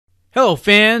Hello,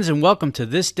 fans, and welcome to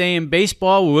This Day in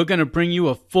Baseball, where we're going to bring you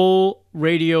a full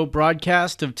radio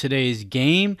broadcast of today's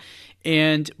game.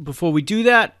 And before we do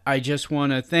that, I just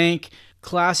want to thank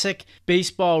Classic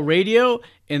Baseball Radio,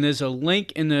 and there's a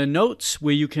link in the notes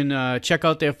where you can check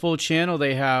out their full channel.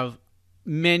 They have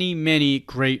many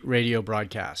great radio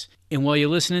broadcasts. And while you're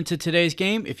listening to today's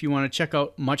game, if you want to check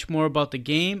out much more about the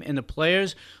game and the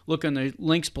players, look on the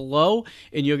links below,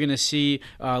 and you're going to see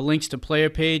links to player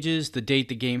pages, the date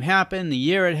the game happened, the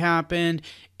year it happened,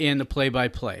 and the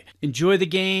play-by-play. Enjoy the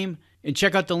game, and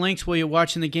check out the links while you're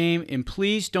watching the game, and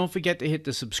please don't forget to hit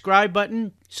the subscribe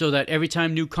button so that every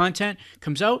time new content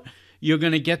comes out, you're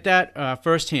going to get that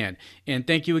firsthand. And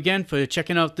thank you again for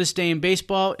checking out This Day in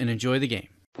Baseball, and enjoy the game.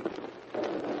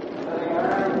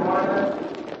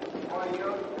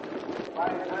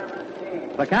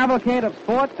 The cavalcade of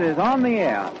sports is on the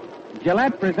air.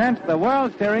 Gillette presents the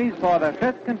World Series for the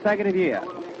 5th consecutive year.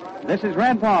 This is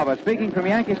Red Barber speaking from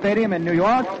Yankee Stadium in New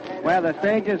York, where the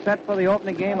stage is set for the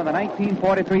opening game of the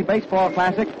 1943 Baseball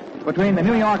Classic between the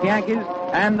New York Yankees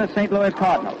and the St. Louis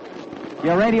Cardinals.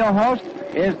 Your radio host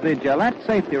is the Gillette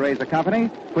Safety Razor Company,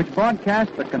 which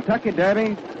broadcasts the Kentucky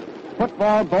Derby,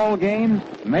 football bowl games,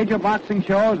 major boxing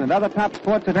shows, and other top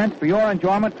sports events for your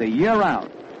enjoyment the year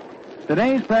round.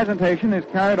 Today's presentation is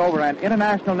carried over an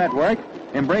international network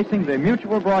embracing the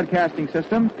Mutual Broadcasting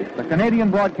System, the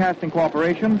Canadian Broadcasting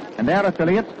Corporation, and their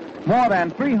affiliates, more than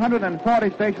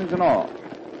 340 stations in all.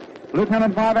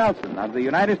 Lieutenant Bob Elson of the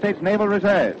United States Naval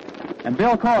Reserve and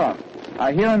Bill Corum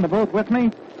are here in the booth with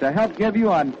me to help give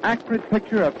you an accurate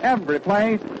picture of every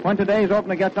play when today's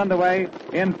opener gets underway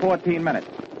in 14 minutes.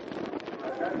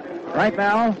 Right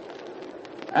now,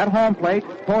 at home plate,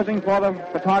 posing for the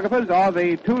photographers are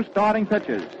the two starting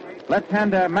pitchers.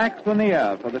 Left-hander Max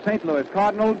Lanier for the St. Louis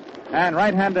Cardinals and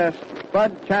right-hander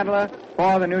Spud Chandler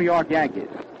for the New York Yankees.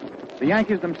 The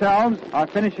Yankees themselves are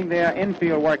finishing their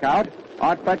infield workout.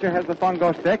 Art Fletcher has the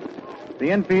fungo stick. The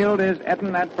infield is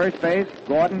Etten at first base,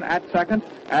 Gordon at second.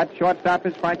 At shortstop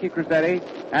is Frankie Crosetti,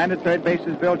 and at third base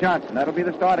is Bill Johnson. That'll be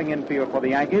the starting infield for the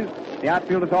Yankees. The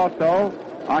outfielders also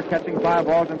are catching fly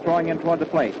balls and throwing in toward the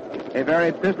plate. A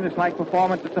very businesslike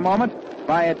performance at the moment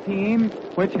by a team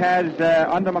which has,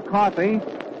 under McCarthy,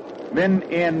 been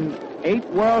in 8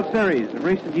 World Series in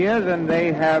recent years, and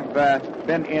they have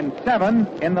been in 7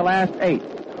 in the last 8.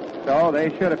 So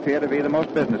they should appear to be the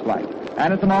most businesslike.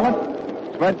 And at the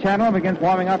moment, Spud Chandler begins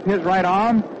warming up his right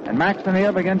arm, and Max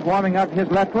Lanier begins warming up his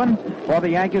left one for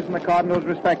the Yankees and the Cardinals,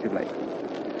 respectively.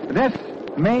 This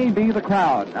may be the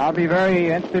crowd. I'll be very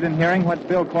interested in hearing what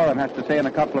Bill Corum has to say in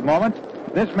a couple of moments.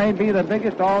 This may be the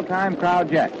biggest all-time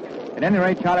crowd yet. At any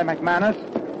rate, Charlie McManus,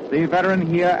 the veteran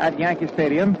here at Yankee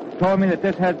Stadium, told me that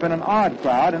this has been an odd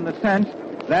crowd in the sense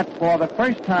that for the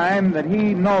first time that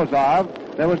he knows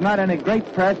of, there was not any great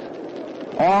press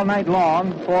all night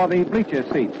long for the bleachers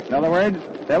seats. In other words,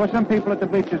 there were some people at the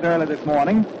bleachers early this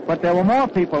morning, but there were more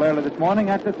people early this morning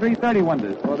at the 3:30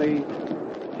 windows for the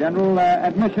general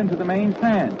admission to the main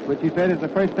stands, which he said is the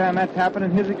first time that's happened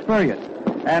in his experience.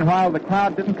 And while the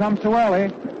crowd didn't come so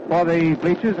early for the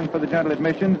bleachers and for the general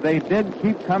admissions, they did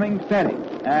keep coming steady,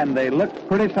 and they looked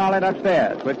pretty solid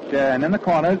upstairs, which and in the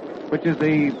corners, which is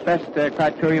the best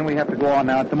criterion we have to go on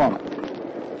now at the moment.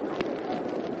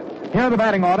 Here are the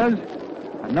batting orders.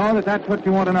 I know that that's what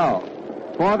you want to know.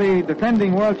 For the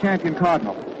defending world champion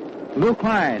Cardinals, Lou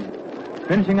Klein,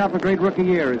 finishing up a great rookie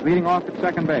year, is leading off at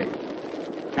second base.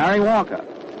 Harry Walker,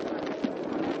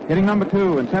 hitting number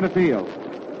 2 in center field.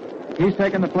 He's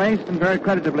taken the place, and very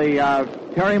creditably, of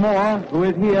Terry Moore, who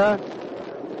is here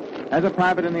as a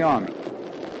private in the Army.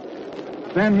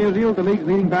 Stan Musial, the league's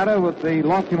leading batter with the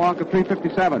lofty mark of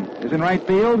 357, is in right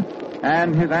field,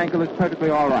 and his ankle is perfectly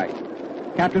all right.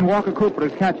 Captain Walker Cooper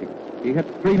is catching. He hit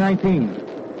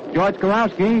 319. George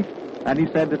Karowski, and he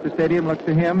said that the stadium looks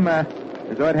to him as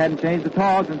though it hadn't changed at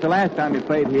all since the last time he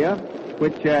played here,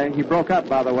 which he broke up,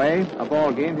 by the way, a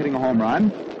ball game, hitting a home run.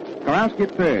 Karowski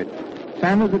at third.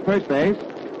 Sanders at first base.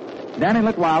 Danny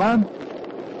Litwala,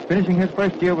 finishing his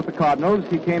first year with the Cardinals.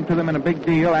 He came to them in a big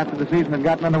deal after the season had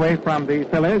gotten underway from the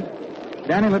Phillies.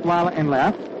 Danny Litwala in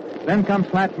left. Then comes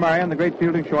Slats Marion, the great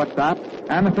fielding shortstop.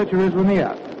 And the pitcher is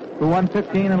Lanier, who won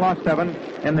 15 and lost 7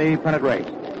 in the pennant race.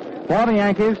 For the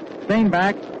Yankees,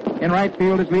 Steinbach in right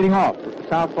field is leading off, with the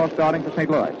southpaw starting for St.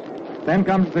 Louis. Then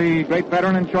comes the great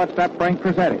veteran and shortstop Frank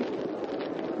Crosetti.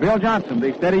 Bill Johnson,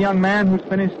 the steady young man who's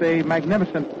finished a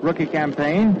magnificent rookie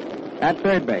campaign, at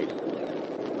third base.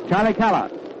 Charlie Keller,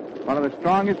 one of the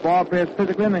strongest ball players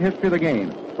physically in the history of the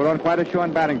game, put on quite a show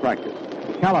in batting practice.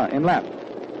 Keller in left.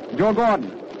 Joe Gordon,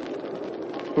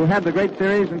 who had the great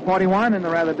series in 41 and the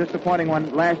rather disappointing one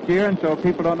last year, and so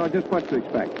people don't know just what to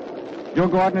expect. Joe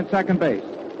Gordon at second base.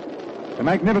 The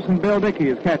magnificent Bill Dickey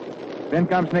is catcher. Then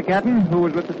comes Nick Etten, who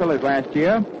was with the Phillies last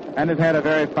year and has had a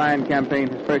very fine campaign,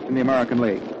 his first in the American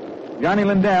League. Johnny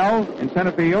Lindell in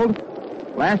center field.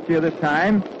 Last year, this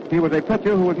time, he was a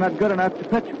pitcher who was not good enough to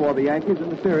pitch for the Yankees in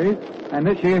the series, and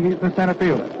this year he's the center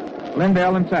fielder.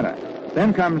 Lindell in center.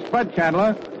 Then comes Spud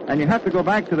Chandler, and you have to go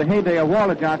back to the heyday of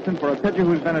Walter Johnson for a pitcher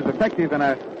who's been as effective in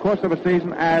a course of a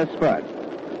season as Spud.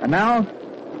 And now,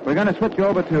 we're going to switch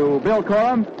over to Bill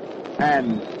Corum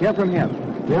and hear from him.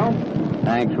 Bill?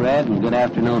 Thanks, Red, and good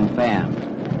afternoon, fans.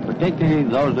 Particularly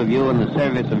those of you in the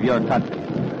service of your country,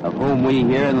 of whom we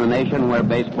here in the nation where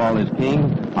baseball is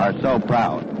king are so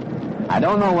proud. I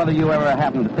don't know whether you ever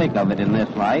happen to think of it in this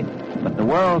light, but the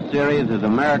World Series is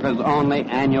America's only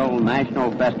annual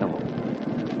national festival.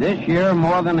 This year,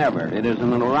 more than ever, it is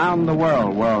an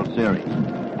around-the-world World Series.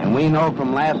 And we know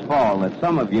from last fall that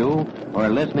some of you who are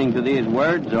listening to these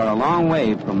words are a long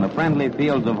way from the friendly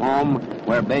fields of home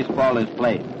where baseball is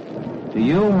played. To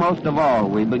you, most of all,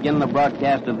 we begin the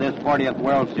broadcast of this 40th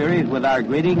World Series with our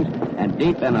greetings and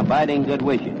deep and abiding good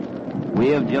wishes.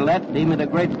 We of Gillette deem it a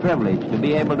great privilege to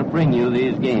be able to bring you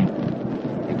these games.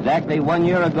 Exactly 1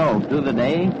 year ago to the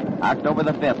day, October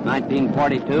the 5th,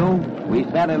 1942, we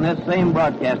sat in this same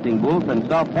broadcasting booth and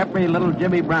saw peppery little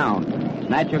Jimmy Brown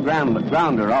snatch a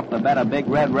grounder off the bat of Big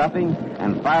Red Ruffing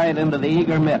and fire it into the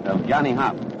eager mitt of Johnny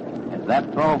Hopp. As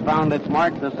that throw found its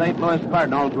mark, the St. Louis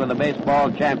Cardinals were the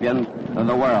baseball champions of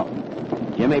the world.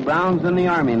 Jimmy Brown's in the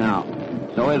Army now.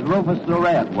 So is Rufus the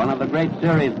Red, one of the great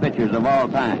series pitchers of all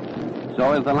time.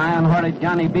 So is the lion-hearted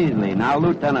Johnny Beasley, now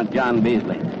Lieutenant John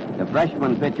Beasley, the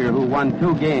freshman pitcher who won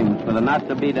 2 games for the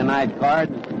not-to-be-denied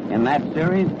Cards in that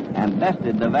series and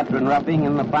bested the veteran Ruffing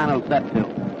in the final set, too.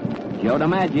 Joe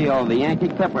DiMaggio, the Yankee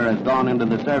Clipper, has gone into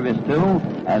the service, too,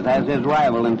 as has his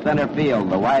rival in center field,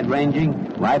 the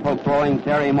wide-ranging, rifle-throwing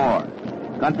Terry Moore.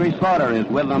 Country Slaughter is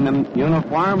with them in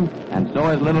uniform, and so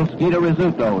is little Skeeter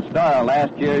Rizzuto, star of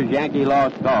last year's Yankee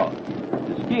Lost Cause.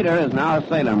 The Skeeter is now a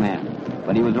sailor man,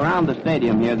 but he was around the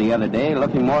stadium here the other day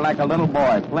looking more like a little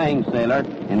boy playing sailor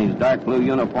in his dark blue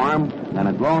uniform than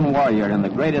a grown warrior in the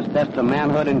greatest test of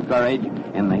manhood and courage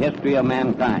in the history of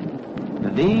mankind. To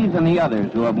these and the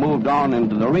others who have moved on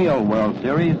into the real World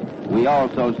Series, we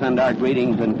also send our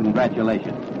greetings and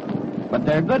congratulations. But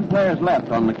there are good players left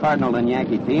on the Cardinal and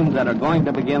Yankee teams that are going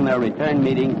to begin their return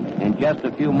meeting in just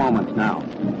a few moments now.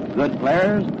 Good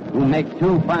players who make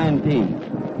 2 fine teams,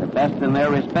 the best in their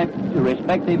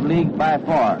respective leagues by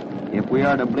far, if we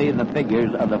are to believe the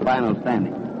figures of the final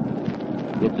standing.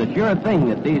 It's a sure thing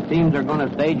that these teams are going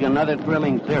to stage another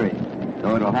thrilling series,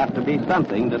 so it'll have to be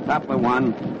something to top the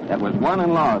one that was won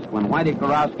and lost when Whitey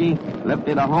Kurowski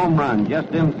lifted a home run just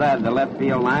inside the left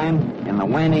field line in the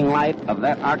waning light of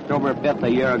that October 5th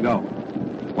a year ago.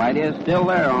 Whitey is still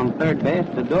there on third base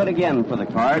to do it again for the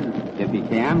Cards, if he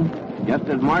can, just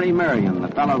as Marty Marion, the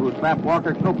fellow who slapped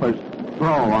Walker Cooper's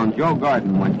throw on Joe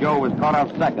Gordon when Joe was caught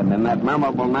off second in that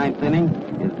memorable 9th inning,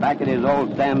 is back at his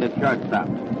old stand at shortstop.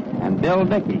 And Bill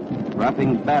Dickey,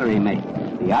 Ruffing's battery mate,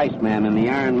 the Iceman in the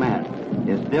Iron Mask,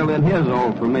 is still in his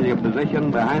old familiar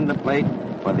position behind the plate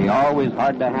for the always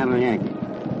hard-to-handle Yankees.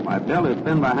 Why, Bill has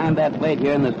been behind that plate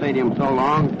here in the stadium so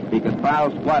long he could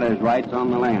file squatters' rights on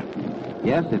the land.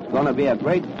 Yes, it's going to be a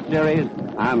great series,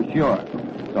 I'm sure.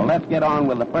 So let's get on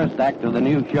with the first act of the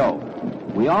new show.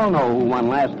 We all know who won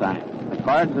last time. The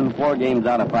Cards in 4 games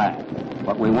out of 5.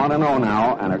 What we want to know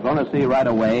now, and are going to see right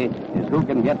away, is who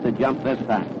can get the jump this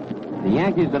time. The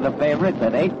Yankees are the favorites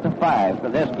at 8-5 for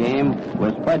this game,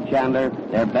 with Spud Chandler,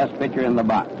 their best pitcher in the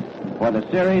box. For the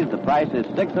series, the price is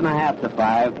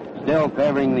 6.5-5, still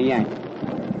favoring the Yankees.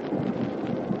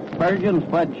 Spurgeon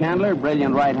Spud Chandler,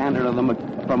 brilliant right-hander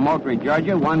from Moultrie,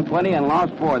 Georgia, won 20 and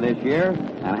lost 4 this year,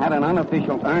 and had an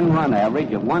unofficial earned run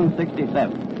average of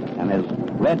 167. And as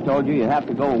Red told you, you have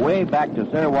to go way back to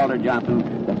Sir Walter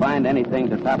Johnson to find anything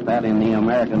to top that in the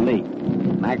American League.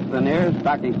 Max Lanier,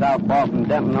 stocky southpaw from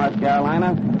Denton, North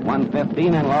Carolina, won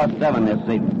 15 and lost 7 this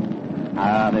season.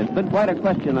 There's been quite a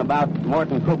question about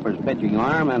Morton Cooper's pitching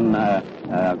arm, and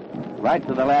right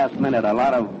to the last minute, a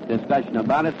lot of discussion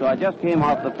about it. So I just came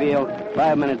off the field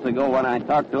 5 minutes ago when I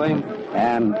talked to him,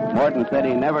 and Morton said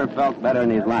he never felt better in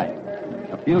his life.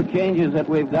 A few changes that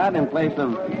we've got in place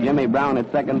of Jimmy Brown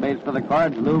at second base for the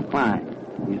Cards, Lou Klein.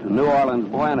 He's a New Orleans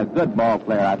boy and a good ball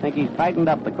player. I think he's tightened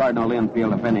up the Cardinal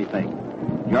infield, if anything.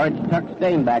 George Tuck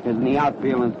Stainback is in the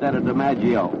outfield instead of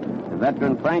DiMaggio. The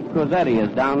veteran Frank Crosetti is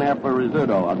down there for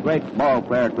Rizzuto, a great ball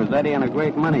player, Crosetti, and a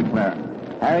great money player.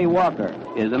 Harry Walker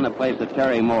is in the place of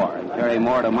Terry Moore. And Terry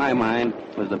Moore, to my mind,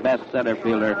 was the best center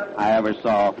fielder I ever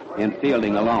saw in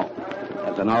fielding alone.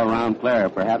 as an all-around player.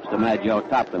 Perhaps DiMaggio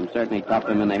topped him, certainly topped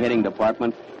him in the hitting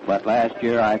department. But last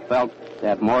year I felt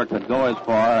that Moore could go as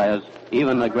far as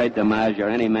even the great DiMaggio or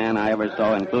any man I ever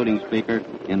saw, including Speaker,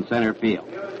 in center field.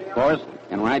 Of course,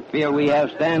 in right field we have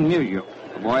Stan Musial,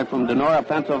 a boy from Donora,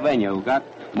 Pennsylvania, who got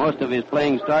most of his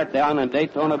playing start down in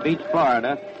Daytona Beach,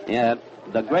 Florida,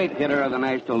 the great hitter of the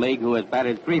National League, who has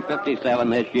batted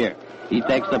 .357 this year. He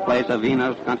takes the place of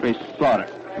Enos Country Slaughter.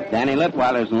 Danny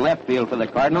Litweiler's in left field for the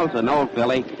Cardinals, an old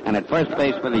Philly, and at first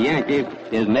base for the Yankees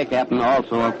is Nick Etten,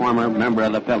 also a former member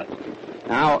of the Phillies.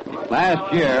 Now,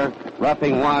 last year,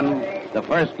 Ruffing won the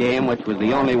first game, which was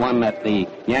the only one that the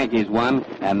Yankees won,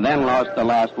 and then lost the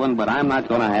last one, but I'm not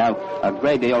going to have a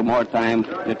great deal more time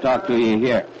to talk to you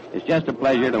here. It's just a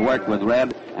pleasure to work with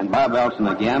Red and Bob Elson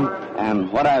again,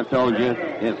 and what I've told you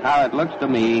is how it looks to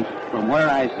me from where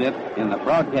I sit in the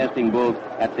broadcasting booth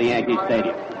at the Yankee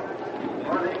Stadium.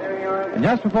 And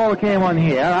just before we came on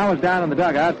here, I was down in the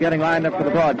dugout getting lined up for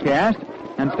the broadcast,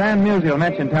 and Stan Musial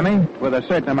mentioned to me, with a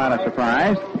certain amount of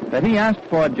surprise, that he asked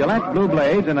for Gillette Blue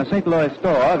Blades in a St. Louis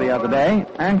store the other day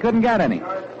and couldn't get any.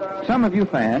 Some of you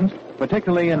fans,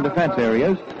 particularly in defense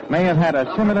areas, may have had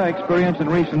a similar experience in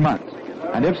recent months.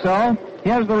 And if so,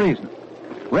 here's the reason.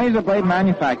 Razor blade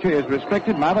manufacture is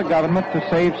restricted by the government to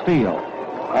save steel.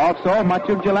 Also, much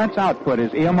of Gillette's output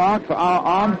is earmarked for our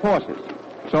armed forces.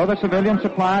 So the civilian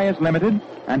supply is limited,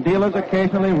 and dealers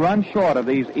occasionally run short of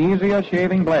these easier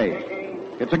shaving blades.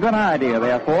 It's a good idea,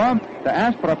 therefore, to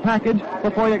ask for a package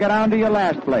before you get down to your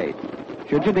last blade.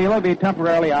 Should your dealer be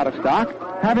temporarily out of stock,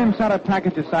 have him set a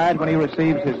package aside when he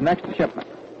receives his next shipment.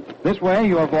 This way,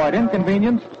 you avoid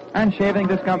inconvenience and shaving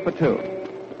discomfort, too.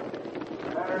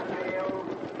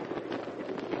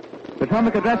 The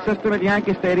Potomac address system at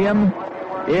Yankee Stadium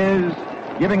is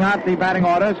giving out the batting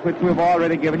orders, which we've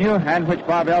already given you, and which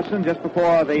Bob Elson, just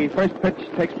before the first pitch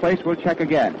takes place, will check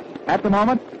again. At the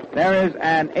moment, there is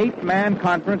an 8-man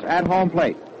conference at home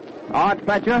plate. Art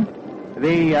Fletcher,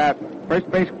 the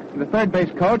third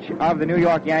base coach of the New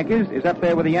York Yankees, is up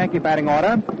there with the Yankee batting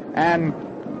order, and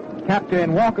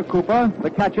Captain Walker Cooper, the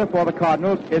catcher for the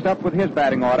Cardinals, is up with his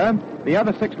batting order. The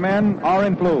other 6 men are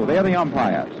in blue. They're the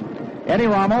umpires. Eddie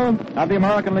Rommel of the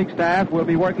American League staff will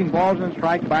be working balls and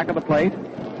strikes back of the plate.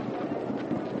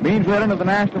 Beans Whitten of the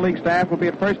National League staff will be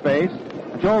at first base.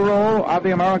 Joe Rule of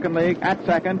the American League at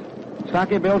second.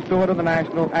 Stocky Bill Stewart of the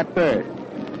National at third.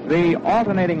 The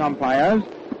alternating umpires,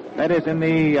 that is in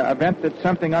the event that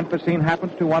something unforeseen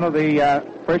happens to one of the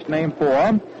first named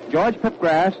 4, George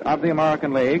Pipgrass of the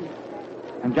American League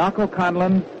and Jocko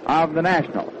Conlon of the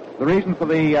National. The reason for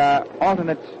the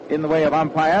alternates in the way of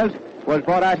umpires was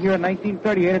brought out here in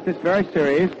 1938 at this very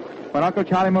series when Uncle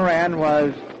Charlie Moran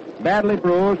was badly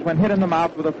bruised when hit in the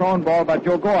mouth with a thrown ball by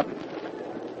Joe Gordon.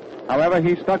 However,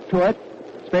 he stuck to it,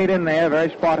 stayed in there very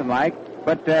Spartan-like,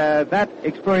 but that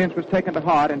experience was taken to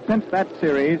heart, and since that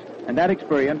series and that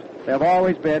experience, there have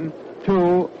always been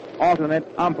 2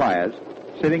 alternate umpires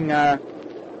sitting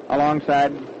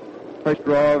alongside first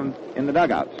row in the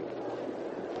dugouts.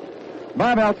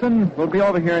 Bob Elson will be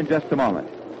over here in just a moment.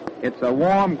 It's a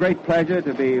warm, great pleasure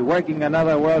to be working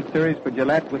another World Series for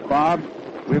Gillette with Bob.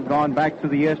 We've gone back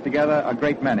through the years together a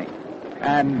great many.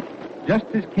 And just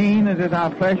as keen as is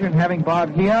our pleasure in having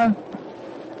Bob here,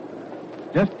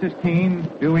 just as keen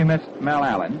do we miss Mel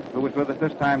Allen, who was with us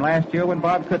this time last year when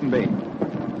Bob couldn't be.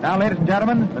 Now, ladies and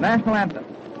gentlemen, the national anthem.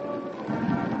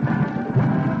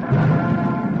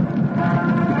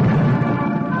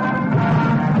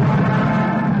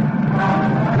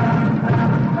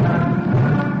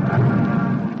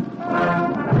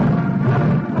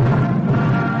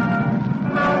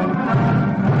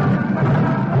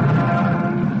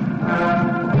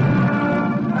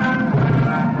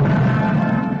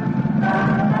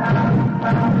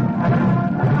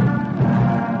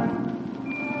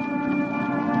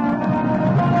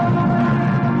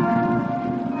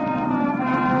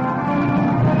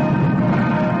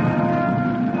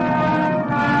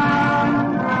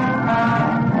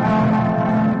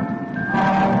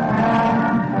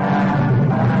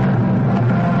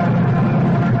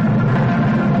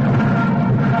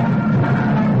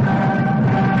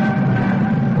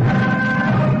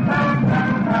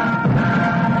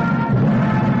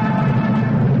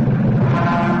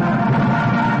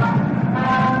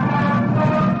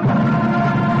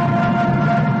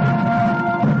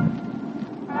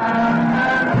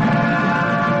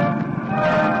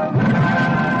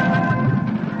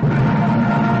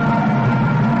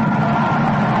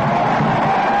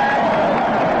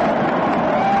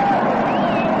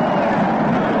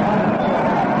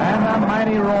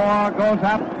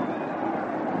 Up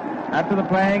after the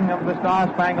playing of the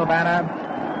Star-Spangled Banner.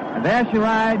 And there she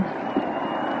rides,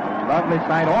 Lovely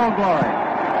sight, all glory.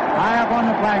 High up on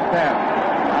the flagstaff,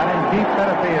 out in deep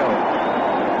center field.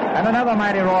 And another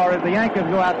mighty roar as the Yankees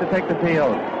go out to take the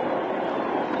field.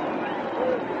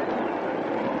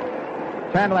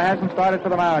 Chandler hasn't started for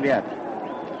the mound yet.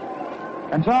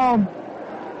 And so,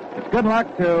 it's good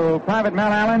luck to Private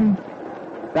Mel Allen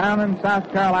down in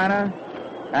South Carolina.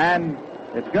 And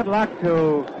it's good luck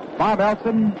to Bob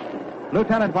Elson,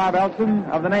 Lieutenant Bob Elson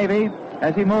of the Navy,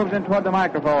 as he moves in toward the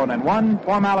microphone. And one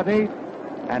formality,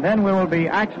 and then we will be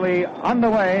actually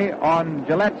underway on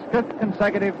Gillette's 5th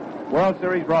consecutive World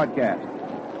Series broadcast.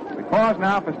 We pause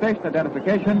now for station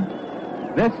identification.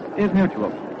 This is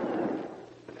Mutual.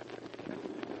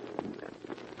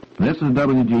 This is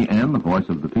WGN, the voice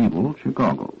of the people,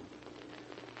 Chicago.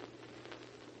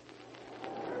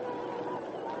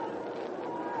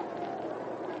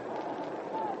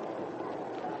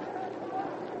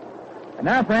 And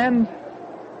now, friends,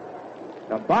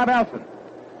 to Bob Elson.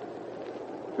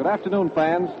 Good afternoon,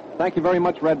 fans. Thank you very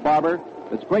much, Red Barber.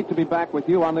 It's great to be back with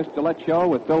you on this Gillette show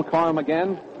with Bill Corum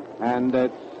again. And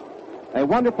it's a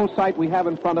wonderful sight we have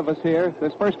in front of us here,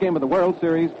 this first game of the World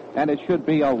Series, and it should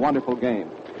be a wonderful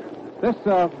game. This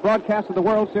broadcast of the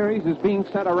World Series is being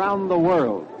sent around the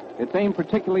world. It's aimed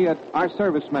particularly at our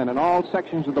servicemen in all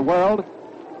sections of the world.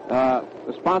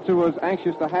 The sponsor was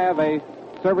anxious to have a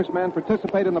serviceman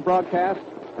participate in the broadcast,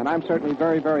 and I'm certainly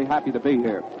very, very happy to be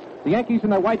here. The Yankees in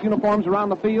their white uniforms around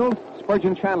the field. Spud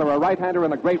Chandler, a right-hander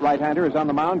and a great right-hander, is on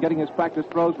the mound getting his practice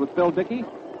throws with Bill Dickey.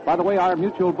 By the way, our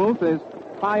Mutual booth is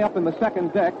high up in the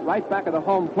second deck, right back of the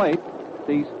home plate.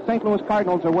 The St. Louis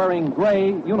Cardinals are wearing gray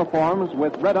uniforms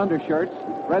with red undershirts,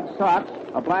 red socks,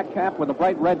 a black cap with a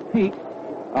bright red peak.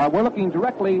 We're looking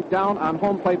directly down on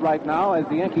home plate right now as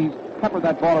the Yankees pepper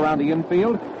that ball around the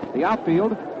infield. The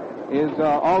outfield is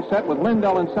all set with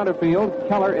Lindell in center field,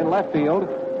 Keller in left field,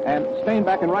 and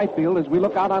Steinbach in right field as we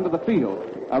look out onto the field.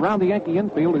 Around the Yankee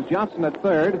infield is Johnson at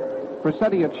third,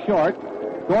 Presetti at short,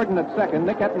 Gordon at second,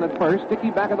 Nick Etten at first, Dickey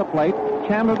back of the plate,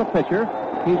 Chandler the pitcher.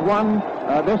 He's won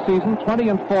this season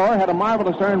 20-4, had a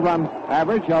marvelous earned run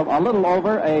average of a little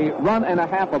over a run and a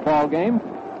half a ball game.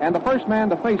 And the first man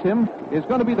to face him is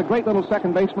going to be the great little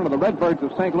second baseman of the Redbirds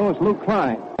of St. Louis, Luke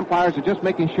Klein. Umpires are just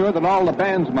making sure that all the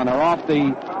bandsmen are off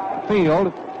the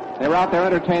field. They're out there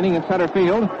entertaining in center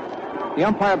field. The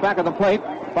umpire back of the plate,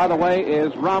 by the way,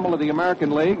 is Rommel of the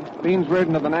American League, Beans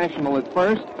Reardon of the National at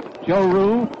first, Joe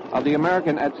Rue of the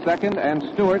American at second, and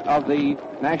Stewart of the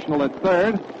National at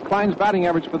third. Klein's batting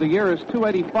average for the year is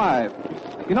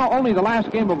 .285. You know, only the last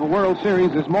game of a World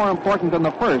Series is more important than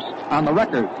the first on the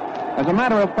records. As a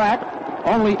matter of fact,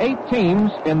 only 8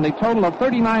 teams in the total of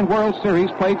 39 World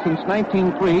Series played since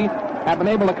 1903 have been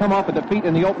able to come off a defeat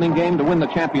in the opening game to win the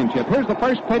championship. Here's the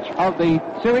first pitch of the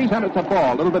series, and it's a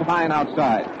ball, a little bit high and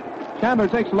outside. Chandler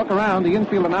takes a look around the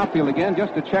infield and outfield again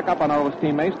just to check up on all his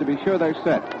teammates to be sure they're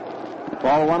set.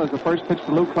 Ball one is the first pitch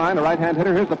to Luke Klein, a right-hand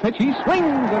hitter. Here's the pitch. He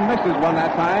swings and misses one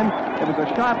that time. It was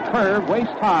a sharp curve, waist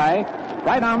high,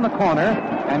 right on the corner,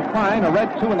 and Klein, a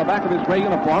red 2 in the back of his gray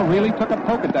uniform, really took a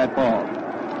poke at that ball.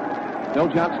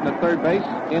 Bill Johnson at third base,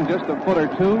 in just a foot or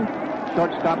two.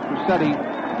 Shortstop Presetti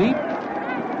deep.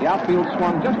 The outfield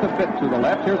swung just a bit to the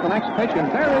left. Here's the next pitch,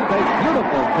 and there is a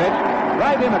beautiful pitch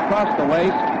right in across the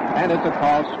waist, and it's a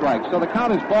called strike. So the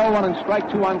count is ball 1 and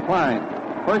strike 2 on Klein.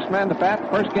 First man to bat,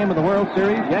 first game of the World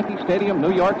Series, Yankee Stadium,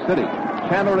 New York City.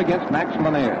 Chandler against Max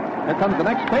Lanier. Here comes the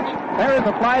next pitch. There is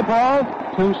a fly ball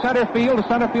to center field. The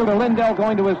center fielder Lindell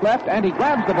going to his left, and he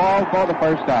grabs the ball for the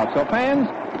first out. So fans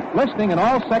listening in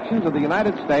all sections of the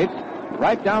United States,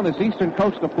 right down this eastern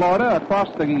coast of Florida, across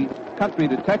the country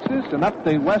to Texas, and up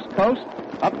the west coast,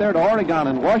 up there to Oregon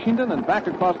and Washington, and back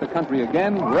across the country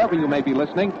again, wherever you may be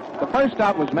listening, the first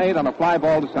out was made on a fly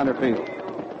ball to center field.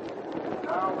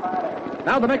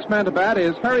 Now the next man to bat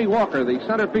is Harry Walker, the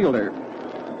center fielder.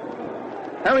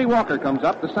 Harry Walker comes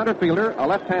up, the center fielder, a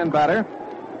left-hand batter.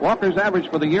 Walker's average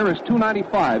for the year is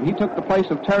 .295. He took the place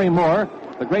of Terry Moore,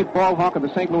 the great ball hawk of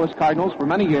the St. Louis Cardinals, for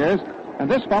many years, and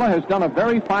this fellow has done a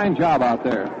very fine job out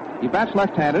there. He bats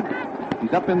left-handed.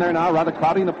 He's up in there now, rather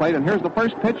clouding the plate, and here's the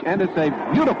first pitch, and it's a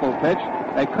beautiful pitch,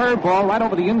 a curved ball right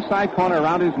over the inside corner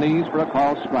around his knees for a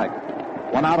called strike.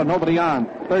 1 out and nobody on.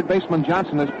 Third baseman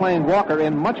Johnson is playing Walker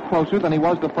in much closer than he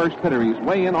was the first hitter. He's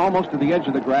way in almost to the edge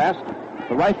of the grass.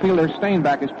 The right fielder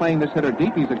Steinbach is playing this hitter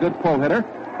deep. He's a good pull hitter.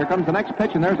 Here comes the next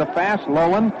pitch, and there's a fast, low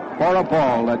one for a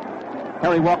ball that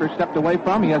Harry Walker stepped away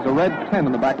from. He has a red 10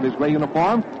 in the back of his gray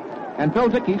uniform. And Bill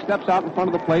Dickey steps out in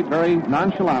front of the plate very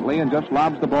nonchalantly and just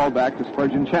lobs the ball back to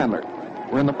Spurgeon Chandler.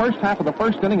 We're in the first half of the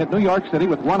first inning at New York City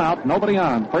with 1 out, nobody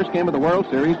on. First game of the World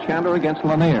Series, Chandler against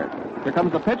Lanier. Here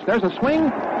comes the pitch. There's a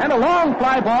swing and a long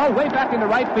fly ball way back into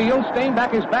right field.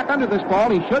 Steinbeck is back under this ball.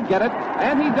 He should get it,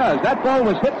 and he does. That ball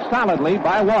was hit solidly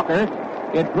by Walker.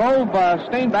 It drove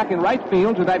Steinbeck in right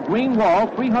field to that green wall,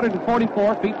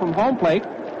 344 feet from home plate,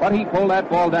 but he pulled that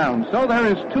ball down. So there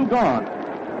is 2 gone.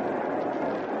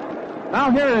 Now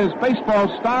here is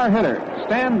baseball's star hitter,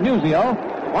 Stan Musial,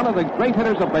 one of the great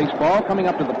hitters of baseball, coming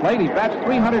up to the plate. He bats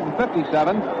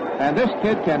 357, and this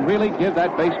kid can really give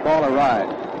that baseball a ride.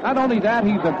 Not only that,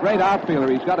 he's a great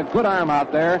outfielder. He's got a good arm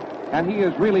out there, and he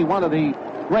is really one of the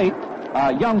great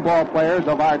young ball players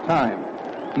of our time.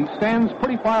 He stands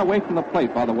pretty far away from the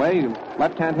plate, by the way.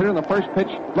 Left-hand hitter, in the first pitch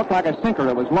looked like a sinker.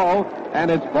 It was low, and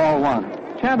it's ball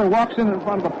 1. Chandler walks in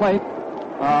front of the plate,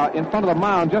 in front of the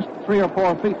mound, just 3 or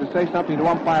 4 feet to say something to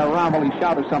umpire Rommel. He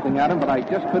shouted something at him, but I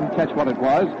just couldn't catch what it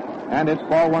was, and it's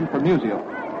ball 1 for Musial.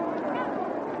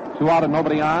 2 out and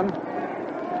nobody on.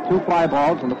 2 fly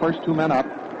balls, and the first 2 men up.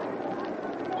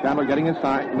 Chandler getting his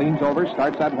sign, leans over,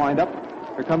 starts that windup.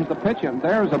 Here comes the pitch, and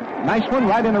there's a nice one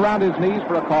right in around his knees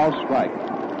for a called strike.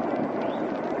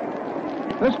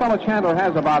 This fellow Chandler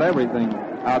has about everything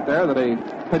out there that a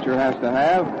pitcher has to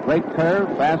have. Great curve,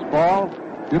 fastball,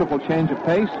 beautiful change of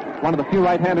pace. One of the few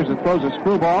right-handers that throws a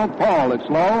screwball. Ball, it's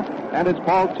low, and it's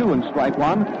ball 2 and strike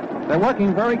 1. They're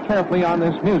working very carefully on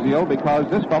this Musial because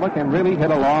this fellow can really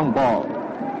hit a long ball.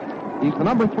 He's the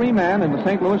number 3 man in the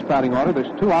St. Louis batting order.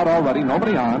 There's 2 out already,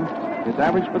 nobody on. His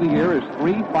average for the year is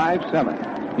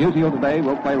 .357. Musial today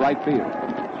will play right field.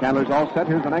 Chandler's all set.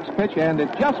 Here's the next pitch, and it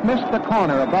just missed the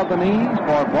corner above the knees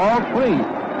for ball 3.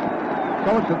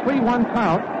 So it's a 3-1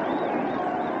 count.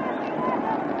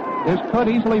 This could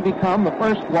easily become the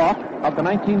first walk of the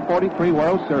 1943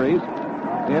 World Series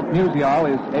if Musial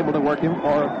is able to work him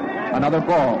for another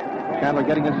ball. Chandler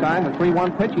getting a sign, the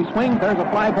 3-1 pitch. He swings. There's a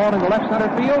fly ball in the left center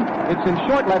field. It's in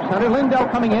short left center. Lindell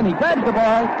coming in. He grabs the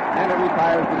ball, and it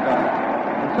retires the gun.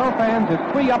 And so, fans,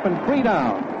 it's 3 up and 3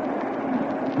 down.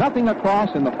 Nothing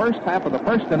across in the first half of the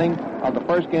first inning of the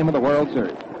first game of the World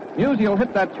Series. Musial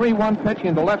hit that 3-1 pitch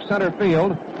into left center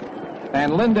field,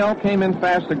 and Lindell came in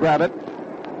fast to grab it.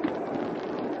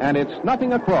 And it's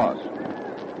nothing across.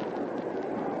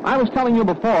 I was telling you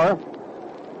before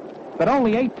that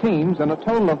only 8 teams in a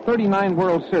total of 39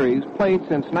 World Series played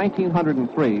since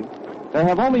 1903. There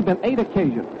have only been 8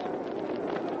 occasions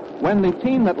when the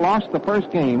team that lost the first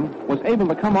game was able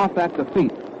to come off that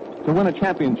defeat to win a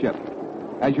championship.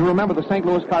 As you remember, the St.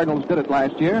 Louis Cardinals did it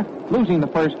last year, losing the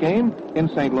first game in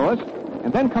St. Louis,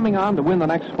 and then coming on to win the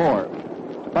next 4.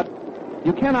 But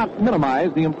you cannot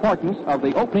minimize the importance of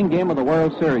the opening game of the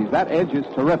World Series. That edge is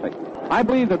terrific. I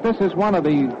believe that this is one of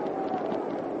the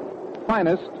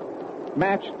finest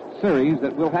matched series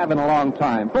that we'll have in a long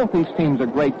time. Both these teams are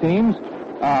great teams.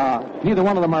 Neither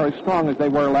one of them are as strong as they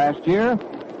were last year,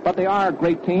 but they are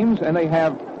great teams, and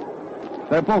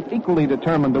they're both equally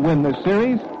determined to win this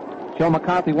series. Joe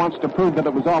McCarthy wants to prove that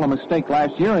it was all a mistake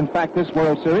last year. In fact, this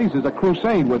World Series is a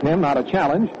crusade with him, not a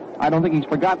challenge. I don't think he's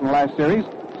forgotten the last series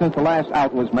since the last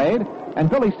out was made. And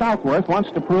Billy Southworth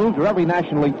wants to prove to every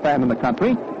National League fan in the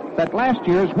country that last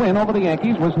year's win over the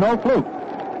Yankees was no fluke.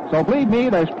 So believe me,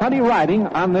 there's plenty riding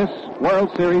on this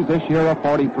World Series this year of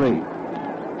 43.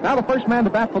 Now the first man to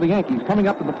bat for the Yankees coming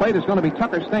up to the plate is going to be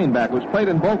Tucker Steinbeck, who's played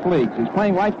in both leagues. He's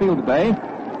playing right field today.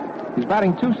 He's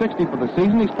batting .260 for the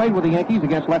season. He's played with the Yankees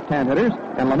against left-hand hitters,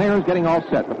 and Lanier is getting all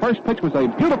set. The first pitch was a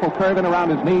beautiful curve in around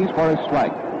his knees for his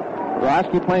strike.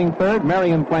 Rosky playing third,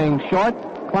 Marion playing short,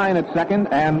 Klein at second,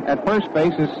 and at first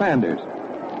base is Sanders.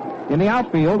 In the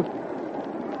outfield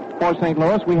for St.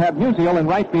 Louis, we have Musial in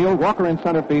right field, Walker in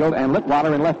center field, and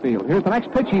Litwater in left field. Here's the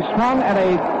next pitch. He swung at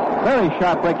a very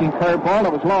sharp-breaking curveball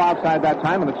that was low outside that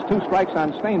time, and it's 2 strikes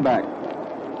on Steinbeck.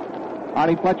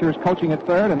 Artie Fletcher is coaching at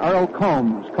third, and Earl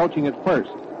Combs coaching at first.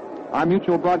 Our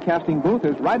mutual broadcasting booth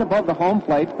is right above the home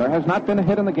plate. There has not been a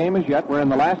hit in the game as yet. We're in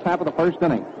the last half of the first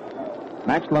inning.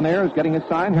 Max Lanier is getting his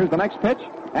sign. Here's the next pitch,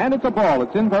 and it's a ball.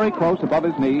 It's in very close above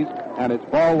his knees, and it's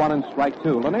ball 1 and strike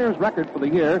 2. Lanier's record for the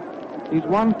year, he's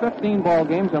won 15 ball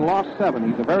games and lost 7.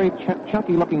 He's a very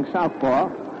chunky-looking southpaw.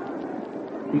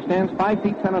 He stands 5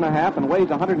 feet 10 and a half and weighs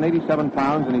 187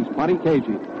 pounds, and he's plenty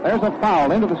cagey. There's a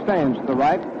foul into the stands to the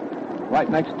right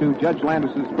next to Judge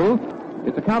Landis's booth.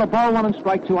 It's a count of ball 1 and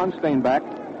strike 2 on Steinbeck.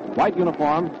 White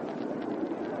uniform.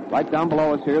 Right down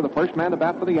below us here, the first man to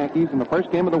bat for the Yankees in the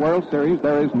first game of the World Series.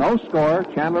 There is no score.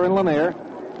 Chandler and Lanier.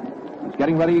 He's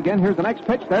getting ready again. Here's the next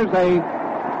pitch. There's a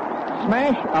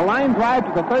smash, a line drive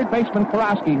to the third baseman,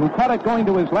 Karofsky, who caught it going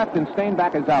to his left, and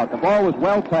Steinbeck is out. The ball was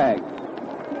well tagged.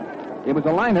 It was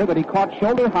a liner that he caught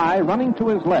shoulder high, running to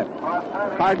his left.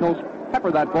 Cardinals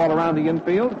pepper that ball around the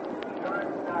infield.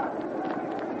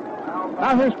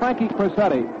 Now here's Frankie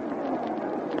Crosetti.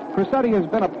 Crosetti has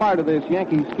been a part of this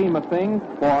Yankee scheme of things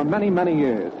for many, many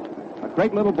years. A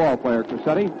great little ball player,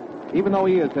 Crosetti, even though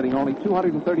he is hitting only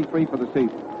 233 for the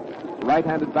season. The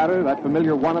right-handed batter, that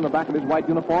familiar one on the back of his white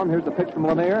uniform. Here's the pitch from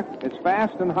Lanier. It's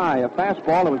fast and high. A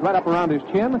fastball that was right up around his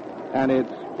chin, and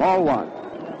it's ball one.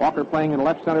 Walker playing in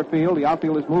left center field. The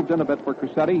outfield has moved in a bit for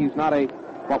Crosetti. He's not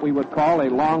what we would call a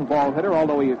long ball hitter,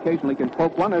 although he occasionally can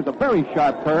poke one. There's a very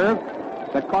sharp curve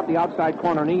that caught the outside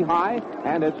corner knee high,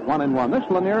 and it's 1-1. This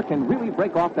Lanier can really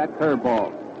break off that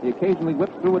curveball. He occasionally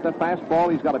whips through with the fastball.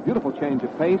 He's got a beautiful change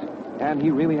of pace, and he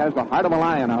really has the heart of a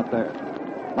lion out there.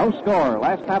 No score.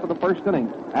 Last half of the first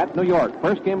inning at New York.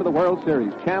 First game of the World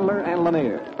Series. Chandler and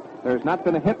Lanier. There's not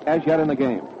been a hit as yet in the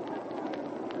game.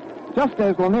 Just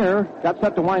as Lanier got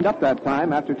set to wind up that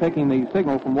time after taking the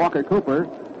signal from Walker Cooper,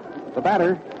 the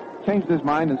batter changed his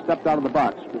mind and stepped out of the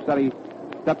box. Crosetti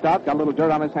stepped out, got a little dirt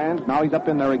on his hands. Now he's up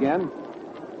in there again.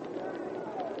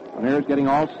 Lanier's getting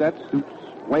all set, scoops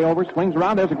way over, swings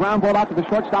around. There's a ground ball out to the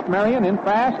shortstop, Marion, in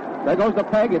fast. There goes the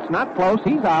peg. It's not close.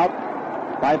 He's out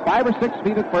by 5 or 6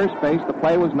 feet at first base. The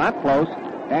play was not close,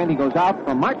 and he goes out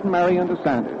from Martin Marion to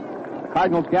Sanders. The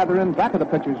Cardinals gather in back of the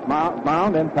pitcher's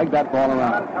mound and peg that ball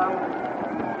around.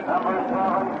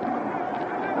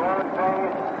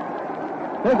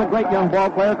 There's a great young ball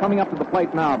player coming up to the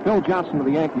plate now, Bill Johnson of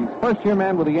the Yankees. First-year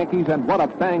man with the Yankees, and what a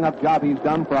bang-up job he's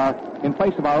done in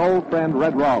place of our old friend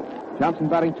Red Rolfe. Johnson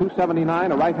batting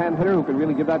 .279, a right-hand hitter who can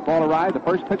really give that ball a ride. The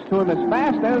first pitch to him is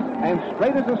fast and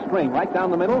straight as a string, right down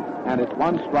the middle, and it's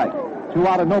one strike. 2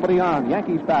 out and nobody on.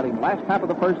 Yankees batting, last half of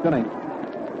the first inning.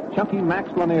 Chunky Max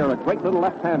Lanier, a great little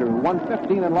left-hander who won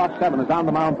 15 and lost 7, is on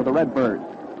the mound for the Redbirds.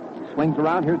 He swings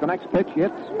around. Here's the next pitch.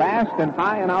 It's fast and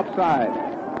high and outside.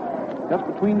 Just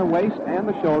between the waist and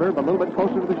the shoulder, but a little bit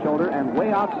closer to the shoulder, and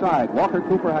way outside. Walker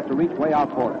Cooper had to reach way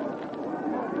out for it.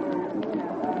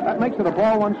 That makes it a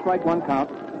ball, 1 strike, 1 count.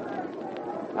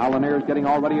 Now Lanier is getting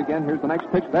all ready again. Here's the next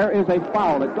pitch. There is a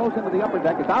foul. It goes into the upper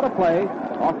deck. It's out of play.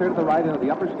 Off here to the right into the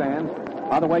upper stands.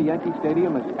 By the way, Yankee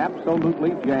Stadium is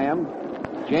absolutely jammed.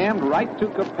 Jammed right to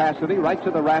capacity, right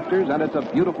to the rafters, and it's a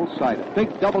beautiful sight. A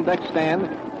big double-deck stand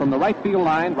from the right field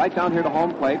line right down here to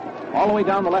home plate, all the way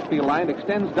down the left field line,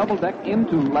 extends double-deck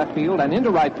into left field and into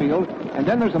right field, and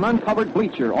then there's an uncovered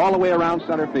bleacher all the way around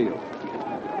center field.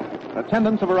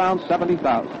 Attendance of around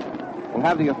 70,000. We'll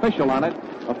have the official on it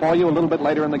for you a little bit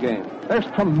later in the game. There's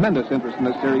tremendous interest in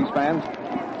this series, fans.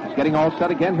 He's getting all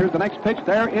set again. Here's the next pitch. He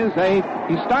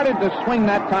started to swing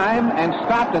that time and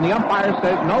stopped, and the umpire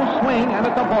says no swing, and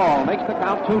it's a ball. Makes the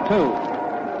count 2-2.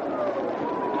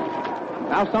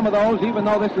 Now some of those, even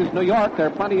though this is New York, there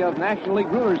are plenty of National League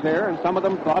rulers here, and some of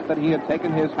them thought that he had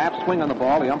taken his half swing on the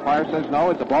ball. The umpire says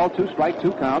no, it's a ball, 2 strike,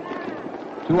 2 count.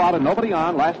 2 out and nobody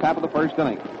on, last half of the first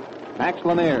inning. Max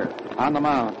Lanier on the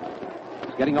mound.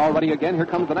 He's getting all ready again. Here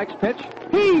comes the next pitch.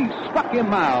 He struck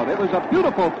him out. It was a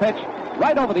beautiful pitch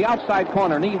right over the outside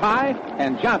corner, knee high,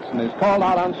 and Johnson is called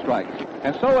out on strikes.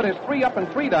 And so it is 3 up and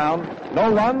 3 down.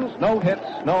 No runs, no hits,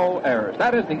 no errors.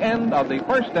 That is the end of the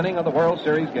first inning of the World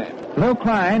Series game. Lou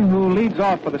Klein, who leads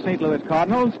off for the St. Louis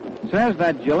Cardinals, says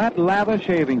that Gillette Lather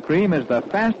Shaving Cream is the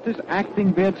fastest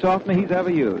acting beard softener he's ever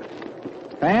used.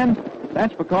 Fans,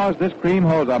 that's because this cream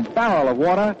holds a barrel of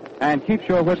water and keeps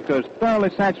your whiskers thoroughly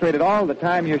saturated all the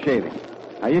time you're shaving.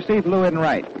 Now, you see if Lou isn't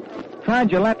right. Try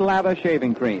Gillette Lather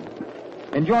Shaving Cream.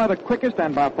 Enjoy the quickest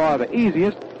and by far the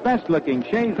easiest, best-looking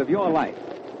shaves of your life.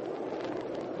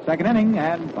 Second inning,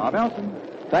 and Bob Elson.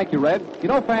 Thank you, Red. You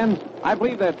know, fans, I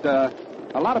believe that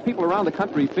a lot of people around the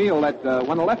country feel that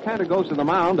when a left-hander goes to the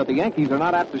mound, that the Yankees are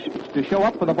not apt to show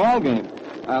up for the ball game.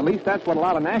 At least that's what a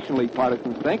lot of National League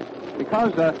partisans think,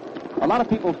 because a lot of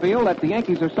people feel that the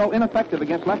Yankees are so ineffective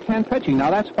against left-hand pitching.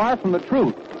 Now, that's far from the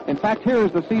truth. In fact, here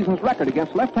is the season's record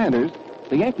against left-handers.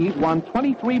 The Yankees won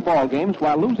 23 ball games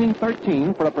while losing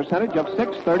 13 for a percentage of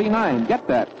 .639. Get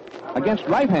that. Against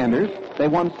right-handers, they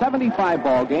won 75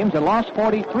 ball games and lost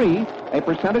 43, a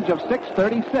percentage of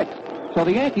 .636. So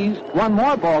the Yankees won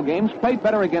more ball games, played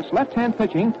better against left-hand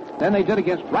pitching than they did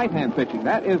against right-hand pitching.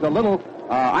 That is a little,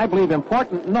 I believe,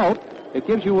 important note. It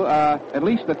gives you at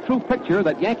least the true picture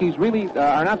that Yankees really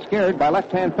are not scared by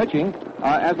left-hand pitching,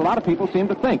 as a lot of people seem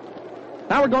to think.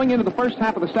 Now we're going into the first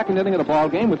half of the second inning of the ball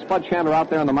game with Spud Chandler out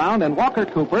there on the mound, and Walker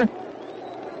Cooper,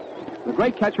 the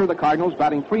great catcher of the Cardinals,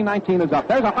 batting .319, is up.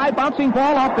 There's a high bouncing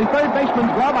ball off the third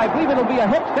baseman's glove. I believe it'll be a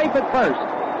hit, safe at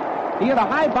first. He hit a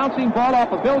high bouncing ball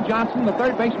off of Bill Johnson, the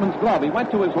third baseman's glove. He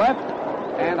went to his left,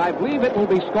 and I believe it will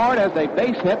be scored as a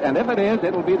base hit, and if it is,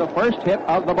 it will be the first hit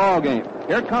of the ball game.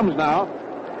 Here it comes now.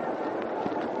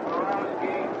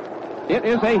 It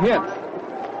is a hit.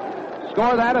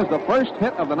 score that as the first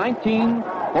hit of the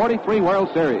 1943 World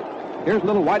Series. Here's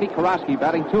little Whitey Karosky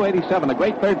batting .287, a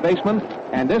great third baseman,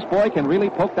 and this boy can really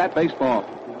poke that baseball.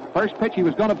 First pitch he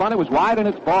was going to bunt, it was wide, and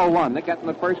it's ball one. Nick Etton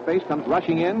at first base comes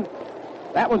rushing in.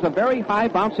 That was a very high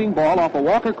bouncing ball off of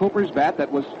Walker Cooper's bat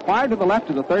that was fired to the left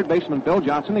of the third baseman, Bill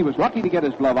Johnson. He was lucky to get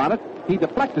his glove on it. He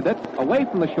deflected it away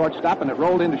from the shortstop, and it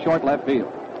rolled into short left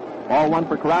field. Ball one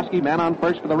for Karosky, man on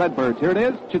first for the Redbirds. Here it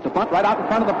is. Shoots a bunt right out in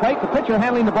front of the plate. The pitcher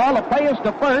handling the ball. The play is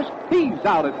to first. He's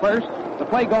out at first. The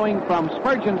play going from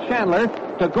Spud Chandler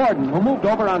to Gordon, who moved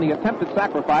over on the attempted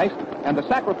sacrifice, and the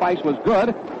sacrifice was good.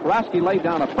 Karosky laid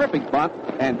down a perfect bunt,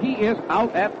 and he is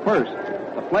out at first.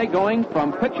 The play going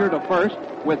from pitcher to first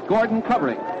with Gordon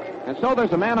covering. And so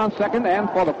there's a man on second, and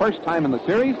for the first time in the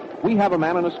series, we have a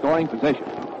man in a scoring position.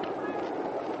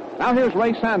 Now here's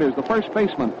Ray Sanders, the first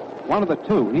baseman, one of the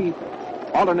two. He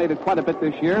alternated quite a bit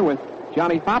this year with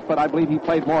Johnny Hopp, but I believe he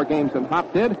played more games than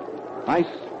Hopp did. Nice,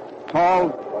 tall,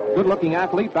 good-looking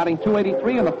athlete, batting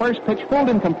 .283, and the first pitch fooled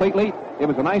him completely. It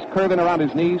was a nice curve in around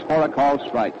his knees for a called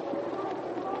strike.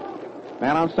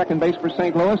 Man on second base for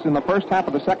St. Louis in the first half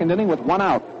of the second inning with one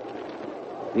out.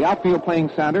 The outfield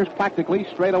playing Sanders practically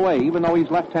straight away, even though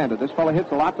he's left-handed. This fellow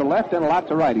hits a lot to left and a lot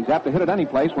to right. He's apt to hit it any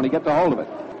place when he gets a hold of it.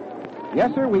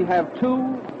 Yes, sir, we have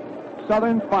two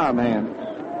Southern farmhands,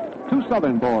 two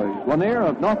Southern boys, Lanier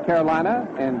of North Carolina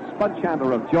and Spud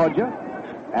Chandler of Georgia,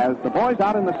 as the boys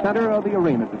out in the center of the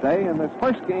arena today in this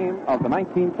first game of the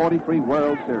 1943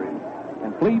 World Series.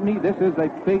 And believe me, this is a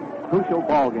big, crucial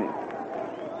ball game.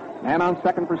 Man on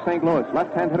second for St. Louis.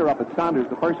 Left-hand hitter up at Saunders,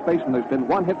 the first baseman. There's been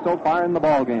one hit so far in the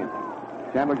ball game.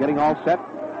 Chandler getting all set.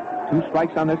 2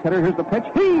 strikes on this hitter. Here's the pitch.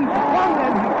 He swung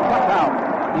and he struck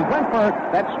out. He went for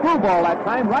that screwball that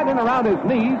time right in around his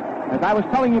knees. As I was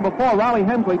telling you before, Raleigh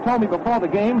Hemsley told me before the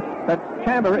game that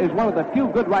Chandler is one of the few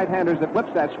good right-handers that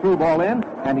whips that screwball in,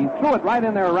 and he threw it right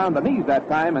in there around the knees that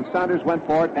time, and Saunders went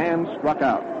for it and struck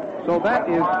out. So that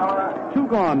is 2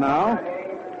 gone now.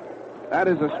 That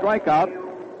is a strikeout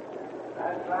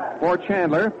for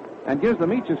Chandler, and gives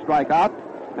them each a strikeout.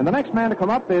 And the next man to come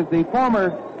up is the former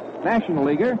National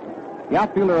Leaguer, the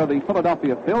outfielder of the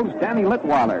Philadelphia Phils, Danny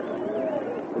Litwiler,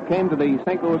 who came to the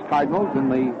St. Louis Cardinals in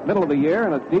the middle of the year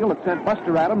in a deal that sent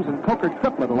Buster Adams and Coker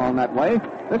Triplett along that way.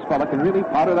 This fella can really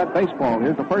powder that baseball.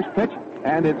 Here's the first pitch,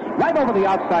 and it's right over the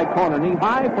outside corner, knee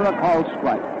high for a called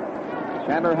strike.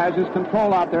 Chandler has his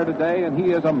control out there today, and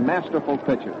he is a masterful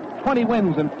pitcher. 20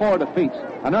 wins and 4 defeats,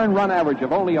 an earned run average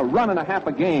of only a run and a half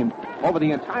a game over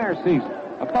the entire season.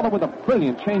 A fellow with a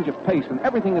brilliant change of pace and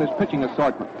everything in his pitching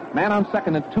assortment. Man on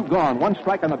second and 2 gone. 1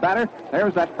 strike on the batter.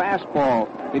 There's that fastball.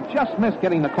 It just missed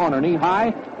getting the corner knee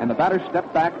high, and the batter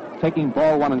stepped back, taking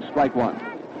ball 1 and strike 1.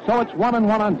 So it's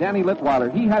 1-1 on Danny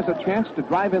Litwiler. He has a chance to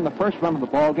drive in the first run of the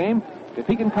ball game if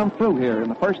he can come through here in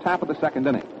the first half of the second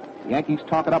inning. The Yankees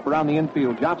talk it up around the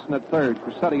infield. Johnson at third,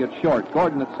 Crissetti at short,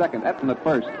 Gordon at second, Etton at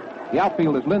first. The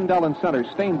outfield is Lindell in center,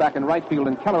 Stainback in right field,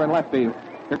 and Keller in left field.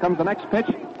 Here comes the next pitch,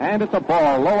 and it's a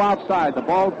ball low outside. The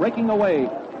ball breaking away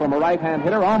from a right-hand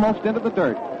hitter almost into the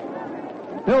dirt.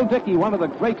 Bill Dickey, one of the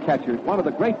great catchers, one of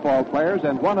the great ball players,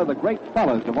 and one of the great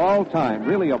fellas of all time.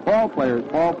 Really a ball player's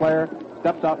ball player,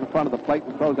 steps out in front of the plate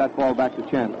and throws that ball back to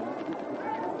Chandler.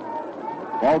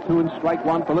 Ball 2 and strike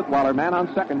 1 for Litwiler. Man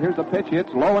on second. Here's the pitch.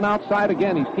 It's low and outside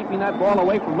again. He's keeping that ball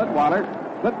away from Litwiler.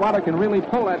 Litwiler can really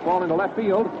pull that ball into left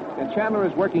field, and Chandler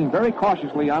is working very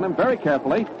cautiously on him, very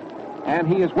carefully, and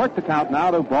he has worked the count now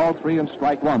to ball 3 and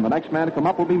strike 1. The next man to come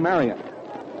up will be Marion.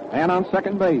 Man on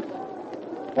second base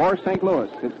for St. Louis.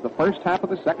 It's the first half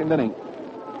of the second inning.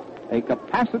 A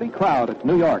capacity crowd at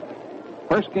New York.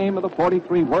 First game of the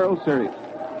 43 World Series,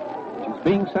 which is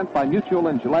being sent by Mutual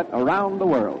and Gillette around the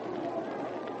world.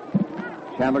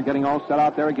 Chandler getting all set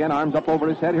out there again, arms up over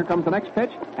his head. Here comes the next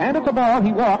pitch, and it's a ball.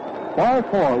 He walked. Ball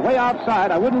 4, way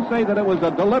outside. I wouldn't say that it was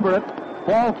a deliberate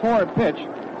ball 4 pitch,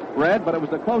 Red, but it was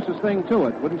the closest thing to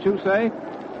it, wouldn't you say?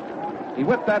 He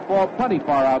whipped that ball plenty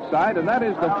far outside, and that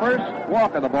is the first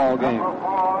walk of the ball game.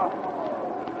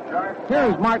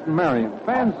 Here is Martin Marion.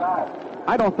 Fans,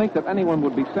 I don't think that anyone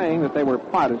would be saying that they were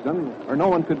partisan, or no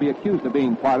one could be accused of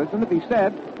being partisan if he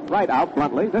said, right out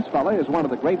bluntly, this fella is one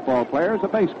of the great ball players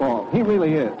of baseball. He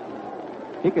really is.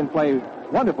 He can play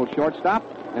wonderful shortstop,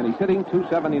 and he's hitting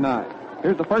 .279.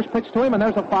 Here's the first pitch to him, and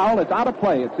there's a foul. It's out of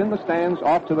play. It's in the stands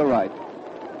off to the right.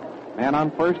 Man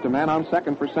on first, a man on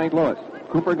second for St. Louis.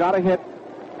 Cooper got a hit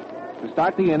to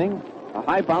start the inning. A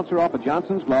high bouncer off of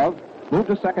Johnson's glove. Moved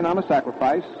to second on a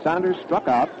sacrifice. Saunders struck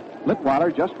out.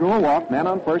 Litwiler just drew a walk. Man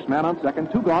on first, man on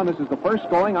second. 2 gone. This is the first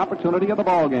scoring opportunity of the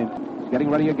ball game. He's getting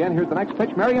ready again. Here's the next pitch.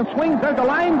 Marion swings. There's a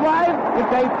line drive.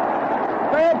 It's a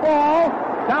fair ball.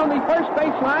 down the first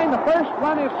baseline. The first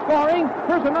run is scoring.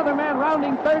 Here's another man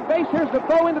rounding third base. Here's the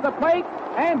throw into the plate,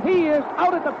 and he is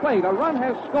out at the plate. A run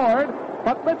has scored,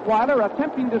 but Littwater,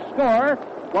 attempting to score,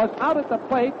 was out at the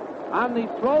plate on the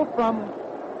throw from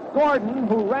Gordon,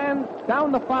 who ran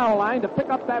down the foul line to pick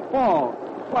up that ball.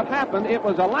 What happened, it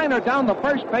was a liner down the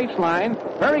first baseline,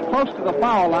 very close to the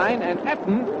foul line, and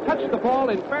Etten touched the ball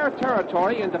in fair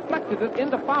territory and deflected it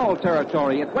into foul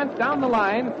territory. It went down the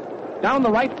line, down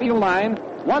the right field line.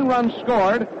 1 run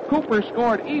scored. Cooper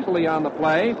scored easily on the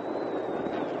play.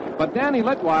 But Danny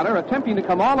Littwater, attempting to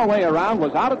come all the way around,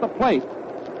 was out at the plate.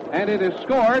 And it is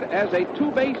scored as a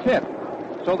 2-base hit.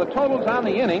 So the totals on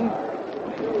the inning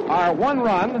are 1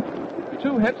 run,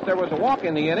 2 hits. There was a walk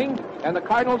in the inning, and the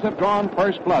Cardinals have drawn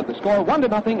first blood. The score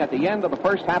 1-0 at the end of the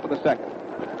first half of the second.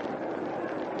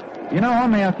 You know,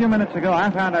 only a few minutes ago,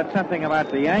 I found out something about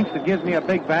the Yanks that gives me a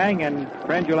big bang, and,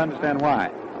 friend, you'll understand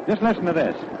why. Just listen to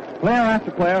this. Player after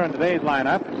player in today's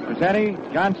lineup, Rossetti,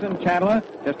 Johnson, Chandler,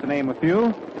 just to name a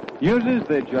few, uses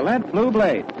the Gillette Blue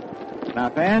Blade.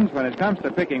 Now, fans, when it comes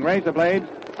to picking razor blades,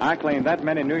 I claim that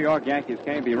many New York Yankees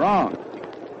can't be wrong.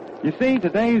 You see,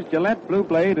 today's Gillette Blue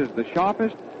Blade is the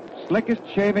sharpest, slickest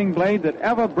shaving blade that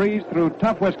ever breezed through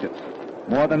tough whiskers.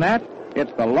 More than that,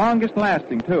 it's the longest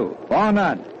lasting, too, bar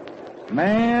none.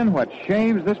 Man, what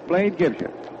shaves this blade gives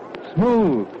you.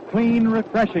 Smooth, clean,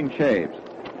 refreshing shaves.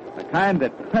 The kind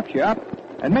that peps you up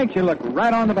and makes you look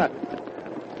right on the button.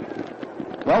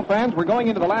 Well, fans, we're going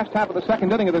into the last half of the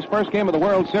second inning of this first game of the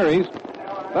World Series.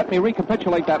 Let me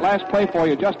recapitulate that last play for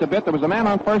you just a bit. There was a man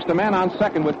on first, a man on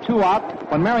second with 2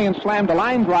 out when Marion slammed a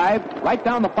line drive right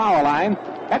down the foul line.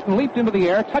 Etten leaped into the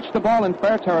air, touched the ball in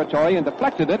fair territory, and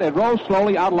deflected it. It rose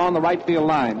slowly out along the right field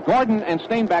line. Gordon and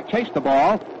Steinbach chased the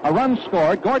ball. A run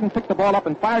scored. Gordon picked the ball up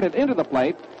and fired it into the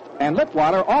plate. And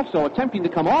Littwater, also attempting to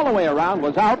come all the way around,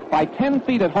 was out by 10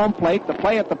 feet at home plate. The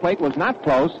play at the plate was not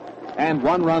close, and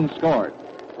 1 run scored.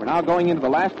 We're now going into the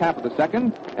last half of the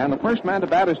second, and the first man to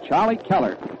bat is Charlie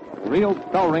Keller, the real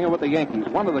bell ringer with the Yankees,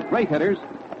 one of the great hitters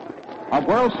of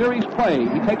World Series play.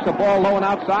 He takes a ball low and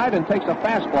outside and takes a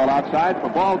fastball outside for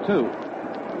ball 2.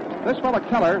 This fellow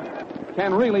Keller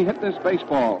can really hit this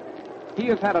baseball. He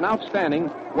has had an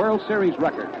outstanding World Series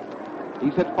record.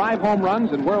 He's hit 5 home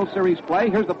runs in World Series play.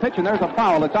 Here's the pitch, and there's a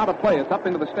foul. It's out of play. It's up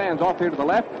into the stands off here to the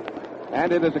left,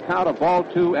 and it is a count of ball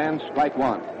 2 and strike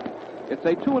 1. It's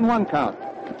a 2-1 count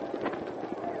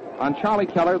on Charlie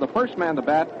Keller, the first man to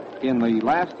bat in the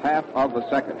last half of the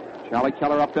second. Charlie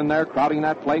Keller up in there, crowding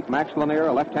that plate. Max Lanier,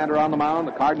 a left-hander on the mound.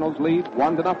 The Cardinals lead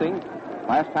 1-0.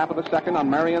 Last half of the second on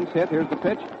Marion's hit. Here's the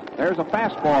pitch. There's a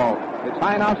fastball. It's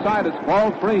high and outside. It's ball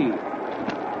 3.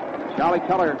 Charlie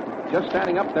Keller just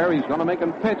standing up there. He's going to make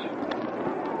him pitch.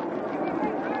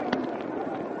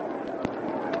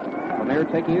 Lanier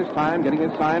taking his time, getting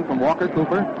his sign from Walker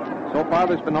Cooper. So far,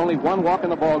 there's been only 1 walk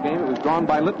in the ball game. It was drawn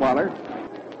by Littwater.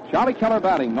 Charlie Keller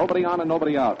batting. Nobody on and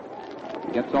nobody out.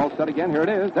 He gets all set again. Here it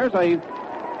is. There's a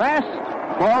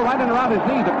fast ball right in around his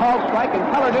knees. A called strike,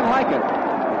 and Keller didn't like it.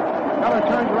 Keller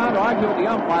turns around to argue with the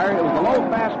umpire. It was a low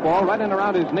fastball right in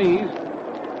around his knees.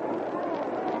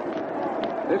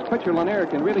 This pitcher, Lanier,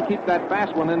 can really keep that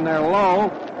fast one in there low.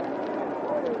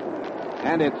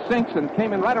 And it sinks and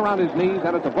came in right around his knees.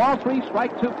 And it's a ball 3,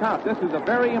 strike 2 count. This is a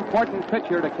very important pitch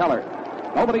here to Keller.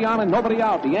 Nobody on and nobody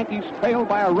out. The Yankees failed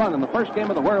by a run in the first game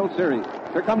of the World Series.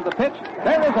 Here comes the pitch.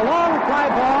 There is a long fly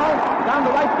ball down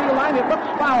the right field line. It looks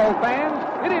foul, fans.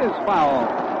 It is foul.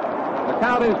 The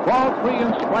count is ball 3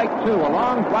 and strike 2. A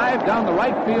long drive down the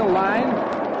right field line.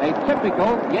 A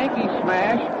typical Yankee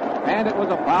smash. And it was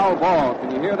a foul ball.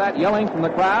 Can you hear that yelling from the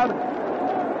crowd?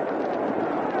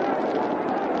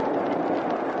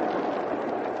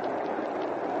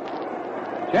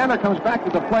 Chandler comes back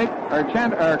to the plate,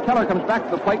 Keller comes back to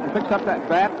the plate and picks up that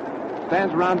bat,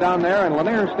 stands around down there, and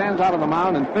Lanier stands out on the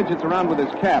mound and fidgets around with his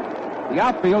cap. The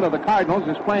outfield of the Cardinals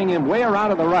is playing him way around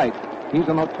to the right. He's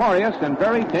a notorious and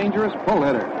very dangerous pull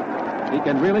hitter. He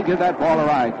can really give that ball a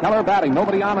ride. Keller batting,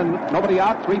 nobody on and nobody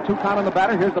out, 3-2 count on the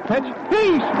batter. Here's the pitch.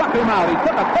 He struck him out. He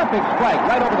took a perfect strike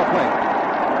right over the plate.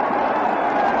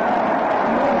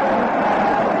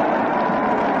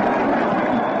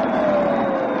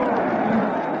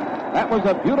 That was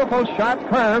a beautiful, sharp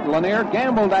curve. Lanier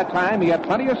gambled that time. He had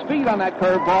plenty of speed on that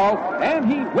curve ball, and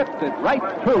he whipped it right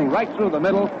through the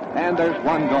middle, and there's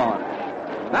 1 gone.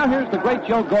 Now here's the great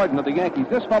Joe Gordon of the Yankees.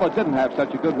 This fellow didn't have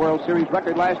such a good World Series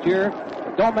record last year,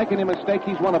 but don't make any mistake,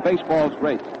 he's one of baseball's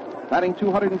greats. Batting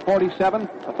 247,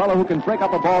 a fellow who can break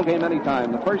up a ball game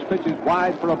anytime. The first pitch is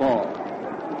wide for a ball.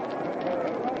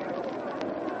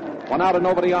 1 out and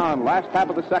nobody on. Last half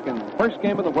of the second. First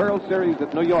game of the World Series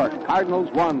at New York.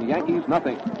 Cardinals 1, Yankees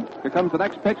nothing. Here comes the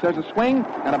next pitch. There's a swing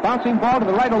and a bouncing ball to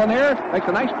the right of Lanier. Makes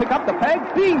a nice pick up the peg.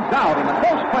 He's out in the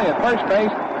close play at first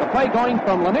base. The play going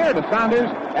from Lanier to Saunders,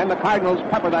 and the Cardinals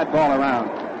pepper that ball around.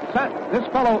 This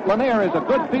fellow Lanier is a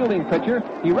good fielding pitcher.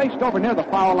 He raced over near the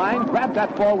foul line, grabbed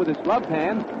that ball with his gloved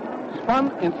hand,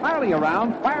 spun entirely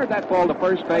around, fired that ball to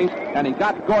first base, and he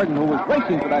got Gordon, who was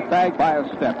racing for that bag, by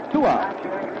a step. 2 out.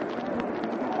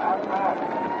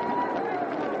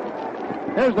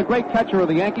 Here's the great catcher of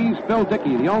the Yankees, Bill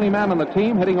Dickey, the only man on the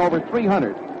team hitting over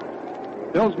 300.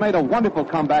 Bill's made a wonderful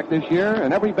comeback this year,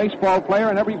 and every baseball player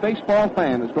and every baseball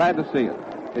fan is glad to see it.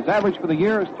 His average for the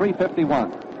year is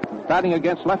 .351. He's batting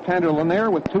against left-hander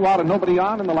Lanier with 2 out and nobody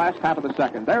on in the last half of the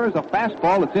second. There is a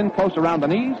fastball that's in close around the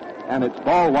knees, and it's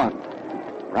ball 1.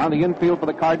 Around the infield for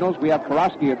the Cardinals, we have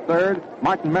Karofsky at third.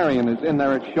 Martin Marion is in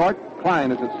there at short.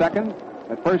 Klein is at second.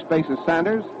 At first base is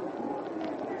Sanders.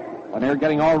 Lanier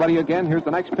getting all ready again. Here's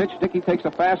the next pitch. Dickey takes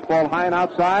a fastball high and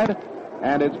outside,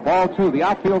 and it's ball 2. The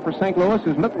outfield for St. Louis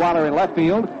is Mittwater in left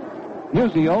field.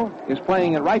 Musial is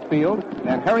playing in right field,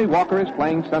 and Harry Walker is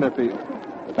playing center field.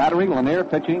 The battery, Lanier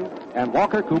pitching, and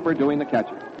Walker Cooper doing the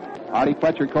catching. Artie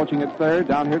Fletcher coaching at third.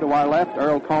 Down here to our left,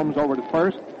 Earl Combs over to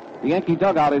first. The Yankee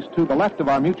dugout is to the left of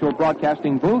our mutual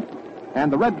broadcasting booth, and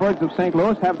the Redbirds of St.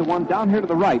 Louis have the one down here to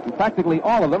the right, and practically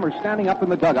all of them are standing up in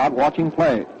the dugout watching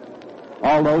play.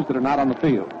 All those that are not on the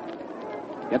field.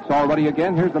 Gets all ready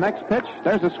again. Here's the next pitch.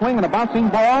 There's a swing and a bouncing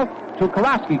ball to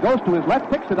Karofsky. Goes to his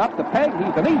left, picks it up the peg.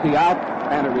 He's an easy out,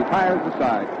 and it retires the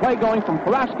side. Play going from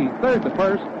Karofsky, third to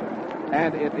first,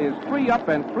 and it is 3 up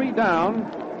and 3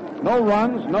 down. No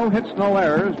runs, no hits, no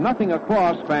errors, nothing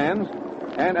across, fans.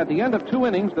 And at the end of 2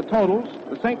 innings, the totals,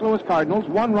 the St. Louis Cardinals,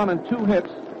 1 run and 2 hits.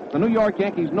 The New York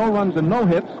Yankees, no runs and no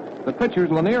hits. The pitchers,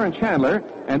 Lanier and Chandler,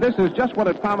 and this is just what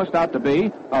it promised out to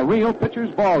be, a real pitcher's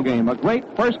ball game, a great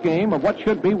first game of what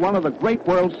should be one of the great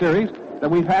World Series that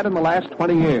we've had in the last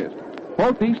 20 years.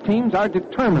 Both these teams are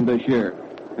determined this year.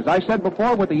 As I said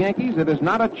before, with the Yankees, it is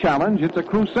not a challenge, it's a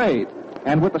crusade.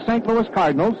 And with the St. Louis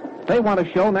Cardinals, they want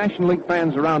to show National League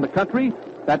fans around the country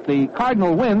that the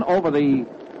Cardinal win over the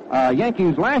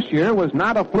Yankees last year was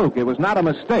not a fluke, it was not a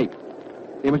mistake.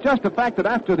 It was just the fact that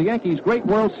after the Yankees' great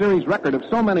World Series record of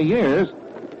so many years,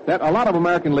 that a lot of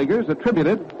American leaguers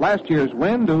attributed last year's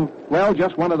win to, well,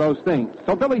 just one of those things.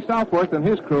 So Billy Southworth and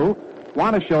his crew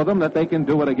want to show them that they can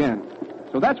do it again.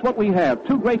 So that's what we have,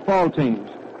 2 great ball teams,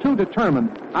 2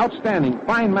 determined, outstanding,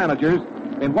 fine managers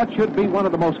in what should be one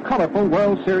of the most colorful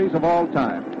World Series of all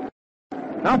time.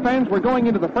 Now, fans, we're going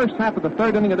into the first half of the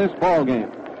 3rd inning of this ball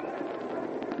game.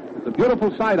 It's a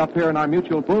beautiful sight up here in our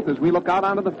mutual booth as we look out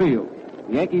onto the field.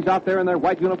 The Yankees out there in their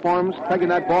white uniforms, pegging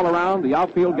that ball around, the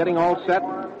outfield getting all set.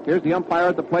 Here's the umpire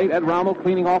at the plate, Ed Rommel,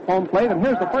 cleaning off home plate, and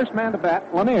here's the first man to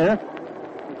bat, Lanier,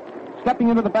 stepping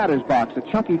into the batter's box, a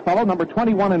chunky fellow, number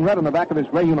 21 in red on the back of his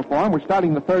gray uniform. We're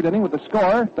starting the 3rd inning with the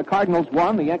score. The Cardinals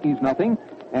 1, the Yankees nothing,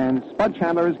 and Spud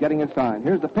Chandler is getting a sign.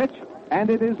 Here's the pitch, and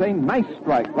it is a nice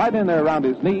strike right in there around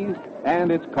his knees,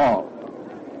 and it's called.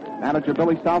 Manager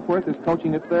Billy Southworth is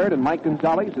coaching at third, and Mike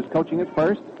Gonzalez is coaching at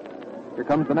first. Here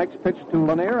comes the next pitch to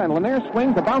Lanier, and Lanier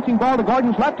swings the bouncing ball to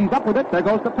Gordon's left. He's up with it. There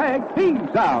goes the peg.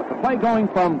 He's out. The play going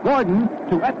from Gordon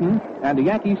to Etten, and the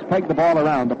Yankees peg the ball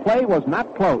around. The play was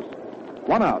not close.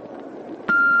 1 out.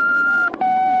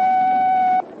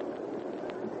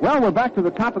 Well, we're back to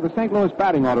the top of the St. Louis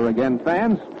batting order again,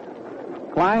 fans.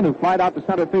 Klein, who flied out to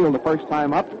center field the first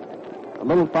time up. A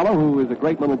little fellow who is a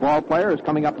great little ball player is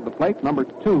coming up to the plate, number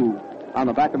 2 on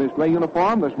the back of his gray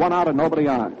uniform. There's 1 out and nobody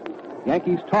on.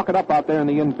 Yankees talk it up out there in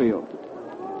the infield.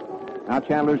 Now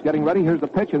Chandler's getting ready. Here's the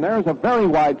pitch, and there's a very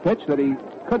wide pitch that he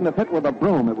couldn't have hit with a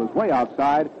broom. It was way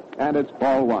outside, and it's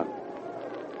ball 1.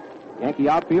 Yankee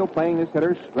outfield playing his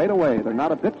hitters straight away. They're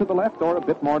not a bit to the left or a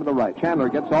bit more to the right. Chandler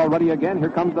gets all ready again.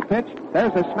 Here comes the pitch.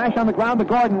 There's a smash on the ground to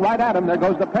Gordon right at him. There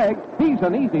goes the peg. He's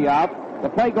an easy out. The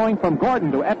play going from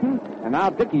Gordon to Etten, and now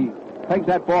Dickey pegs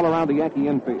that ball around the Yankee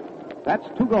infield. That's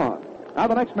 2 gone. Now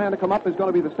the next man to come up is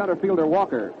going to be the center fielder,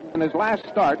 Walker. In his last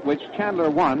start, which Chandler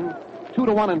won,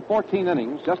 2-1 in 14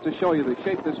 innings, just to show you the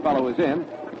shape this fellow is in,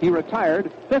 he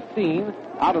retired 15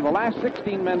 out of the last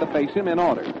 16 men to face him in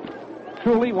order.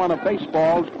 Truly one of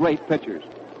baseball's great pitchers.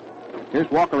 Here's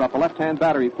Walker up, a left-hand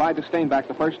batter. He flied to Steinbach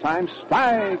the first time.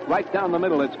 Strike right down the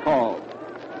middle, it's called.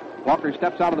 Walker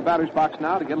steps out of the batter's box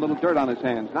now to get a little dirt on his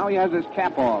hands. Now he has his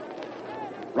cap off.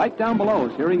 Right down below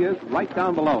us. Here he is, right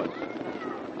down below us.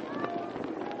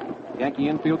 Yankee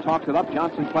infield talks it up.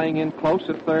 Johnson playing in close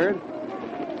at third.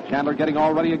 Chandler getting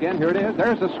all ready again. Here it is.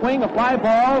 There's a swing, a fly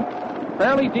ball,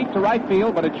 fairly deep to right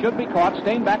field, but it should be caught.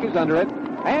 Steinbach is under it,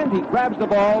 and he grabs the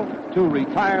ball to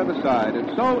retire the side.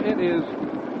 And so it is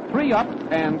 3 up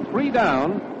and 3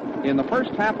 down in the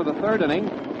first half of the third inning.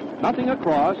 Nothing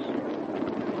across.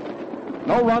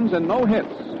 No runs and no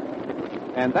hits.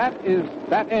 And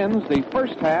that ends the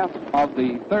first half of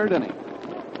the third inning.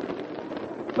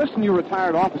 Listen, you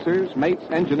retired officers, mates,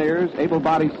 engineers,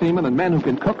 able-bodied seamen, and men who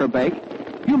can cook or bake.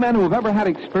 You men who have ever had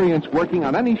experience working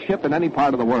on any ship in any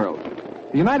part of the world.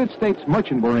 The United States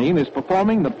Merchant Marine is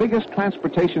performing the biggest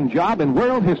transportation job in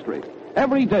world history.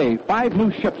 Every day, 5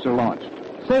 new ships are launched,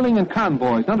 sailing in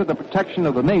convoys under the protection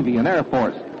of the Navy and Air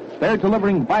Force. They're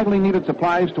delivering vitally needed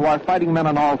supplies to our fighting men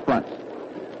on all fronts.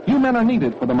 You men are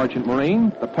needed for the Merchant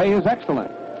Marine. The pay is excellent.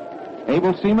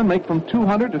 Able seamen make from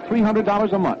 $200 to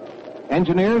 $300 a month.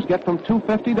 Engineers get from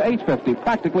 $250 to $850,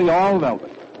 practically all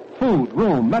velvet. Food,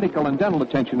 room, medical, and dental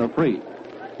attention are free.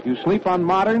 You sleep on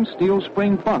modern steel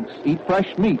spring bunks, eat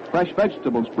fresh meat, fresh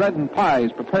vegetables, bread and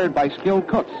pies prepared by skilled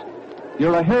cooks.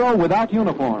 You're a hero without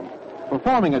uniform,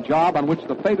 performing a job on which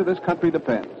the fate of this country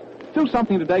depends. Do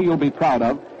something today you'll be proud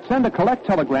of. Send a collect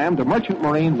telegram to Merchant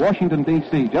Marine, Washington,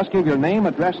 D.C. Just give your name,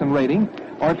 address, and rating.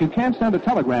 Or if you can't send a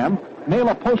telegram, mail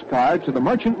a postcard to the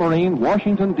Merchant Marine,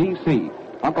 Washington, D.C.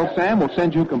 Uncle Sam will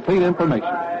send you complete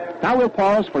information. Now we'll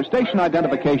pause for station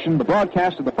identification, the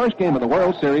broadcast of the first game of the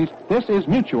World Series. This is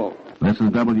Mutual. This is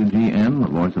WGN, the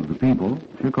voice of the people,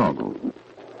 Chicago.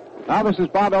 Now this is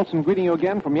Bob Elson greeting you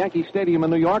again from Yankee Stadium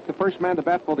in New York. The first man to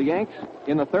bat for the Yanks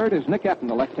in the third is Nick Etten,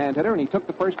 the left-hand hitter, and he took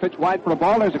the first pitch wide for a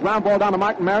ball. There's a ground ball down to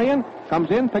Martin Marion. Comes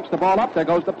in, picks the ball up. There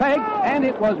goes the peg, and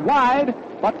it was wide,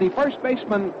 but the first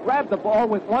baseman grabbed the ball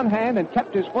with one hand and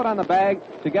kept his foot on the bag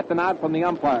to get the nod from the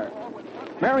umpire.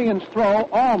 Marion's throw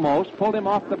almost pulled him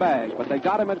off the bag, but they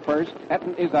got him at first.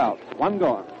 Etten is out. One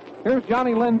gone. Here's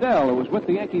Johnny Lindell, who was with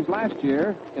the Yankees last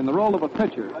year in the role of a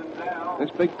pitcher.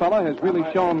 This big fella has really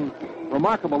shown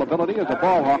remarkable ability as a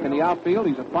ball hawk in the outfield.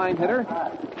 He's a fine hitter,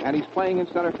 and he's playing in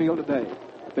center field today.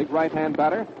 Big right-hand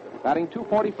batter, batting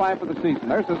 .245 for the season.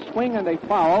 There's a swing and a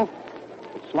foul.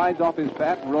 It slides off his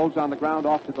bat and rolls on the ground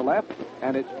off to the left,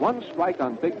 and it's one strike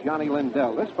on big Johnny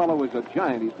Lindell. This fellow is a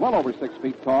giant. He's well over 6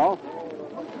 feet tall.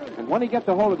 And when he gets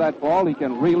a hold of that ball, he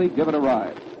can really give it a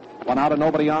ride. 1 out and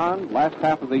nobody on. Last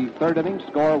half of the third inning.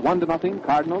 Score 1-0,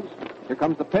 Cardinals. Here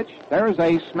comes the pitch. There is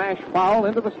a smash foul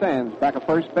into the stands back of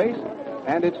first base.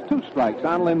 And it's 2 strikes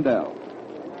on Lindell.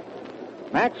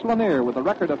 Max Lanier with a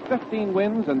record of 15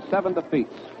 wins and 7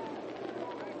 defeats.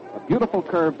 A beautiful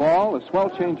curve ball, a swell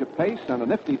change of pace, and a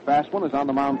nifty fast one is on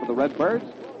the mound for the Redbirds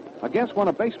against one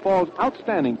of baseball's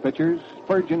outstanding pitchers,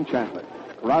 Spud Chandler.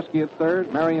 Karosky at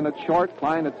third, Marion at short,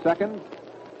 Klein at second,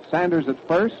 Sanders at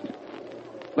first,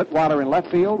 Litwater in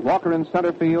left field, Walker in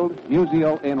center field,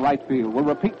 Musial in right field. We'll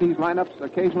repeat these lineups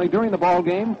occasionally during the ball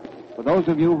game for those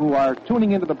of you who are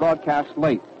tuning into the broadcast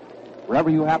late. Wherever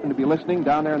you happen to be listening,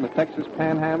 down there in the Texas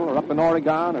Panhandle or up in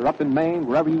Oregon or up in Maine,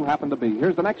 wherever you happen to be.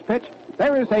 Here's the next pitch.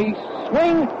 There is a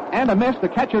swing and a miss. The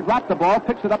catcher dropped the ball,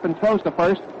 picks it up and throws to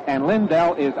first, and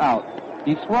Lindell is out.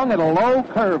 He swung at a low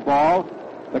curve ball.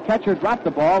 The catcher dropped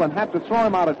the ball and had to throw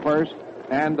him out at first,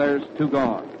 and there's 2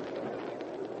 gone.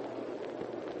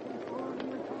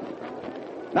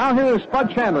 Now here is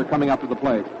Spud Chandler coming up to the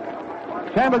plate.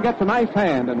 Chandler gets a nice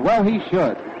hand, and well he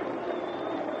should.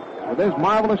 With his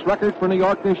marvelous record for New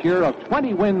York this year of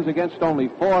 20 wins against only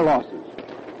 4 losses.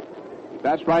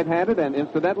 That's right-handed and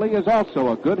incidentally is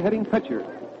also a good hitting pitcher.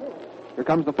 Here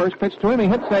comes the first pitch to him. He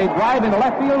hits a drive into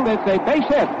left field. It's a base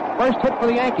hit. First hit for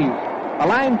the Yankees. A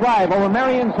line drive over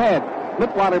Marion's head.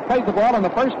 Litwater played the ball on the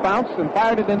first bounce and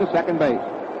fired it into second base.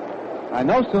 I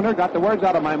no sooner got the words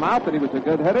out of my mouth that he was a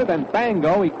good hitter than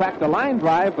bango, he cracked a line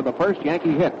drive for the first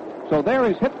Yankee hit. So there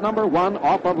is hit number 1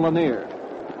 off of Lanier.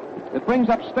 It brings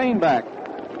up Steinbach,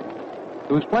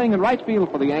 who's playing in right field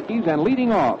for the Yankees and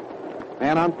leading off.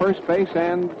 Man on first base,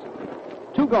 and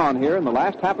 2 gone here in the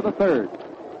last half of the third.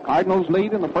 Cardinals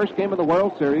lead in the first game of the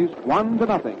World Series,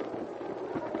 1-0.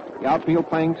 The outfield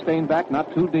playing Steinbach,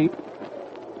 not too deep.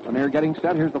 Lanier getting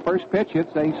set. Here's the first pitch.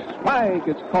 It's a strike.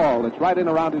 It's called. It's right in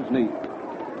around his knee.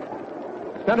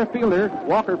 Center fielder,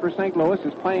 Walker for St. Louis,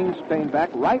 is playing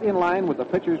Steinbach right in line with the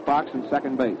pitcher's box in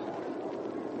second base.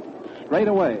 Straight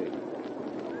away.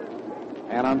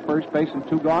 And on first base and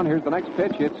 2 gone. Here's the next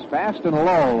pitch. It's fast and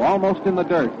low, almost in the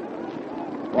dirt.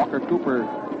 Walker Cooper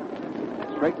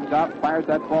straightens out, fires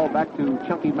that ball back to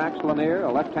chunky Max Lanier,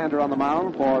 a left-hander on the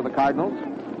mound for the Cardinals.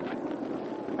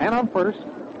 And on first,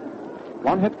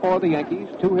 1 hit for the Yankees,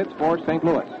 2 hits for St.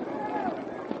 Louis.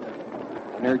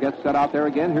 Lanier gets set out there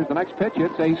again. Here's the next pitch.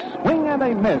 It's a swing and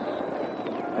a miss.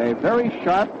 A very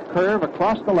sharp curve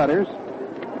across the letters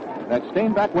that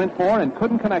Steinbach went for and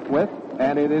couldn't connect with,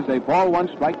 and it is a ball 1,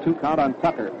 strike 2 count on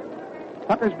Tucker.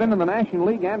 Tucker's been in the National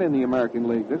League and in the American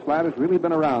League. This lad has really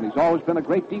been around. He's always been a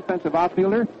great defensive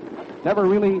outfielder, never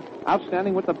really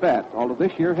outstanding with the bat, although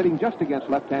this year hitting just against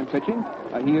left-hand pitching,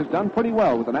 he has done pretty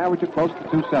well with an average of close to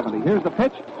 270. Here's the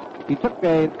pitch. He took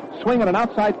a swing at an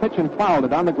outside pitch and fouled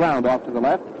it on the ground off to the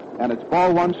left, and it's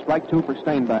ball one, strike two for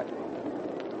Steinbach.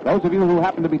 Those of you who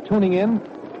happen to be tuning in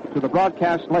to the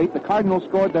broadcast late, the Cardinals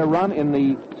scored their run in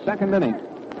the second inning.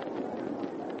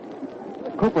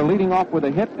 Cooper leading off with a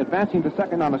hit, advancing to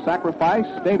second on a sacrifice,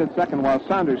 stayed at second while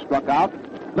Saunders struck out.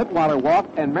 Litwater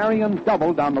walked, and Marion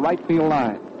doubled down the right field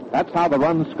line. That's how the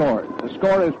run scored. The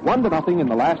score is 1-0 in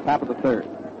the last half of the third.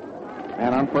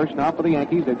 And on first now for the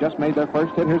Yankees, they've just made their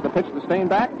first hit. Here's the pitch to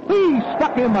Steinbach. He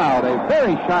struck him out. A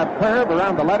very sharp curve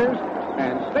around the letters,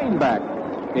 and Steinbach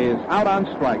is out on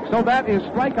strike. So that is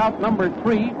strikeout number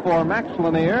 3 for Max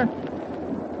Lanier.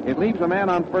 It leaves a man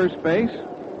on first base.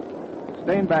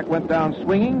 Steinbach went down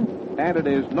swinging, and it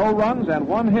is no runs and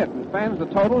 1 hit. And fans, the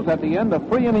totals at the end of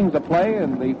 3 innings of play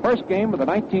in the first game of the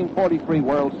 1943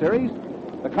 World Series.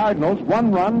 The Cardinals,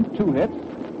 1 run, 2 hits.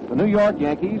 The New York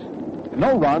Yankees,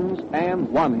 no runs and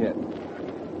 1 hit.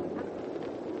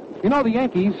 You know, the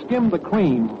Yankees skimmed the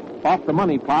cream off the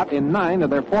money pot in 9 of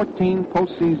their 14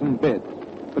 postseason bids.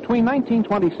 Between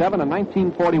 1927 and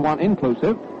 1941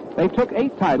 inclusive, they took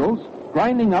 8 titles,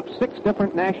 grinding up 6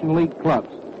 different National League clubs.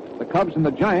 The Cubs and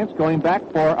the Giants going back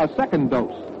for a second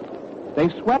dose. They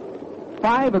swept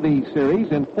 5 of these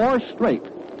series in 4 straight.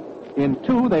 In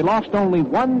 2, they lost only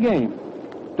 1 game.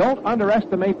 Don't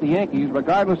underestimate the Yankees,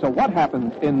 regardless of what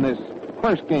happens in this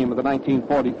first game of the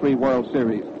 1943 World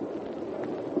Series.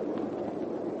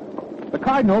 The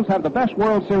Cardinals have the best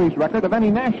World Series record of any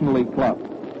National League club,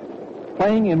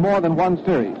 playing in more than 1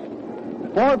 series.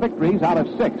 4 victories out of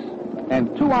 6,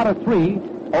 and 2 out of 3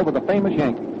 over the famous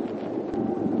Yankees.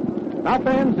 Now,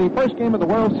 fans, the first game of the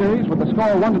World Series with the score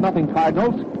 1-0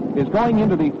 Cardinals is going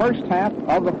into the first half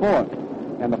of the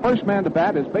 4th. And the first man to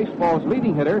bat is baseball's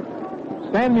leading hitter,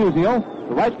 Stan Musial,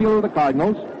 the right fielder of the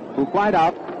Cardinals, who flied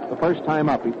out the first time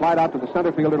up. He flied out to the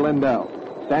center fielder, Lindell.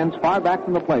 Stands far back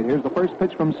from the plate. Here's the first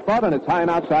pitch from Spud, and it's high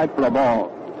and outside for a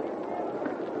ball.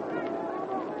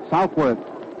 Southworth,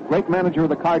 great manager of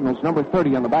the Cardinals, number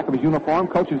 30 on the back of his uniform,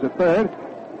 coaches at third,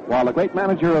 while the great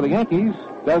manager of the Yankees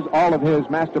does all of his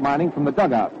masterminding from the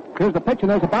dugout. Here's the pitch, and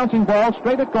there's a bouncing ball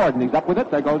straight at Gordon. He's up with it.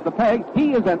 There goes the peg.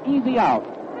 He is an easy out.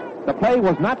 The play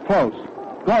was not close.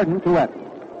 Gordon to it.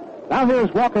 Now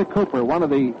here's Walker Cooper, one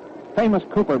of the famous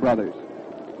Cooper brothers.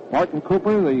 Morton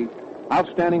Cooper, the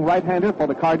outstanding right-hander for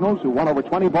the Cardinals, who won over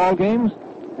 20 ball games,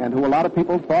 and who a lot of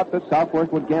people thought that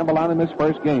Southworth would gamble on in this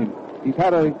first game. He's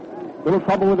had a little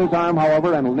trouble with his arm,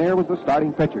 however, and Lanier was the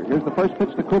starting pitcher. Here's the first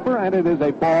pitch to Cooper, and it is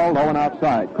a ball low and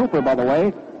outside. Cooper, by the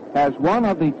way, has one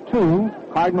of the 2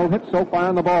 Cardinal hits so far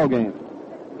in the ball game.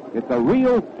 It's a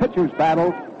real pitcher's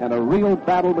battle and a real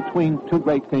battle between 2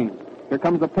 great teams. Here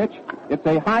comes the pitch. It's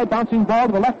a high bouncing ball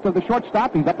to the left of the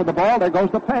shortstop. He's up with the ball. There goes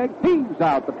the peg. He's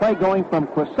out. The play going from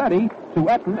Crissetti to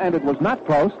Etten, and it was not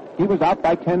close. He was out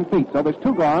by 10 feet. So there's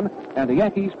 2 gone, and the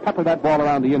Yankees pepper that ball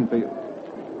around the infield.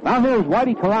 Now here's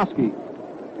Whitey Karofsky,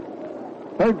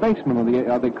 third baseman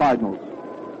of the Cardinals.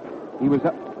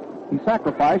 He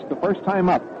sacrificed the first time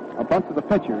up, a bunt to the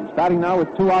pitcher. He's batting now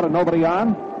with 2 out and nobody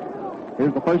on.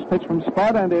 Here's the first pitch from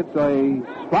Spud, and it's a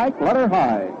strike, letter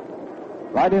high.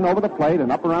 Right in over the plate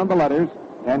and up around the letters,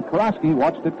 and Karofsky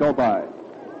watched it go by.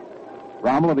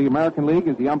 Rommel of the American League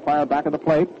is the umpire back of the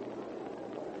plate.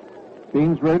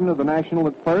 Beans Reardon of the National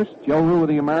at first, Joe Rue of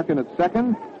the American at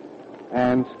second,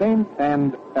 and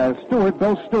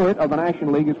Bill Stewart of the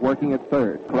National League is working at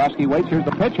third. Karofsky waits. Here's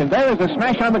the pitch, and there is a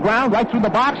smash on the ground right through the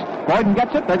box. Gordon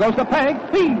gets it. There goes the peg.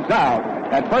 He's out.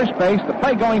 At first base, the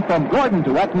play going from Gordon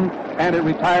to Etten, and it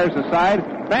retires the side.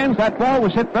 Fans, that ball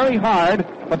was hit very hard,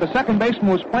 but the second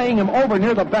baseman was playing him over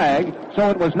near the bag, so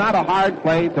it was not a hard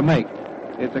play to make.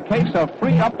 It's a case of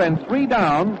 3 up and 3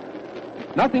 down,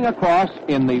 nothing across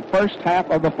in the first half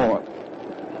of the 4th.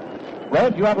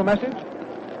 Red, you have a message?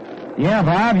 Yeah,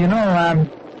 Bob, you know,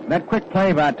 that quick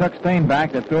play by Tuck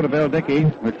Steinbach that threw to Bill Dickey,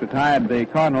 which retired the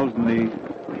Cardinals in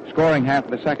the scoring half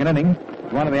of the second inning,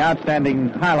 is one of the outstanding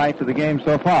highlights of the game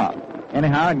so far.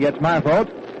 Anyhow, it gets my vote,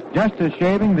 just as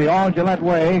shaving the all-Gillette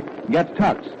way gets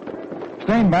Tuck's.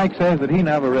 Steinbach says that he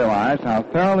never realized how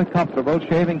thoroughly comfortable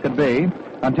shaving could be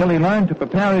until he learned to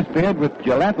prepare his beard with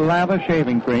Gillette lather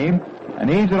shaving cream and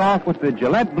ease it off with the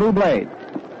Gillette Blue Blade.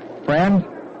 Friends,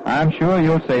 I'm sure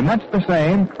you'll say much the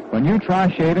same when you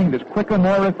try shaving this quicker,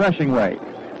 more refreshing way.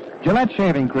 Gillette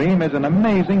shaving cream is an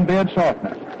amazing beard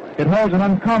softener. It holds an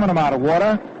uncommon amount of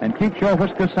water and keeps your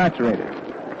whiskers saturated.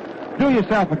 Do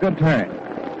yourself a good turn.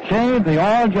 Shave the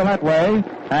all Gillette way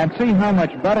and see how much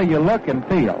better you look and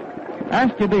feel.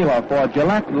 Ask your dealer for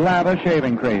Gillette Lather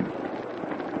Shaving Cream.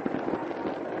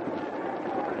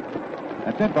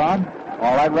 That's it, Bob.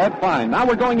 All right, Red, fine. Now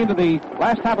we're going into the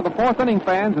last half of the fourth inning,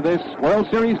 fans, of this World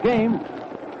Series game.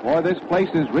 Boy, this place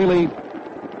is really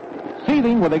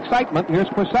seething with excitement. Here's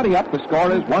Crissetti up. The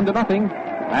score is 1-0.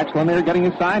 Max Lanier getting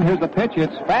his sign. Here's the pitch.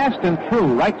 It's fast and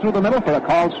true, right through the middle for a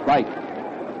called strike.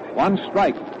 One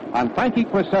strike on Frankie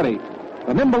Crissetti,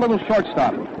 the nimble little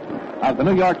shortstop of the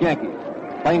New York Yankees,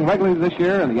 playing regularly this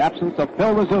year in the absence of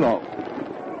Phil Rizzuto.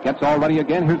 Gets all ready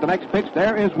again. Here's the next pitch.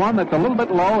 There is one that's a little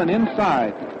bit low and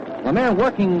inside. Lanier,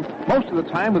 working most of the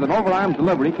time with an overarm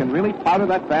delivery, can really powder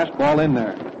that fastball in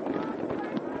there.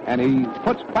 And he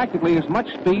puts practically as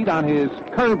much speed on his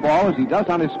curveball as he does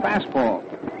on his fastball.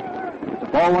 It's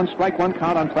a ball, 1 strike, 1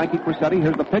 count on Frankie Crissetti.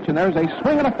 Here's the pitch, and there's a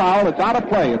swing and a foul. It's out of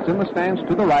play. It's in the stands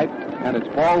to the right, and it's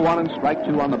ball 1 and strike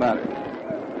 2 on the batter.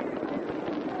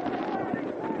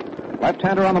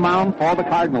 Left-hander on the mound for the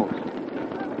Cardinals.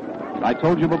 I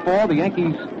told you before, the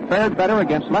Yankees fared better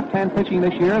against left-hand pitching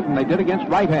this year than they did against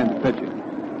right-hand pitching.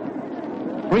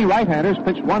 3 right-handers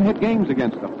pitched 1-hit games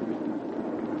against them: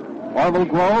 Orville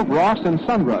Grove, Ross, and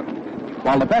Sundra.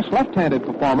 While the best left-handed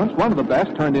performance, one of the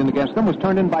best, turned in against them was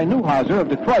turned in by Neuhauser of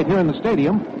Detroit here in the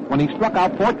stadium when he struck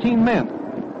out 14 men.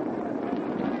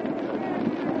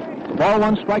 Ball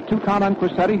 1, strike 2 count on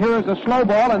Crissetti. Here is a slow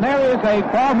ball, and there is a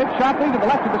ball hit sharply to the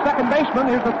left of the second baseman.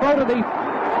 Here's the throw to the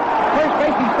first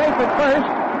base. He's safe at first.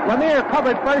 Lanier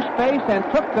covered first base and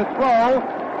took the throw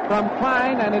from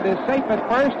Klein, and it is safe at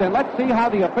first. And let's see how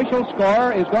the official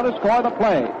scorer is going to score the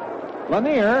play.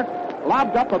 Lanier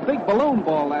lobbed up a big balloon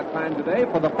ball that time today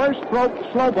for the first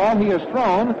slow ball he has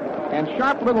thrown, and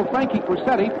sharp little Frankie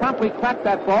Crissetti promptly cracked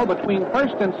that ball between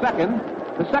first and second.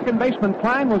 The second baseman,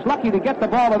 Klein, was lucky to get the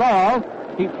ball at all.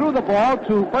 He threw the ball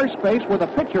to first base where the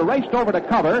pitcher raced over to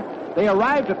cover. They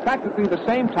arrived at practically the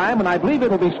same time, and I believe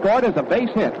it'll be scored as a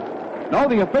base hit. No,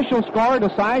 the official scorer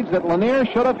decides that Lanier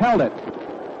should have held it.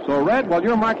 So, Red, while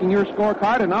you're marking your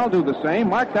scorecard, and I'll do the same,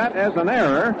 mark that as an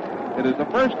error. It is the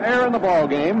first error in the ball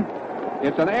game.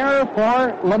 It's an error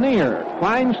for Lanier.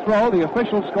 Klein's throw, the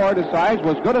official score decides,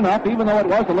 was good enough, even though it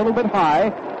was a little bit high,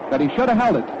 that he should have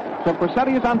held it. So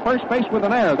Crissetti is on first base with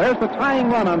an error. There's the tying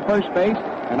run on first base,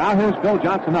 and now here's Bill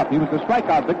Johnson up. He was the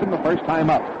strikeout victim the first time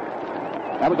up.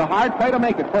 That was a hard play to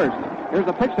make at first. Here's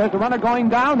the pitch. There's the runner going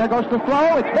down. There goes the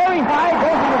throw. It's very high.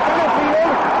 Goes into center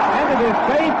field, and it is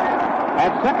safe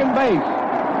at second base.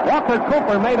 Walker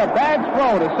Cooper made a bad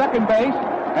throw to second base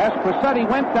as Crissetti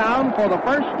went down for the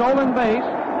first stolen base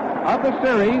of the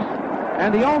series,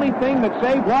 and the only thing that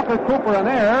saved Walker Cooper an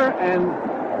error and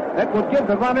that would give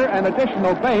the runner an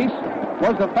additional base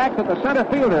was the fact that the center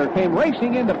fielder came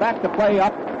racing in to back the play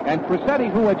up, and Crissetti,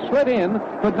 who had slid in,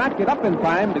 could not get up in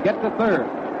time to get to third.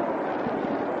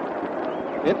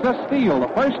 It's a steal, the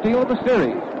first steal of the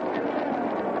series.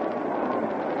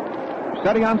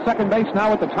 Crissetti on second base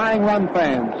now with the tying run,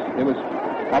 fans. It was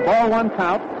a ball 1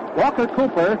 count. Walker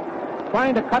Cooper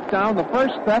trying to cut down the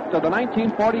first theft of the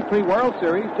 1943 World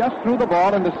Series, just threw the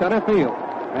ball into center field.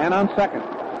 Man on second.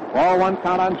 Ball 1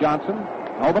 count on Johnson.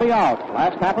 Nobody out.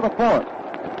 Last half of the fourth.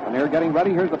 And they're getting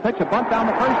ready. Here's the pitch. A bunt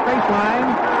down the first base line.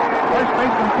 First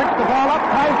baseman picks the ball up,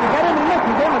 tries to get him, and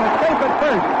misses him, and it's safe at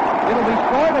first. It'll be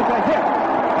scored as a hit.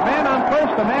 A man on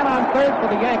first, a man on third for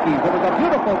the Yankees. It was a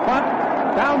beautiful bunt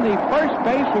down the first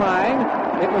base line.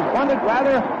 It was bunted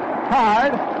rather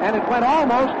hard, and it went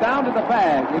almost down to the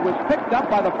bag. It was picked up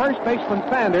by the first baseman,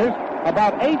 Sanders,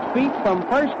 about 8 feet from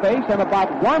first base and about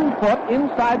 1 foot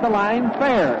inside the line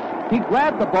fair. He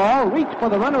grabbed the ball, reached for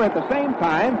the runner at the same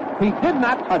time. He did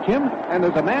not touch him, and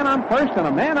there's a man on first and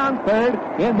a man on third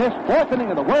in this fourth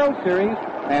inning of the World Series.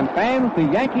 And fans, the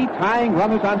Yankee tying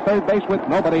runners on third base with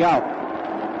nobody out.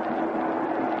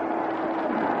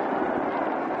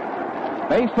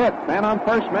 Base hit, man on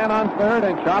first, man on third,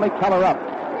 and Charlie Keller up.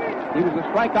 He was a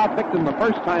strikeout victim the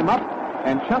first time up,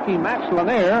 and chunky Max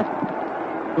Lanier,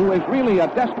 who is really a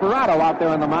desperado out there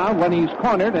on the mound when he's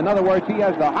cornered. In other words, he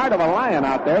has the heart of a lion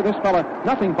out there. This fella,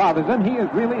 nothing bothers him. He is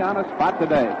really on a spot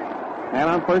today. Man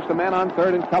on first, a man on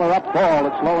third, and Keller up. Ball.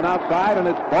 It's low and outside, and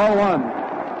it's ball 1.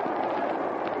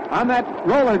 On that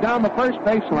roller down the first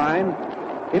baseline,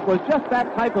 it was just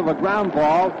that type of a ground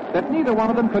ball that neither one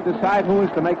of them could decide who was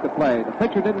to make the play. The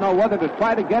pitcher didn't know whether to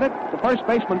try to get it. The first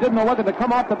baseman didn't know whether to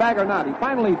come off the bag or not. He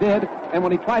finally did, and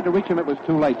when he tried to reach him, it was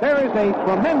too late. There is a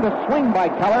tremendous swing by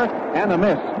Keller and a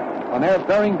miss. Lanier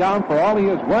bearing down for all he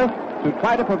is worth to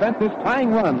try to prevent this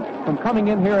tying run from coming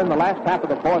in here in the last half of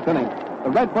the fourth inning. The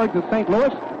Redbirds of St.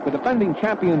 Louis, the defending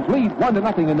champions, lead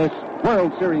 1-0 in this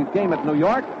World Series game at New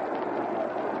York.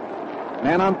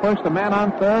 Man on first, a man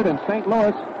on third, and St.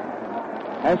 Louis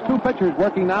has two pitchers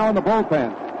working now in the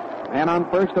bullpen. Man on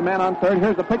first, a man on third.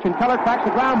 Here's the pitch, and Keller cracks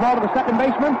the ground ball to the second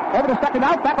baseman. Over to second,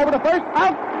 out, back over to first,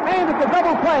 out, and it's a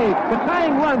double play. The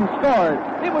tying run scored.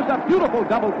 It was a beautiful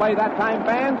double play that time,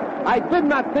 fans. I did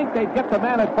not think they'd get the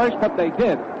man at first, but they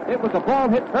did. It was a ball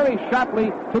hit very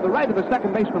sharply to the right of the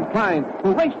second baseman, Klein,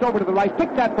 who raced over to the right,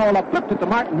 picked that ball up, flipped it to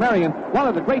Martin Marion, one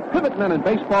of the great pivot men in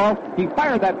baseball. He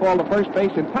fired that ball to first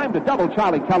base in time to double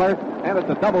Charlie Keller, and it's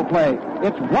a double play.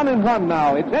 It's 1-1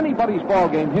 now. It's anybody's ball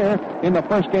game here in the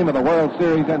first game of the World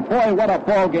Series, and boy, what a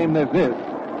ball game this is.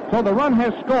 So the run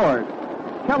has scored.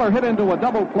 Keller hit into a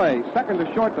double play, second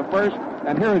to short to first,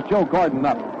 and here is Joe Gordon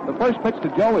up. The first pitch to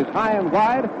Joe is high and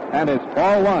wide, and it's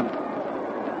ball one.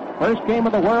 First game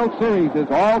of the World Series is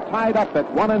all tied up at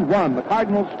 1-1. The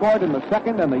Cardinals scored in the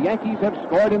second, and the Yankees have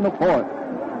scored in the fourth.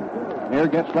 Here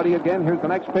gets ready again. Here's the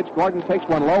next pitch. Gordon takes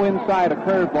one low inside, a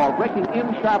curveball, breaking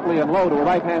in sharply and low to a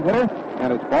right-hand hitter,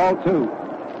 and it's ball two.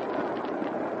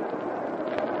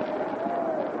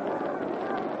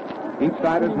 Each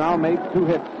side has now made two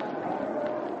hits.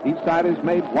 Each side has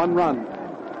made one run.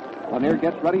 Lanier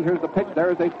gets ready. Here's the pitch.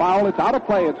 There is a foul. It's out of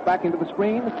play. It's back into the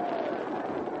screen.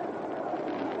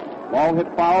 Ball hit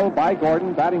foul by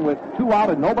Gordon, batting with two out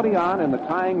and nobody on, and the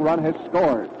tying run has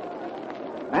scored.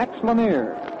 Max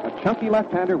Lanier, a chunky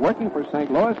left-hander working for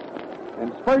St. Louis,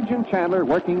 and Spud Chandler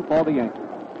working for the Yankees.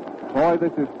 Boy,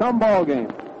 this is some ball game.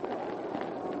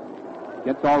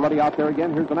 Gets already out there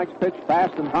again. Here's the next pitch,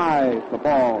 fast and high. It's the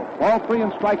ball. Ball 3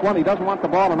 and strike one. He doesn't want the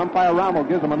ball, and umpire Rommel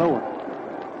gives him a new one.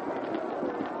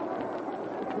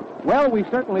 Well, we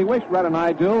certainly wish, Red and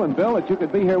I do, and Bill, that you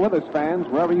could be here with us, fans,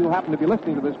 wherever you happen to be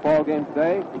listening to this ball game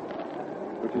today,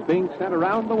 which is being sent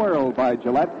around the world by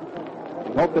Gillette.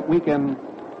 We hope that we can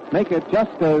make it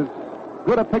just as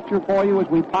good a picture for you as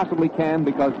we possibly can,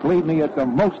 because, believe me, it's a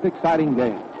most exciting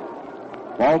game.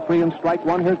 Ball 3 and strike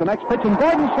one. Here's the next pitch, and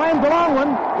Gordon slams a long one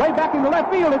way back into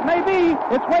left field. It may be.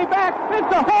 It's way back.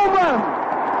 It's a home run.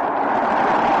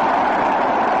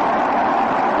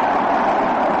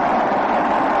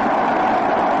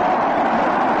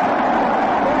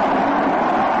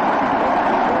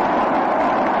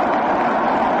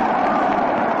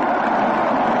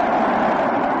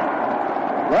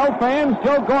 Well, fans,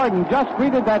 Joe Gordon just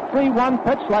greeted that 3-1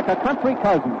 pitch like a country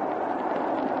cousin.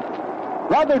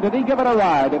 Brother, did he give it a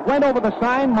ride. It went over the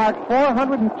sign marked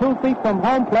 402 feet from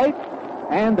home plate,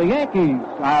 and the Yankees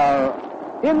are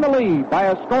in the lead by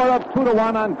a score of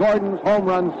 2-1 on Gordon's home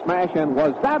run smash, and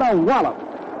was that a wallop?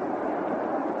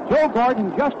 Joe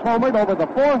Gordon just homered over the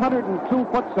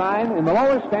 402-foot sign in the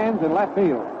lower stands in left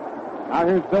field. Now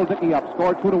here's Bill Dickey up,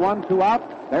 score 2-1, 2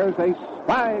 out. There's a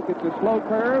spike. It's a slow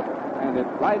curve, and it's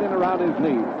right in around his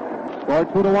knee. Score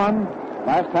 2-1,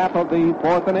 last half of the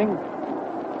fourth inning.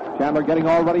 Chandler getting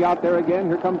already out there again.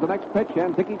 Here comes the next pitch,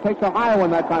 and Dickey takes a high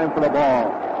one that time for the ball.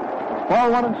 It's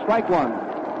ball 1 and strike 1.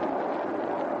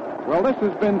 Well, this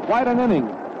has been quite an inning.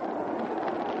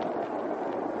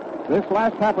 This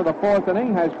last half of the fourth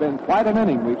inning has been quite an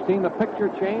inning. We've seen the picture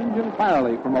change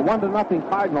entirely from a 1-0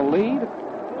 Cardinal lead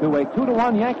to a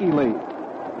 2-1 Yankee lead.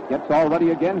 Gets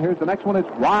already again. Here's the next one. It's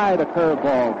wide, a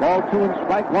curveball. Ball 2 and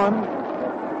strike 1.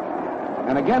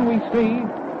 And again we see,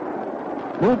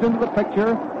 moved into the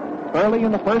picture early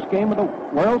in the first game of the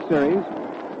World Series,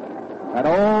 that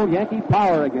old Yankee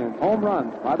power again. Home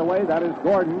run. By the way, that is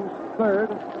Gordon's third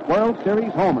World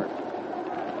Series homer.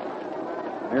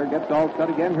 Here gets all set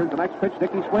again. Here's the next pitch.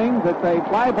 Dickey swings. It's a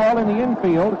fly ball in the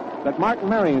infield that Martin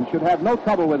Marion should have no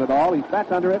trouble with at all. He's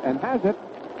back under it and has it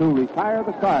to retire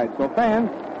the side. So, fans,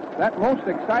 that most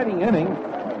exciting inning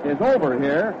is over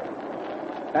here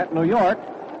at New York,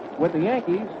 with the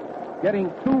Yankees getting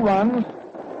 2 runs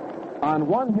on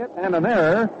 1 hit and an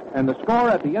error, and the score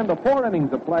at the end of 4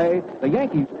 innings of play, the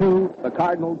Yankees 2, the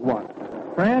Cardinals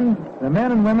 1. Friends, the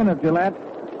men and women of Gillette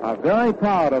are very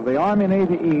proud of the Army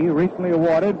Navy E recently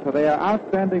awarded for their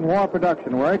outstanding war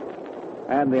production work,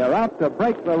 and they are out to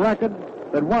break the record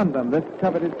that won them this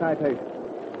coveted citation.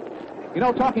 You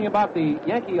know, talking about the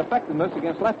Yankee effectiveness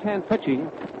against left-hand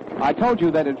pitching, I told you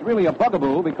that it's really a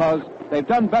bugaboo because they've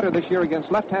done better this year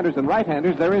against left-handers than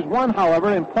right-handers. There is one,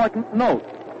 however, important note.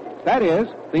 That is,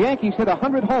 the Yankees hit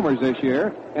 100 homers this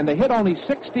year, and they hit only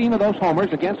 16 of those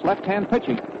homers against left-hand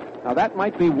pitching. Now, that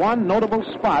might be one notable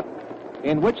spot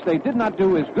in which they did not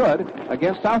do as good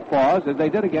against southpaws as they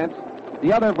did against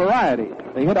the other variety.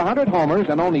 They hit 100 homers,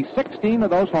 and only 16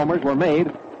 of those homers were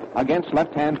made against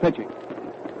left-hand pitching.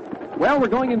 Well, we're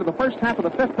going into the first half of the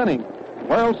 5th inning.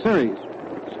 World Series.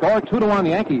 Score 2-1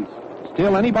 Yankees.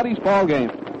 Still anybody's ball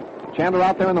game. Chandler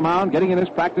out there on the mound, getting in his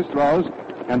practice throws.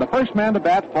 And the first man to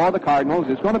bat for the Cardinals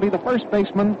is going to be the first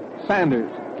baseman,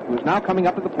 Sanders, who is now coming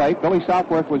up to the plate. Billy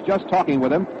Southworth was just talking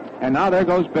with him. And now there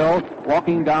goes Bill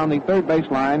walking down the third base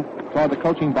line toward the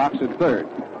coaching box at third.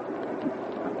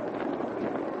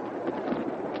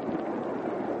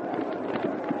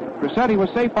 Crissetti was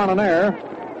safe on an error.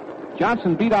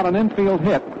 Johnson beat out an infield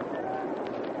hit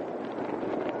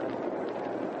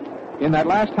in that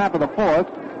last half of the fourth.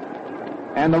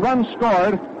 And the run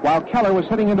scored while Keller was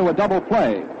hitting into a double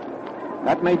play.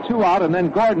 That made 2 out, and then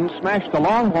Gordon smashed a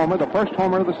long homer, the first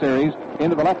homer of the series,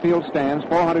 into the left field stands,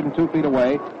 402 feet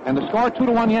away, and the score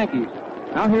 2-1 Yankees.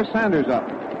 Now here's Sanders up.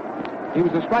 He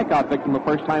was a strikeout victim the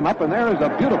first time up, and there is a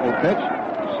beautiful pitch.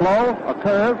 Slow, a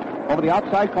curve, over the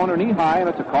outside corner, knee high, and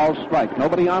it's a called strike.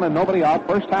 Nobody on and nobody out,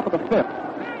 first half of the fifth.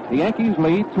 The Yankees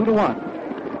lead 2-1.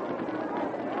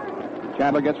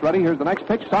 Chandler gets ready. Here's the next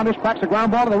pitch. Saunders cracks a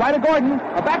ground ball to the right of Gordon.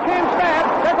 A backhand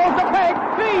stab. There goes the peg.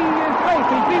 He is safe.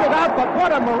 He beat it out, but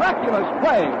what a miraculous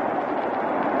play.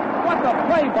 What a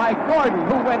play by Gordon,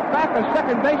 who went back to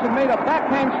second base and made a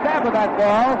backhand stab of that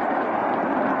ball.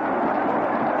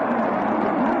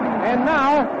 And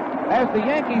now, as the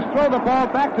Yankees throw the ball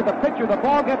back to the pitcher, the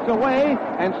ball gets away,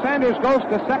 and Sanders goes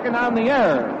to second on the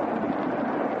error.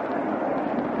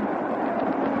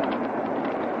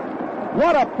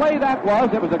 What a play that was.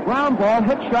 It was a ground ball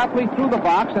hit sharply through the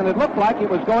box, and it looked like it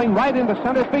was going right into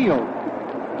center field.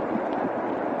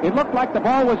 It looked like the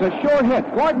ball was a sure hit.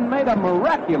 Gordon made a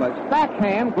miraculous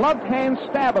backhand, gloved hand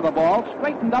stab of the ball,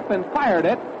 straightened up and fired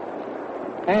it,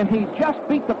 and he just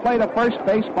beat the plate of first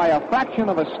base by a fraction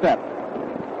of a step.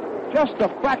 Just a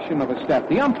fraction of a step.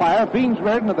 The umpire, Beans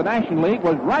Reardon of the National League,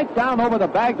 was right down over the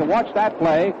bag to watch that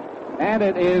play, and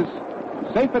it is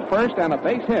safe at first and a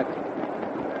base hit.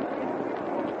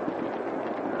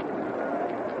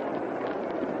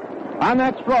 On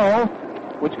that throw,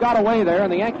 which got away there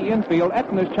in the Yankee infield,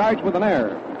 Etten is charged with an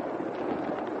error.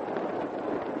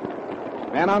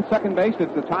 And on second base,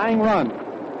 it's the tying run.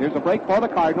 Here's a break for the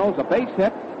Cardinals, a base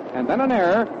hit, and then an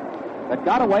error that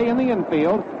got away in the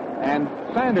infield. And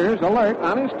Sanders, alert,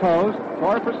 on his toes,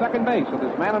 tore for second base with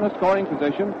his man in a scoring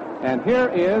position. And here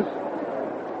is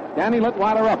Danny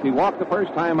Litwiler up. He walked the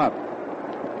first time up.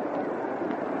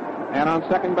 And on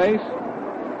second base,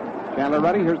 Chandler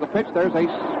ready. Here's the pitch. There's a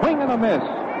swing and a miss.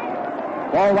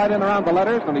 Ball right in around the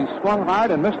letters, and he swung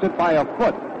hard and missed it by a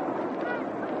foot.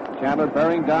 Chandler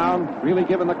bearing down, really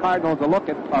giving the Cardinals a look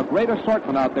at a great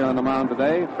assortment out there on the mound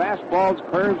today. Fastballs,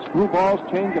 curves, screwballs,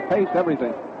 change of pace,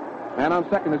 everything. Man on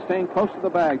second is staying close to the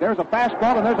bag. There's a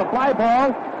fastball, and there's a fly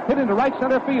ball hit into right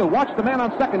center field. Watch the man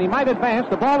on second. He might advance.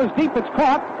 The ball is deep. It's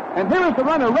caught. And here is the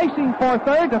runner racing for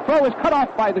third. The throw is cut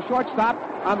off by the shortstop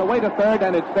on the way to third,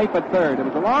 and it's safe at third. It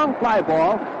was a long fly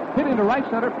ball hit into right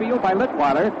center field by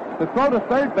Litwiler. The throw to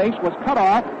third base was cut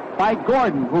off by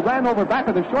Gordon, who ran over back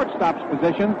of the shortstop's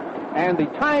position, and the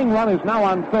tying run is now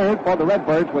on third for the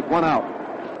Redbirds with 1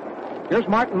 out. Here's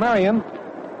Martin Marion,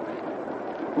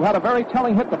 who had a very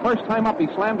telling hit the first time up. He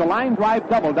slammed a line drive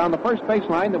double down the first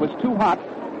baseline that was too hot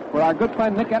for our good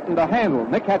friend Nick Etten to handle.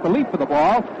 Nick had to leap for the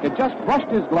ball. It just brushed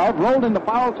his glove, rolled into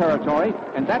foul territory,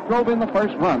 and that drove in the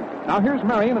first run. Now here's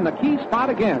Marion in the key spot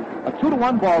again. A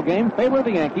 2-1 ball game, favor of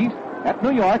the Yankees at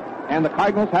New York, and the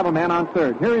Cardinals have a man on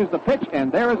third. Here is the pitch, and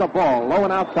there is a ball, low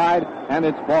and outside, and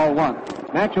it's ball 1.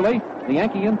 Naturally, the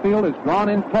Yankee infield is drawn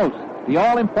in close. The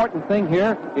all-important thing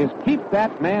here is keep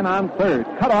that man on third.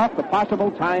 Cut off the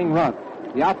possible tying run.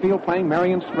 The outfield playing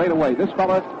Marion straight away. This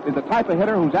fella is the type of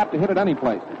hitter who's apt to hit at any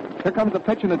place. Here comes the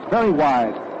pitch, and it's very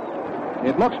wise.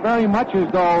 It looks very much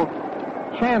as though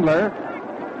Chandler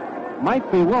might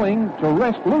be willing to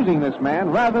risk losing this man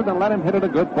rather than let him hit it a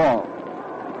good ball.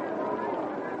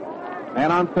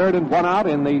 And on third and 1 out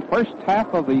in the first half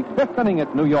of the fifth inning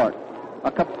at New York.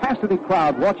 A capacity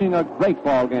crowd watching a great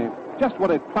ball game. Just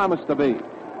what it promised to be.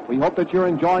 We hope that you're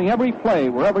enjoying every play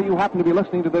wherever you happen to be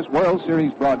listening to this World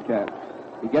Series broadcast.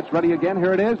 He gets ready again.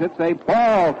 Here it is. It's a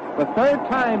ball. The third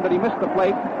time that he missed the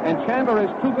plate, and Chandler is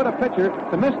too good a pitcher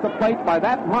to miss the plate by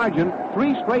that margin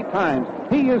 3 straight times.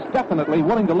 He is definitely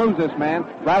willing to lose this man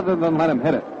rather than let him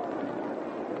hit it.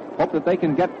 Hope that they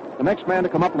can get the next man to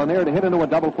come up, Lanier, to hit into a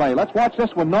double play. Let's watch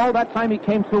this one. No, that time he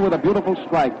came through with a beautiful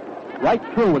strike. Right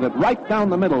through with it, right down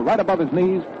the middle, right above his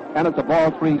knees, and it's a ball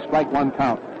 3, strike 1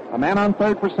 count. A man on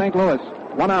third for St. Louis.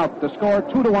 1 out. The score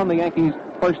 2-1 the Yankees,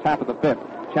 first half of the fifth.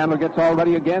 Chandler gets all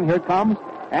ready again. Here it comes.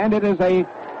 And it is a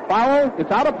foul. It's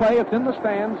out of play. It's in the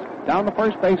stands down the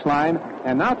first baseline.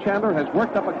 And now Chandler has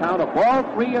worked up a count of ball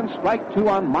 3 and strike 2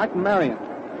 on Martin Marion.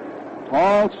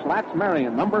 Tall Slats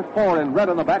Marion, number 4 in red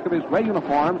on the back of his gray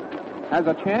uniform, has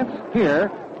a chance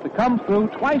here to come through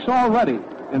twice already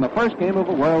in the first game of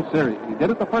the World Series. He did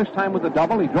it the first time with the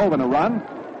double. He drove in a run.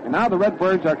 And now the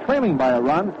Redbirds are trailing by a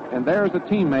run, and there's a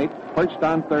teammate perched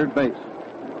on third base.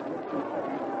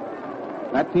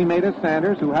 That teammate is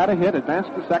Sanders, who had a hit,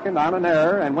 advanced to second on an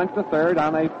error, and went to third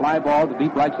on a fly ball to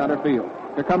deep right center field.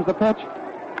 Here comes the pitch.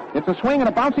 It's a swing and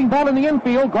a bouncing ball in the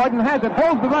infield. Gordon has it,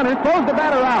 holds the runner, throws the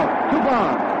batter out. 2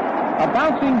 gone. A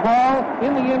bouncing ball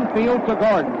in the infield to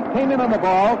Gordon. Came in on the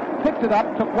ball, picked it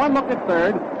up, took one look at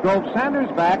third, drove Sanders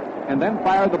back, and then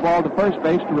fired the ball to first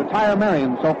base to retire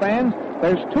Marion. So, fans,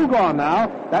 there's 2 gone now.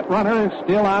 That runner is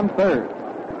still on third.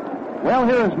 Well,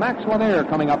 here is Max Lanier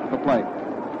coming up to the plate.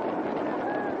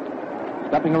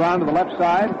 Stepping around to the left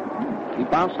side. He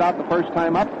bounced out the first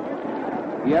time up.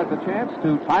 He has a chance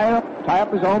to tie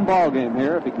up his own ball game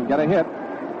here if he can get a hit.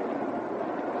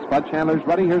 Spud Chandler's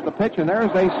ready. Here's the pitch, and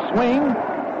there's a swing,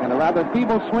 and a rather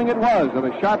feeble swing it was, at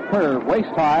a sharp curve, waist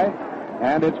high,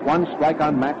 and it's 1 strike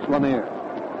on Max Lanier.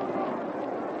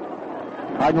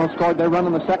 Cardinals scored their run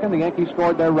in the second. The Yankees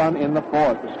scored their run in the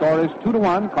fourth. The score is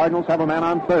 2-1. Cardinals have a man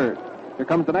on third. Here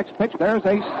comes the next pitch. There's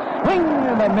a swing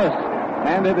and a miss,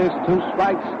 and it is 2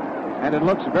 strikes. And it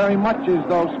looks very much as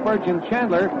though Spud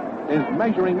Chandler is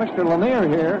measuring Mr. Lanier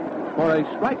here for a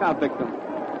strikeout victim.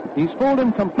 He's fooled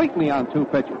him completely on 2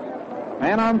 pitches.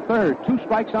 Man on third, 2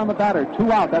 strikes on the batter,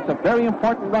 2 out. That's a very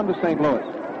important run to St. Louis.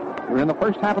 We're in the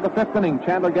first half of the 5th inning.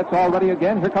 Chandler gets all ready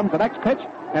again. Here comes the next pitch,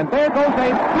 and there goes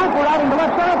a blooper out into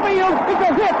left center field. It's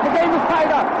a hit. The game is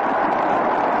tied up.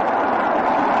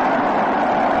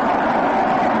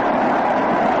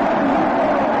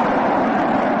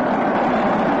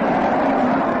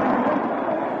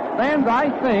 Fans, I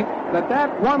think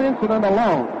that one incident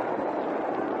alone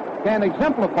can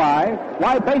exemplify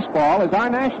why baseball is our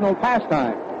national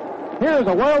pastime. Here is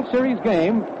a World Series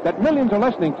game that millions are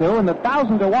listening to and that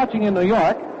thousands are watching in New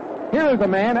York. Here is a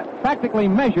man practically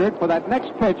measured for that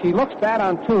next pitch. He looks bad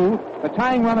on 2. The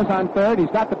tying run is on third. He's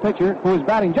got the pitcher who is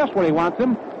batting just where he wants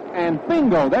him. And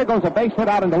bingo, there goes a base hit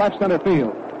out into left center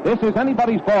field. This is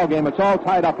anybody's ball game. It's all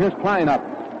tied up. Here's Klein up.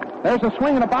 There's a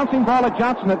swing and a bouncing ball at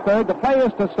Johnson at third. The play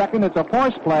is to second. It's a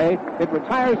force play. It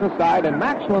retires the side, and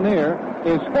Max Lanier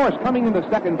is forced coming into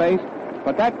second base.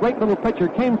 But that great little pitcher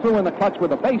came through in the clutch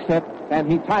with a base hit,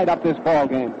 and he tied up this ball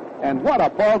game. And what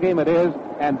a ball game it is,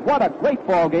 and what a great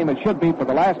ball game it should be for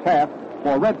the last half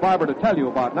for Red Barber to tell you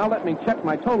about. Now let me check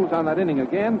my totals on that inning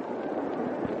again.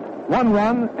 1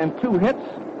 run and 2 hits.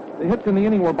 The hits in the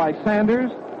inning were by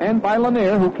Sanders and by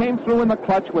Lanier, who came through in the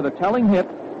clutch with a telling hit.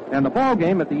 And the ball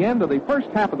game at the end of the first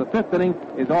half of the 5th inning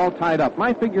is all tied up.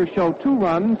 My figures show 2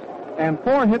 runs and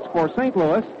 4 hits for St.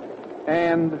 Louis,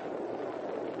 and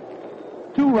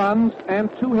 2 runs and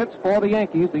 2 hits for the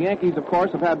Yankees. The Yankees, of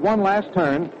course, have had one less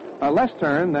turn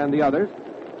than the others.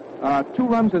 2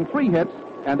 runs and 3 hits,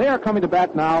 and they are coming to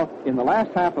bat now in the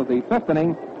last half of the 5th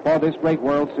inning for this great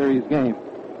World Series game.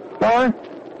 Keller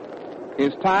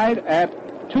is tied at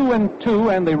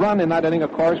 2-2, and the run in that inning,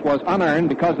 of course, was unearned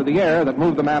because of the error that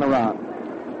moved the man around.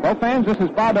 Well, fans, this is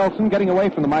Bob Elson getting away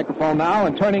from the microphone now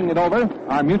and turning it over,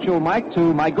 our mutual mic,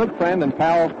 to my good friend and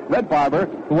pal, Red Barber,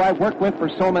 who I've worked with for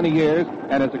so many years,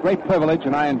 and it's a great privilege,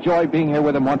 and I enjoy being here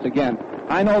with him once again.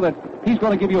 I know that he's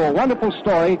going to give you a wonderful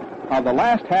story of the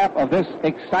last half of this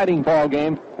exciting ball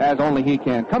game, as only he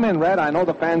can. Come in, Red. I know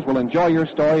the fans will enjoy your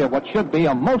story of what should be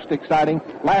a most exciting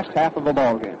last half of a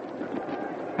ball game.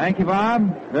 Thank you,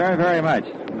 Bob, very, very much.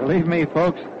 Believe me,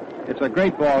 folks, it's a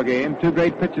great ball game. 2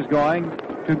 great pitches going,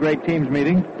 2 great teams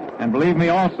meeting. And believe me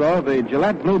also, the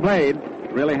Gillette Blue Blade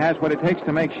really has what it takes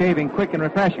to make shaving quick and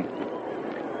refreshing.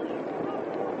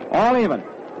 All even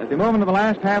as they move into the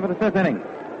last half of the 5th inning.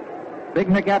 Big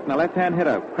Nick Etna, left-hand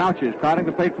hitter, crouches, crowding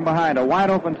the plate from behind, a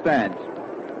wide-open stance.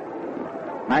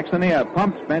 Max Lanier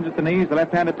pumps, bends at the knees, the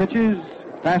left-handed pitches,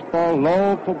 fastball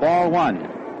low for ball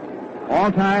 1.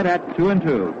 All tied at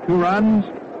 2-2. 2 runs,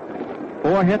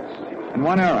 4 hits, and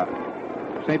 1 error.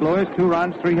 St. Louis, 2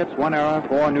 runs, 3 hits, 1 error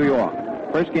for New York.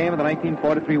 First game of the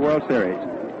 1943 World Series.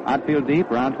 Outfield deep,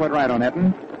 round toward right on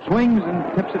Etten. Swings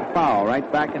and tips it foul, right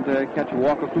back into catch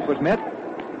Walker Cooper's mitt.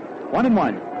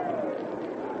 1-1.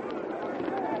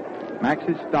 Max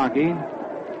is stocky,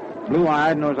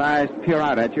 blue-eyed, and those eyes peer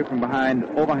out at you from behind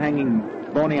overhanging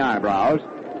bony eyebrows.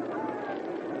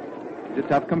 He's a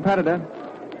tough competitor.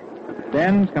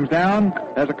 Bends, comes down.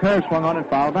 There's a curve swung on and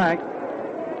foul back.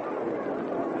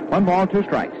 1 ball, 2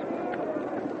 strikes.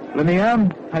 Lanier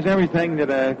has everything that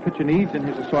a pitcher needs in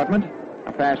his assortment.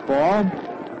 A fastball,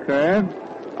 a curve,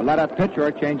 a let-up pitch or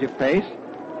a change of pace.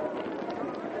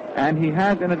 And he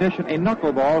has, in addition, a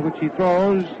knuckleball which he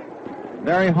throws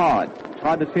very hard. It's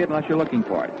hard to see it unless you're looking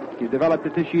for it. He's developed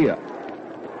it this year.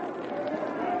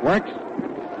 Works,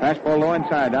 Fastball low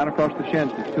inside, down across the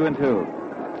shins. It's 2-2.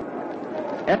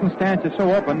 Etten's stance is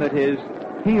so open that his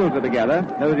heels are together.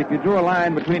 In other words, if you drew a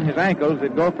line between his ankles,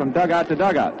 it'd go from dugout to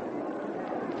dugout.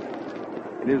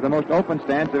 It is the most open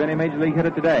stance of any major league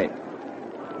hitter today.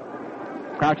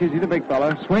 Crouches, he's a big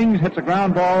fella. Swings, hits a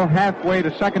ground ball halfway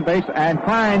to second base, and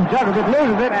Klein juggles it,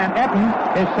 loses it, and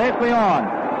Etten is safely on.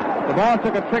 The ball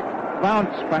took a trick bounce,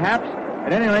 perhaps.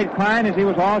 At any rate, Klein, as he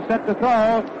was all set to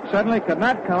throw, suddenly could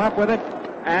not come up with it,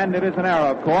 and it is an error,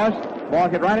 of course. Ball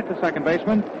hit right at the second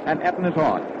baseman, and Etten is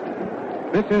on.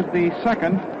 This is the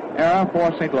second error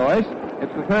for St. Louis.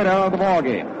 It's the third error of the ball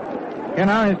game. Here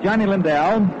now is Johnny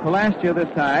Lindell, who last year this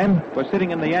time was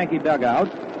sitting in the Yankee dugout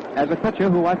as a pitcher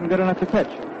who wasn't good enough to pitch.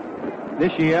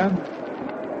 This year,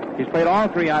 he's played all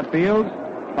three outfields,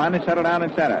 finally settled down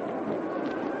in center.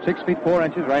 6 feet 4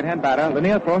 inches, right-hand batter.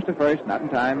 Lanier throws to first, not in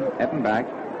time. Etten back.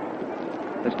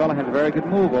 This fellow has a very good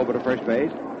move over to first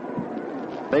base.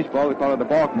 Baseball, we call it the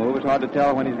balk move. It's hard to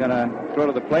tell when he's going to throw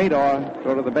to the plate or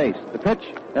throw to the base. The pitch,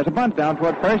 there's a bunt down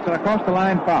toward first and across the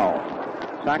line, foul.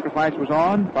 Sacrifice was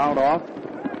on, fouled off,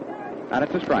 and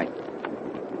it's a strike.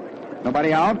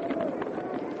 Nobody out.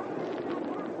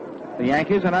 The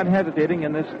Yankees are not hesitating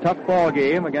in this tough ball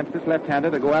game against this left-hander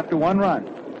to go after one run.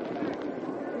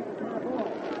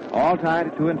 All tied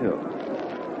at 2-2.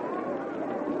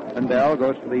 Lindell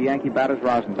goes for the Yankee batter's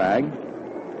rosin bag.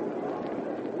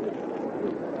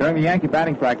 During the Yankee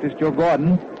batting practice, Joe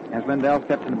Gordon, as Lindell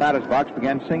stepped in the batter's box,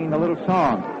 began singing a little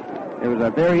song. It was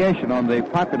a variation on the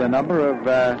popular number of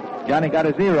Johnny Got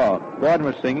a Zero. Gordon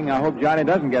was singing, I hope Johnny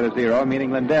doesn't get a zero,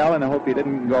 meaning Lindell, and I hope he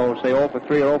didn't go, say, 0 for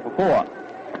 3 or 0 for 4.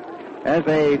 As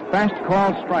a fast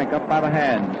call strike up by the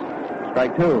hands.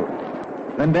 Strike 2.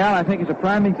 Lindell, I think, is a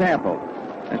prime example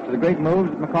as to the great moves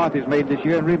that McCarthy's made this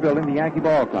year in rebuilding the Yankee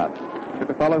ball club. Took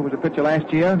a fellow who was a pitcher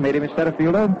last year, made him a center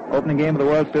fielder, opening game of the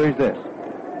World Series this.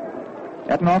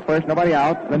 Etten off first, nobody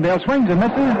out. Lindell swings and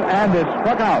misses and is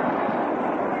struck out.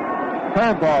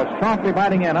 Curveball sharply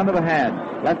biting in under the hands.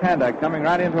 Left-hander coming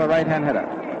right into a right-hand hitter.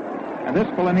 And this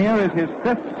for Lanier is his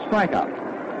 5th strikeout,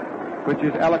 which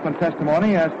is eloquent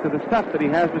testimony as to the stuff that he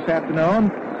has this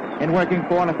afternoon in working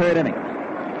 4 1/3 innings.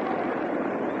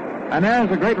 And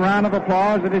there's a great round of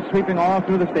applause that is sweeping all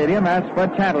through the stadium as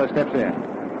Spud Chandler steps in.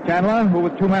 Chandler, who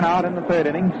with 2 men out in the 3rd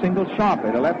inning, singles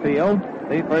sharply to left field,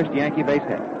 the first Yankee base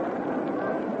hit.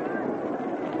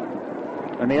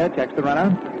 Lanier checks the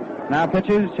runner. Now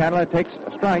pitches. Chandler takes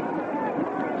a strike.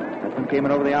 That one came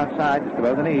in over the outside, just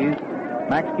above the knees.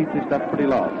 Max keeps his stuff pretty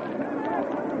low.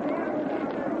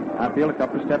 Outfield a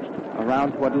couple of steps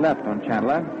around toward the left on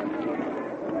Chandler.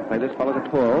 Play this fellow to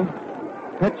pull.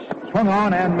 Pitch, swung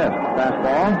on and missed.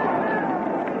 Fastball.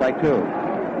 Strike 2.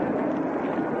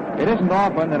 It isn't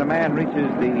often that a man reaches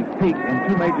the peak in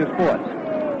 2 major sports.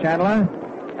 Chandler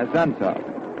has done so.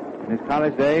 In his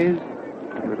college days,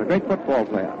 he was a great football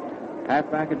player.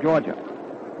 Halfback at Georgia.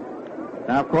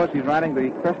 Now, of course, he's riding the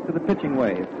crest of the pitching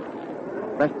wave.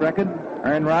 Best record,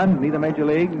 earned run, neither major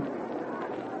league,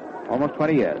 almost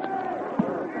 20 years.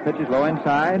 Pitch is low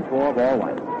inside for ball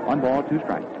 1. 1 ball, 2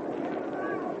 strikes.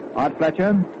 Art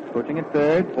Fletcher, coaching at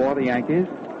third for the Yankees.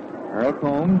 Earl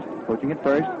Coombs, coaching at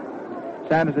first.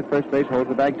 Sanders at first base holds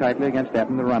the bag tightly against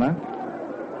Etten, the runner.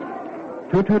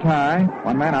 2-2 tie,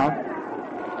 1 man out.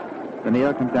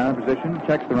 Lanier comes down in position,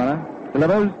 checks the runner,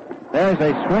 delivers. There's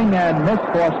a swing and miss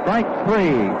for strike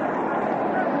 3.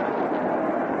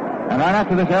 And right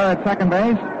after this error at second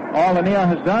base, all Lanier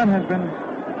has done has been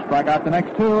strike out the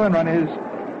next 2 and run his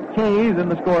K's in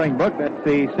the scoring book. That's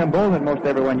the symbol that most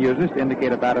everyone uses to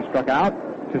indicate a batter struck out,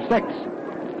 to 6.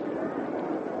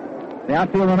 The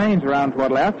outfield remains around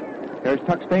toward left. There's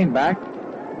Tuck Stainback,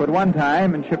 who at one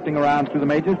time, in shifting around through the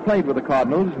majors, played with the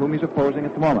Cardinals, whom he's opposing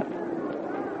at the moment.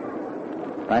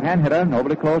 Right-hand hitter,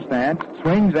 overly close stance,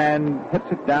 swings and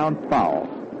hits it down foul.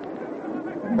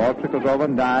 Ball trickles over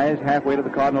and dies halfway to the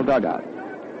Cardinal dugout.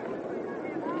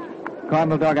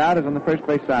 Cardinal dugout is on the first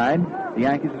base side. The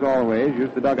Yankees, as always, use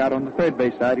the dugout on the third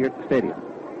base side here at the stadium.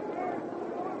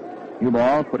 New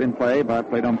ball put in play by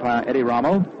plate umpire Eddie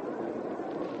Rommel,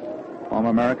 former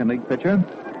American League pitcher.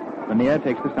 Lanier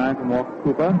takes the sign from Walker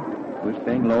Cooper, who is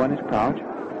staying low in his crouch.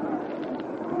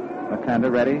 Left-hander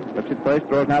ready, looks at first,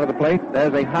 throws now to the plate.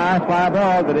 There's a high fly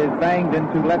ball that is banged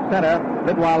into left center.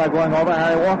 Litwiler going over,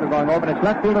 Harry Walker going over, and it's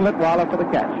left fielder Litwiler for the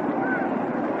catch.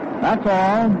 That's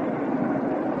all.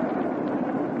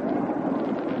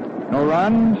 No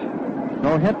runs,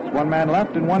 no hits, 1 man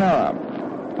left and 1 error.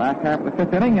 Last half of the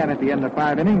 5th inning, and at the end of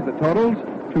 5 innings, the totals,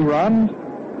 2 runs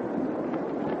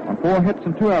on 4 hits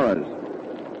and 2 errors.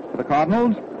 For the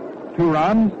Cardinals, 2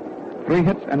 runs, 3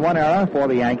 hits and 1 error for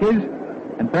the Yankees.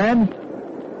 And friends,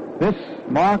 This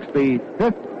marks the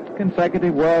 5th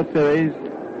consecutive World Series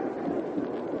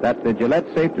that the Gillette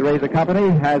Safety Razor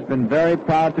Company has been very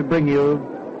proud to bring you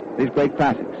these great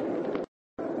classics.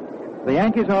 The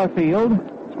Yankees are afield.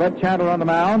 Spud Chandler on the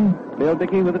mound. Bill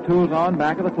Dickey with the tools on,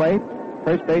 back of the plate.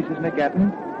 First base is Nick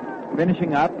Etten.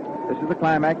 Finishing up, this is the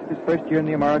climax of his first year in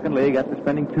the American League after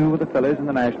spending 2 with the Phillies in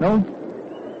the National.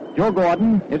 Joe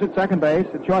Gordon is at second base.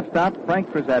 At shortstop, Frank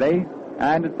Frazzetti.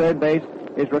 And at third base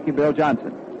is rookie Bill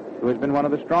Johnson, who has been one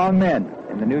of the strong men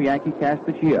in the new Yankee cast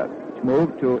this year, which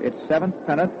moved to its 7th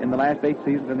pennant in the last 8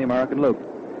 seasons in the American League.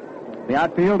 The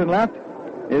outfield and left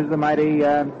is the mighty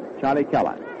Charlie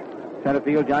Keller. Center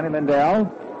field, Johnny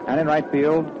Lindell. And in right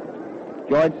field,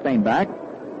 George Steinbach.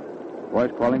 Boys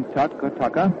call him Tuck or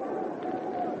Tucker.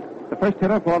 The first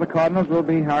hitter for the Cardinals will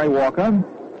be Harry Walker,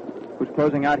 who's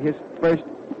closing out his first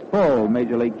full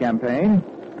Major League campaign,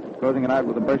 closing it out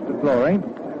with a burst of glory.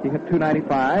 He hit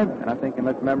 .295, and I think,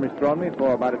 unless memory's thrown me,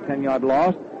 for about a 10-yard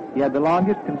loss. He had the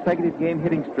longest consecutive game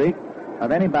hitting streak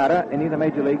of any batter in either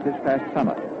Major League this past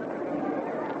summer.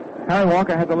 Harry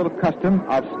Walker has a little custom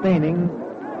of staining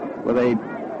with a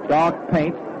dark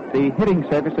paint the hitting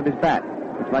surface of his bat.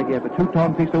 It's like he has a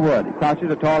 2-tone piece of wood. He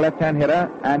crouches, a tall left-hand hitter,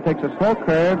 and takes a slow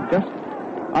curve just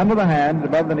under the hands,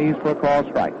 above the knees for a called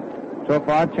strike. So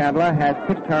far, Chandler has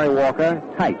pitched Harry Walker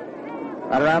tight,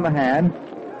 right around the hands.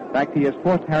 In fact, he has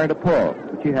forced Harry to pull,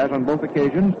 which he has on both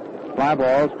occasions, fly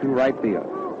balls to right field.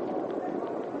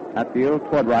 That field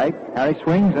toward right. Harry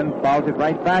swings and fouls it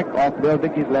right back off Bill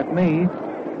Dickey's left knee.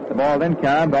 The ball then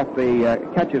carried off the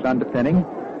catcher's underpinning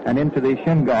and into the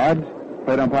shin guards,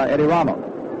 played umpire Eddie Rommel.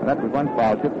 Now, that was one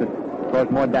foul tip that caused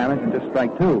more damage than just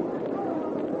strike 2.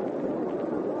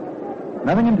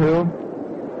 0-2.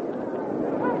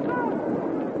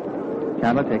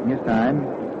 Chandler taking his time,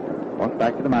 walks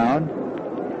back to the mound.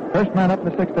 First man up in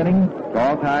the 6th inning,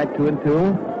 all tied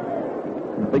 2-2.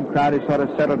 And the big crowd is sort of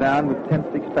settled down with tense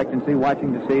expectancy,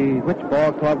 watching to see which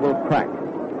ball club will crack.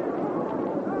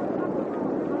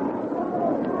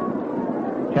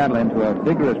 Chandler into a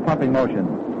vigorous pumping motion.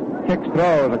 Kicks,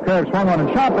 throws, a curve swung on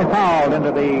and sharply fouled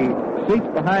into the seats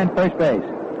behind first base.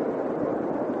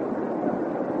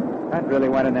 That really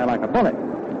went in there like a bullet.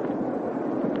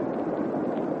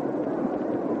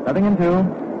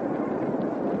 0-2.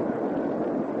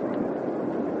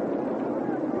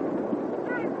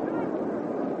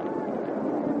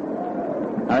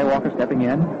 Harry Walker stepping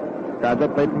in. Crowds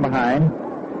up plate from behind.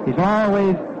 He's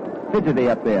always fidgety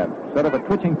up there, sort of a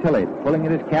twitching Tilly. Pulling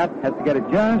at his cap, has to get it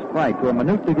just right to a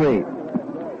minute degree.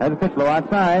 Has a pitch low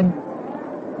outside.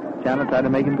 Chandler tried to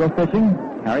make him go fishing.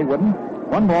 Harry wouldn't.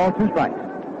 1 ball, 2 strikes.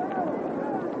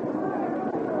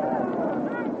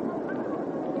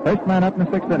 First man up in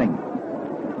the 6th inning.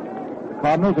 The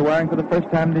Cardinals are wearing for the first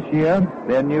time this year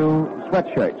their new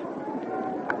sweatshirts.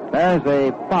 There's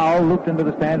a foul looped into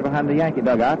the stands behind the Yankee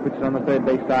dugout, which is on the third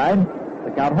base side.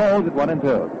 The count holds at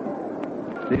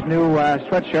 1-2. These new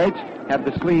sweatshirts have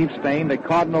the sleeves stained a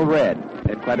cardinal red.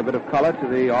 Add quite a bit of color to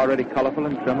the already colorful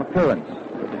and trim appearance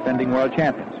of the defending world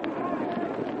champions.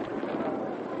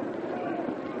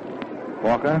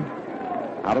 Walker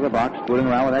out of the box, fooling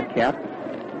around with that cap.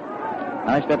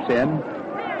 Now he steps in,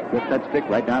 gets that stick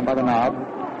right down by the knob.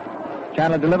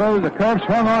 Chandler delivers, a curve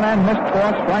swung on and missed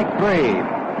for strike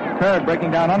 3. Curve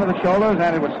breaking down under the shoulders,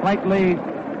 and it was slightly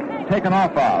taken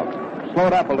off of,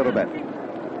 slowed up a little bit.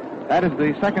 That is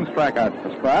the second strikeout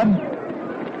for Spud.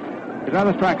 His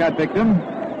another strikeout victim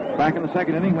back in the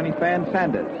 2nd inning when he fanned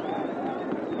Sanders.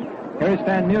 Here is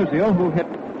Stan Musial, who hit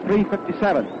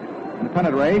 .357 in the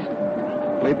pennant race,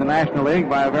 leads the National League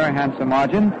by a very handsome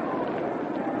margin.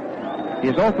 He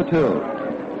is 0 for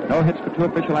 2. No hits for 2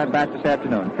 official at-bats this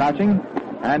afternoon. Crouching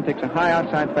and takes a high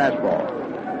outside fastball.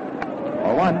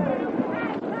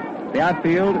 0-1. The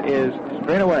outfield is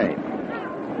straight away.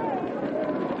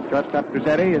 Shortstop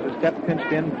Grizzetti is a step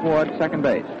pinched in toward second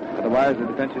base. Otherwise, the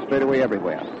defense is straight away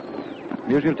everywhere.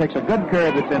 Musial takes a good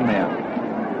curve that's in there.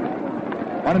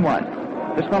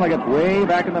 1-1. This fellow gets way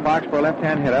back in the box for a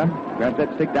left-hand hitter, grabs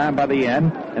that stick down by the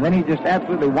end, and then he just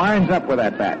absolutely winds up with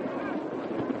that bat.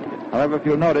 However, if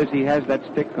you'll notice, he has that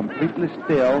stick completely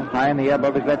still, high in the air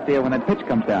above his left ear when that pitch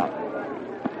comes down.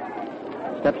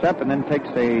 Steps up and then takes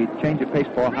a change of pace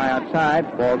ball high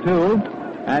outside, ball 2,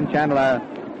 and Chandler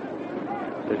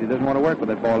says he doesn't want to work with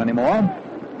that ball anymore.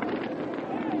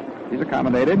 He's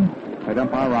accommodated by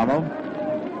umpire Rommel,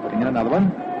 putting in another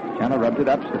one. Chandler rubs it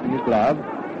up, slipping his glove.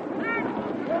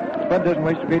 Spud doesn't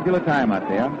waste a great deal of time out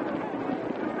there.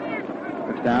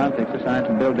 Looks down, takes a sign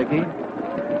from Bill Dickey.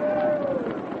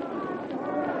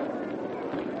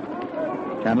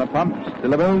 Chandler pumps,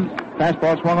 delivers,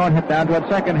 Fastball swung on, hit down toward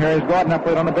second. Here is Gordon up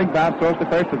with it on a big bounce, throws to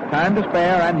first with time to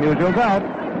spare, and Musial's out.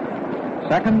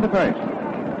 Second to first.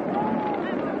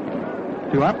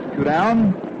 2 up, 2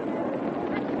 down.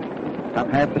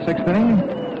 Top half the 6th inning.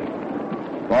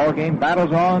 Ball game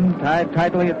battles on, tied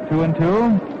tightly at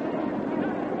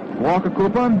 2-2. Walker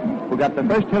Cooper, who got the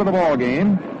first hit of the ball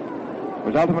game,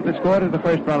 was ultimately scored as the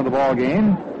first run of the ball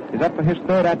game, is up for his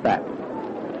third at bat.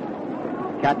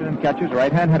 Captain and catches,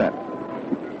 right-hand hitter.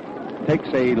 Takes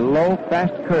a low,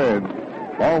 fast curve.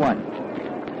 Ball 1.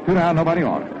 2 down, nobody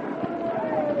on.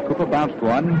 Cooper bounced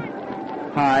one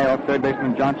high off third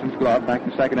baseman Johnson's glove back in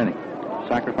the 2nd inning.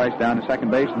 Sacrificed down to second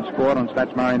base and scored on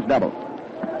Spud Marion's double.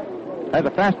 Has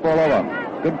a fastball over.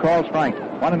 Good call, strike.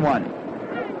 1-1.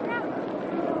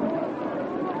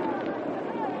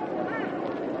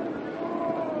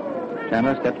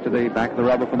 Chandler steps to the back of the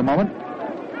rubber for the moment.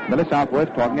 Billy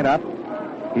Southworth talking it up.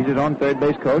 He's his own third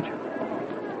base coach.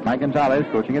 Mike Gonzalez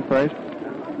coaching it first.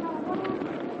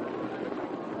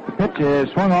 The pitch is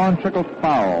swung on, trickled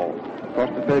foul.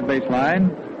 Across the third base line.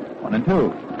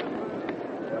 1-2.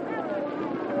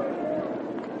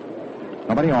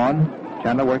 Nobody on.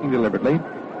 Chandler working deliberately.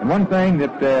 And one thing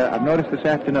that I've noticed this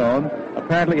afternoon,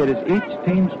 apparently it is each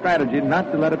team's strategy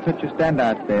not to let a pitcher stand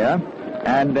out there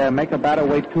and make a batter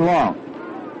wait too long.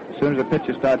 As soon as a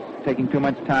pitcher starts taking too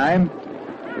much time,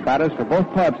 the batters for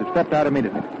both clubs have stepped out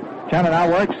immediately. Chandler now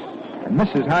works and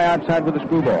misses high outside with a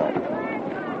screwball.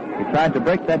 He tried to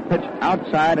break that pitch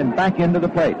outside and back into the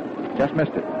plate. Just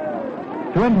missed it.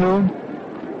 2-2.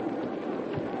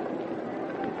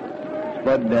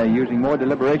 Spud using more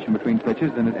deliberation between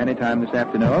pitches than at any time this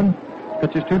afternoon.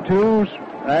 Pitches 2-2.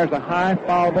 There's a high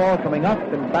foul ball coming up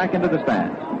and back into the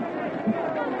stands.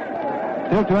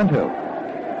 Still 2-2.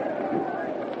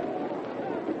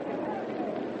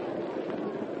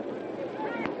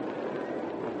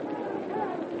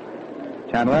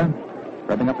 Chandler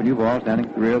rubbing up a new ball, standing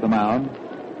at the rear of the mound.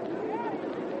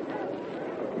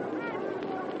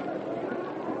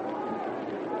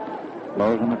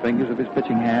 Blows on the fingers of his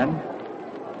pitching hand.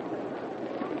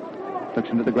 Looks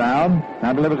into the ground.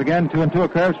 Now delivers again. 2-2. A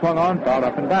curve swung on, fouled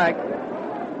up and back.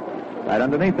 Right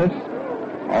underneath us.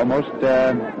 Almost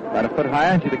about a foot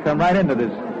higher. And she'd have come right into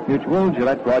this Mutual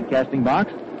Gillette broadcasting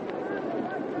box.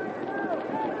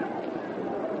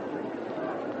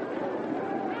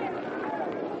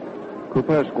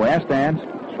 Cooper, square stance,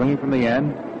 swinging from the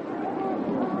end.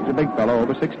 He's a big fellow,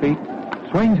 over 6 feet.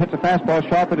 Swings, hits a fastball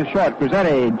sharp at his short.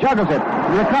 Cruzetti juggles it,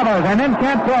 recovers, and then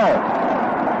can't throw.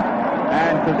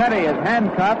 And Cruzetti is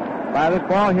handcuffed by this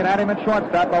ball hit at him at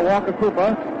shortstop by Walker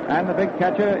Cooper. And the big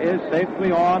catcher is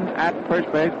safely on at first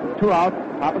base. 2 out,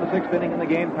 top of the 6th inning in the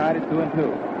game, tied at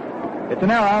 2-2. It's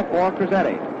an error for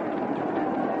Cruzetti.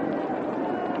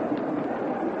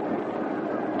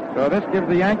 So this gives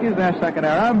the Yankees their second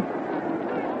error.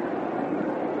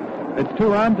 It's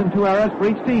 2 runs and 2 errors for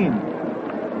each team.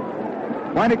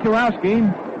 Marty Kurowski,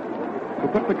 who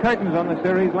put the curtains on the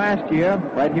series last year,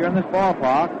 right here in this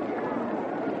ballpark.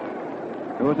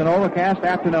 It was an overcast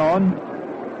afternoon.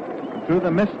 Through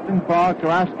the mist and fog,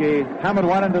 Kurowski hammered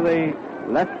one into the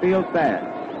left field stands.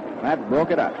 That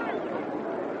broke it up.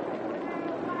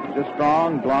 He's a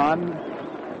strong, blonde,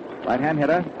 right-hand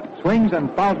hitter. Swings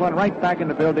and fouls one right back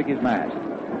into Bill Dickey's mask.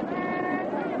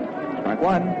 Strike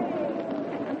 1.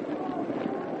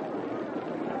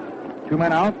 2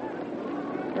 men out.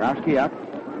 Kurowski up.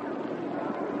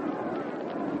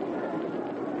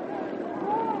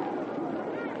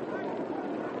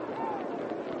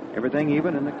 Everything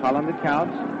even in the column that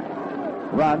counts.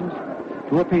 Runs,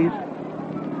 2 apiece.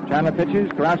 Chandler pitches.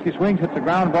 Kurowski swings, hits a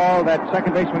ground ball that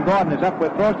second baseman Gordon is up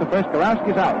with. Throws to first.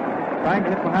 Kurowski's out. Trying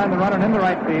to hit behind the runner and in the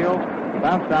right field.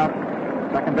 Bounced out.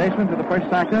 Second baseman to the first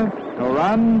sector. No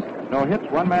runs, no hits,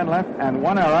 1 man left, and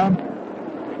 1 error.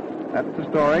 That's the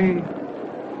story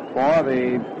for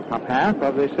the top half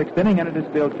of the 6th inning, and it is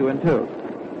still 2-2.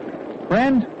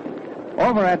 Friends,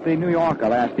 over at the New Yorker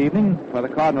last evening, where the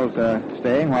Cardinals are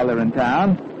staying while they're in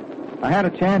town, I had a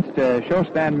chance to show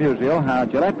Stan Musial how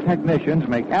Gillette technicians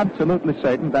make absolutely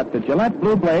certain that the Gillette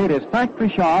Blue Blade is factory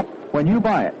sharp when you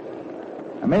buy it.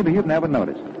 Now, maybe you've never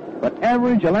noticed, but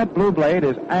every Gillette Blue Blade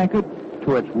is anchored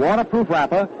to its waterproof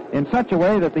wrapper in such a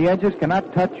way that the edges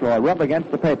cannot touch or rub against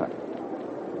the paper.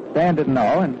 Stan didn't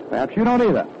know, and perhaps you don't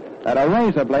either, that a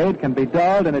razor blade can be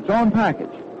dulled in its own package.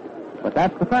 But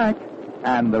that's the fact,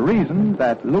 and the reason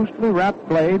that loosely wrapped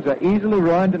blades are easily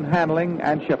ruined in handling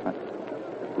and shipment.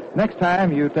 Next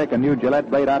time you take a new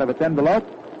Gillette blade out of its envelope,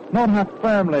 note how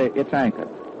firmly it's anchored,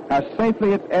 how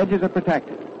safely its edges are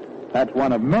protected. That's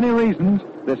one of many reasons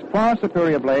this far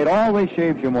superior blade always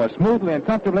shaves you more smoothly and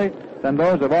comfortably than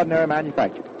those of ordinary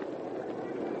manufacture.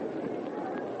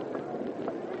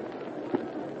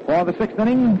 For the sixth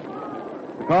inning,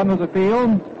 the Cardinals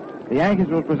afield. The Yankees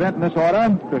will present in this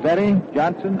order: Crizzetti,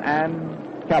 Johnson,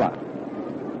 and Keller.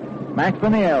 Max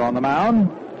Lanier on the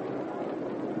mound.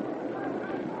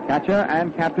 Catcher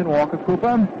and captain Walker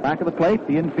Cooper. Back of the plate,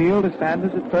 the infield is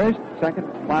Sanders at first. Second,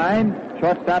 Klein.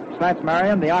 Shortstop, Slats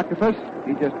Marion, the octopus.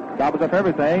 He just gobbles up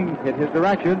everything, hit his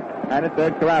direction. And at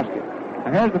third, Karowski.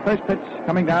 Now here's the first pitch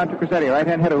coming down to Crizzetti,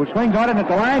 right-hand hitter, who swings on it, and it's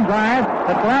a line drive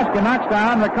that Karowski knocks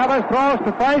down, recovers, throws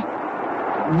to first.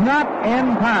 Not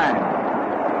in time.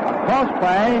 A close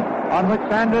play on which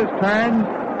Sanders turns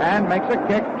and makes a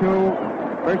kick to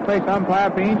first base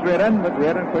umpire Beans Reardon, but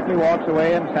Reardon quickly walks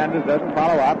away and Sanders doesn't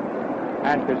follow up.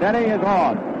 And Crizzetti is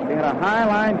on. He had a high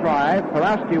line drive.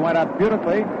 Karowski went up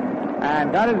beautifully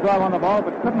and got his glove on the ball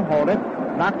but couldn't hold it.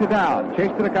 Knocked it down.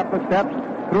 Chased it a couple of steps.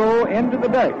 Threw into the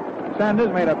dirt. Sanders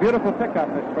made a beautiful pickup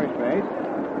at first base.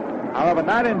 However,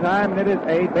 not in time, and it is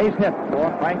a base hit for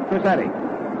Frank Crizzetti.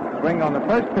 Swing on the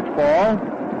first pitch ball.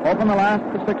 Open the last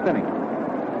of the sixth inning.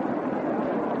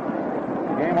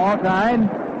 Game all tied.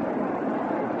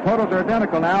 Totals are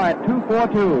identical now at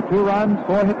 2-4-2. 2 runs,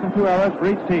 4 hits, and 2 errors for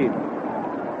each team.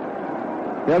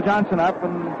 Bill Johnson up,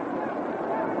 and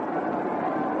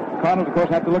the Cardinals, of course,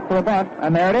 have to look for a bunt.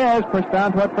 And there it is, pushed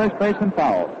down toward first base and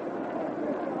fouled.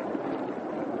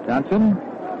 Johnson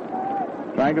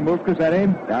trying to move Crizzetti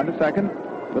down to second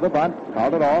with a bunt.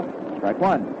 Fouled it off. Strike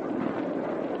one.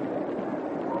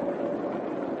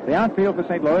 The outfield for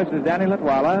St. Louis is Danny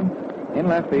Latwala. In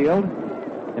left field,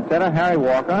 in center, Harry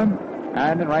Walker.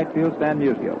 And in right field, Stan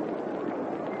Musial.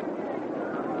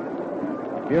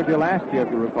 Musial last year,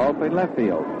 if you recall, played left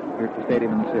field here at the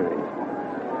stadium in the series.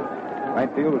 Right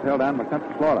field was held down by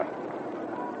Country Florida.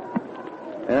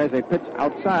 There is a pitch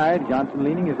outside. Johnson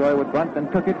leaning as though he would bunt, then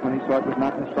took it when he saw it was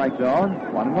not in the strike zone.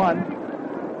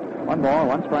 1-1. 1 ball,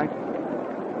 1 strike.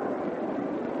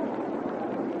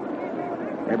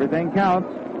 Everything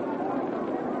counts.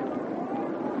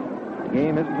 The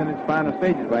game isn't in its final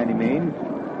stages by any means,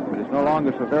 but it's no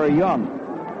longer so very young.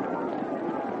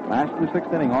 Last of the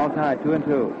sixth inning, all tied,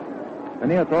 2-2.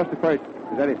 Lanier throws to first.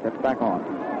 Crizzetti steps back on.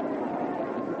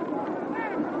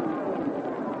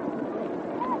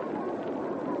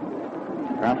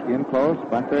 Karowski in close,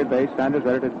 bunt third base. Sanders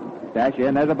ready to dash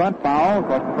in. There's a bunt foul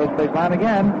across the first base line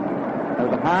again. There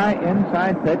was a high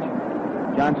inside pitch.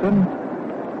 Johnson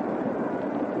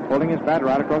holding his bat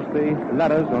right across the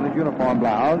letters on his uniform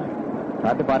blouse.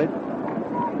 Tried to butt it.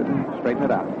 Couldn't straighten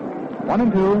it out.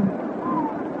 1-2.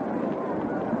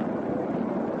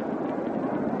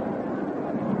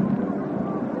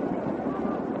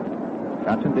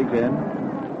 Johnson digs in.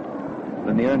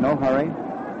 Lanier in no hurry.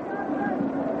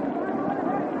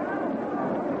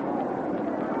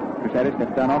 Crizzetti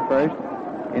steps down off first.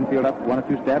 Infield up 1 or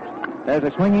 2 steps. There's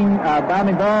a swinging,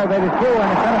 bounding ball that is through in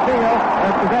the center field.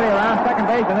 There's Crizzetti around second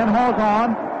base and then holds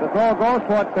on. The throw goes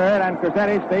toward third, and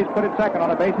Crizzetti stays put at second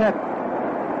on a base hit.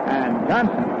 And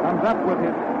Johnson comes up with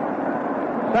his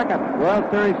second World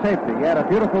Series safety. He had a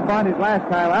beautiful bunt his last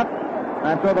time up,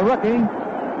 and so the rookie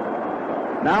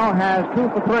now has 2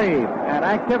 for 3, and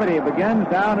activity begins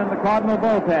down in the Cardinal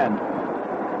bullpen.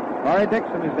 Laurie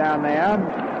Dixon is down there.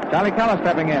 Charlie Keller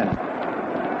stepping in.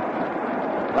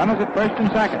 Runners at first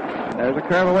and second. There's a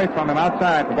curve away from him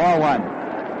outside for ball 1.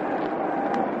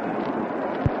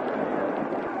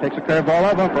 Takes a curve ball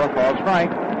over for a called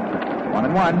strike.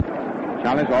 1-1.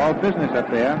 Charlie's all business up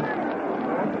there.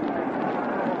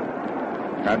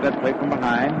 Grabs that plate from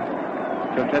behind.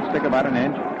 Tilts that stick about an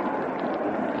inch.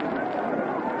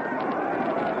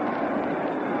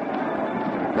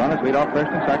 Runners lead off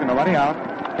first and second. Nobody out.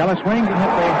 Keller swings and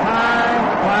hits a high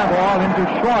fly ball into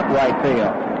short right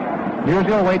field.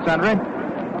 Musial waits under it,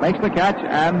 makes the catch,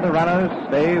 and the runners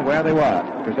stay where they were.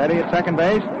 Crizzetti at second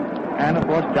base, and of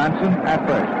course Johnson at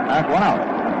first. That's 1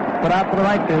 out. Put out for the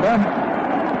right fielder.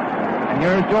 And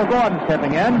here's Joe Gordon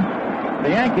stepping in. The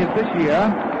Yankees this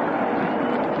year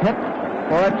hit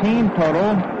for a team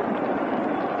total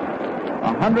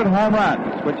 100 home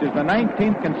runs, which is the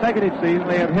 19th consecutive season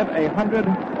they have hit 100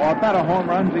 or better home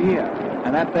runs a year.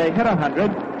 And that they hit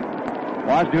 100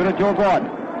 was due to Joe Gordon,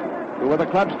 who with the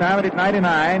club started at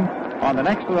 99, on the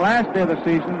next to the last day of the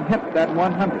season hit that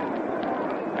 100.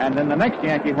 And then the next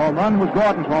Yankee home run was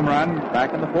Gordon's home run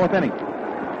back in the 4th inning.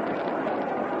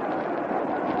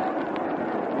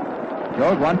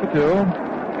 Joe's 1 for 2.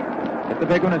 Hit the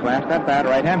big one his last at bat,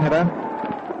 right-hand hitter.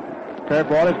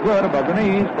 Curveball is good above the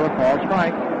knees for a called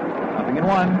strike.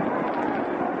 0-1.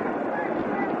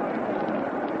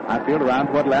 Outfield around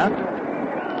toward left.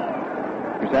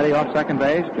 Crizzetti off second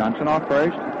base. Johnson off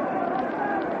first.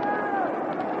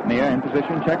 Near in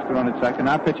position, checks to run at second.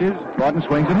 Now pitches. Gordon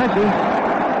swings and misses.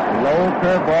 A low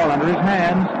curveball under his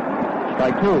hands.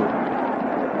 Strike two.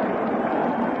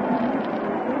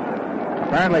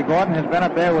 Apparently Gordon has been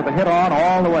up there with the hit on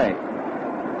all the way.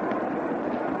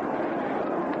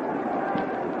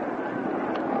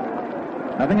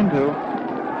 Nothing in two.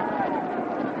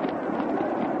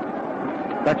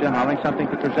 Fletcher howling something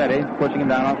to Cressetti, pushing him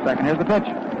down off second. Here's the pitch.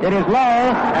 It is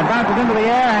low and bounces into the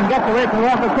air and gets away from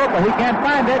Walker Cooper. He can't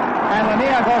find it, and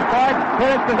Lanier goes for it.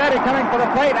 Here is Cressetti coming for the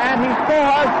plate, and he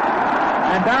scores.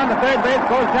 And down to third base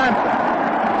goes Johnson.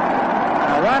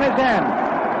 A run is in.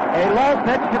 A low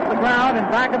pitch hit the ground in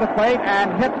back of the plate and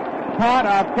hit part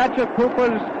of catcher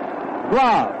Cooper's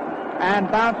glove and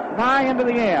bounced high into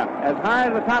the air, as high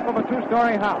as the top of a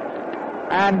two-story house.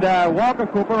 And Walker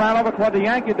Cooper ran over toward the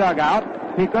Yankee dugout.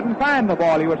 He couldn't find the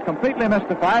ball. He was completely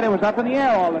mystified. It was up in the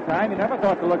air all the time. He never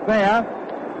thought to look there.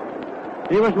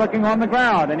 He was looking on the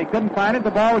ground, and he couldn't find it.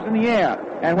 The ball was in the air.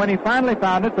 And when he finally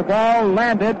found it, the ball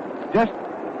landed just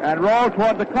and rolled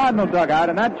toward the Cardinal dugout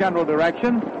in that general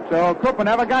direction. So Cooper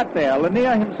never got there.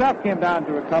 Lanier himself came down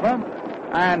to recover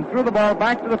and threw the ball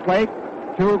back to the plate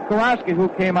to Kowalski, who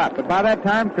came up. But by that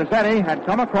time, Cressetti had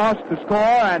come across to score,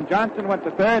 and Johnson went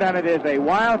to third, and it is a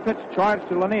wild pitch charge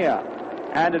to Lanier.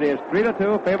 And it is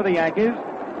 3-2, favor the Yankees.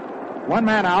 One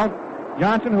man out.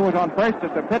 Johnson, who was on first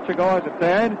just a pitch ago, is at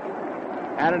third.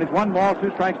 And it is 1 ball,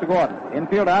 2 strikes to Gordon.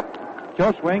 Infield up.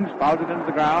 Joe swings, fouls it into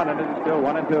the ground, and it is still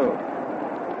 1-2.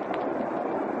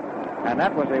 And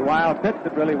that was a wild pitch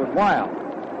that really was wild.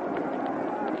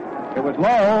 It was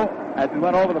low as it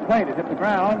went over the plate. It hit the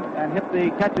ground and hit the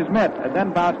catcher's mitt, and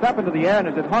then bounced up into the air, and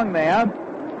as it hung there,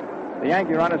 the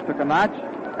Yankee runners took a notch.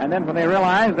 And then when they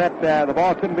realized that the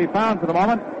ball couldn't be found for the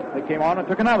moment, they came on and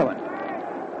took another one.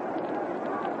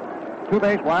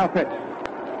 2-base wild pitch.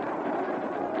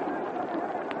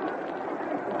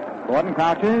 Gordon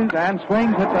crouches and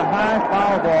swings, hits a high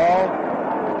foul ball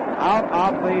out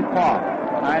of the park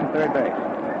behind third base,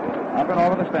 up and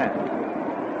over the stands.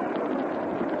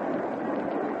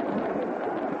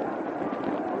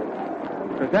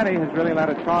 Cressetti has really led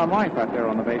a charmed life out there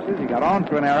on the bases. He got on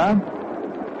through an error,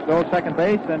 stole second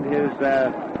base, and his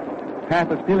path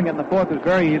of stealing it in the fourth was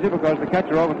very easy because the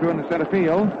catcher overthrew in the center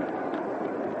field.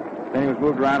 Then he was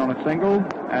moved around on a single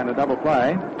and a double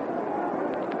play.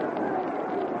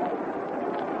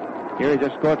 Here he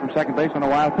just scored from second base on a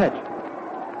wild pitch.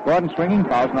 Gordon swinging,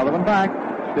 fouls another one back.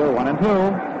 Still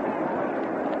 1-2.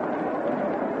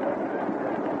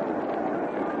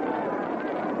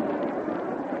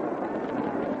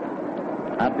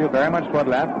 Outfield very much toward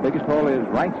left. The biggest hole is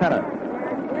right center.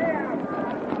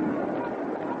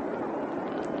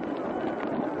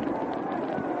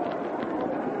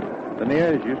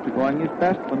 Lanier is used to going his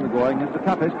best when the going is the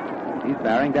toughest. He's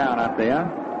bearing down out there.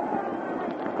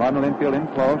 Cardinal infield in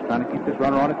close, trying to keep this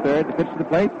runner on at third. The pitch to the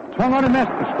plate. Swung on and missed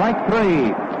for strike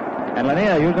 3. And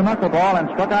Lanier used a knuckleball and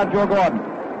struck out Joe Gordon.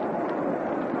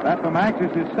 That for Max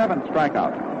is his 7th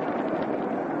strikeout.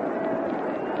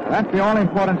 That's the only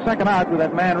important second out with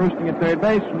that man roosting at third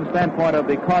base from the standpoint of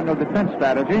the Cardinal defense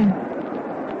strategy.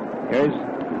 Here's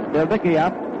Bill Dickey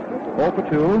up, 0 for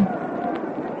 2.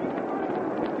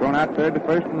 Thrown out third to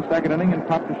first in the second inning and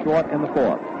popped to short in the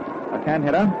fourth. A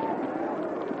 10-hitter.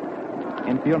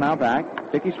 Infield now back.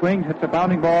 Dickey swings, hits a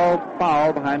bounding ball,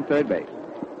 foul behind third base.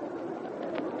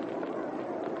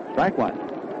 Strike 1.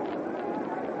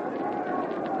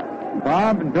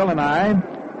 Bob and Bill and I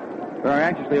very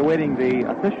anxiously awaiting the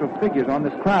official figures on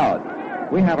this crowd.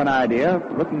 We have an idea,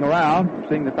 looking around,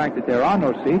 seeing the fact that there are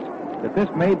no seats, that this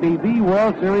may be the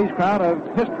World Series crowd of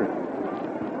history.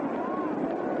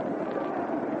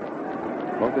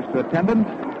 Both as to attendance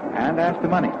and as to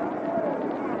money.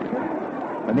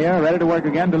 Lanier, ready to work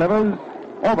again, delivers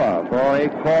over for a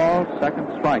call, second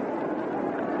strike.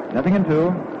 Nothing in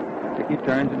 2. Dickey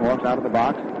turns and walks out of the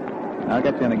box. Now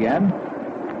gets in again.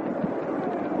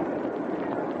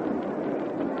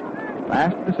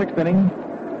 Last of the 6th inning,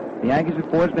 the Yankees have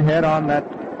forged ahead on that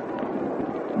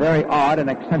very odd and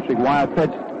eccentric wild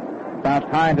pitch. Bounced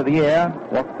high into the air.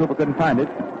 Walker Cooper couldn't find it.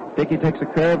 Dickey takes a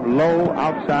curve low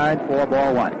outside for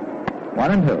ball 1.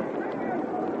 1-2.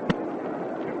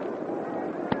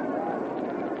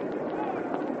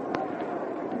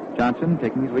 Johnson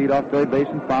taking his lead off third base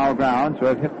in foul ground, so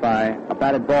if hit by a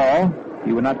batted ball,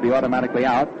 he would not be automatically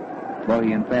out, though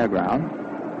he in fair ground.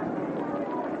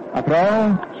 A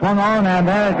throw, swung on, and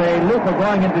there's a looper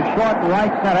going into short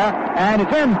right center, and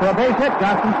it's in for a base hit.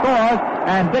 Johnson scores,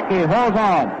 and Dickey holds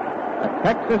on. A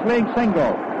Texas League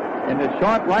single into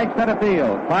short right center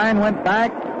field. Klein went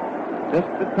back just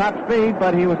at top speed,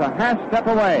 but he was a half step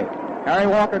away. Harry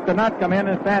Walker could not come in,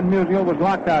 and Stan Musial was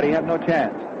locked out. He had no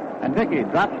chance. And Dickey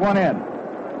drops one in.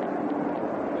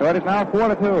 So it is now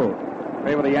 4-2.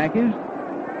 Favor the Yankees.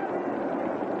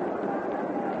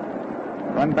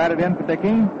 Run batted in for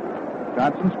Dickey.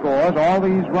 Johnson scores. All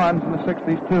these runs in the sixth,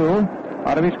 these two,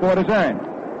 are to be scored as earned.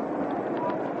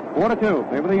 4-2.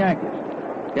 Favor the Yankees.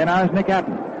 Here now is Nick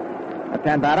Atten.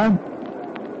 Left-hand batter.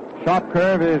 Sharp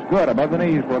curve is good above the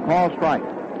knees for a call strike.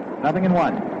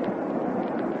 0-1.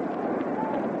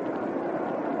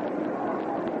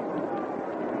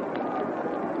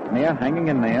 Lanier hanging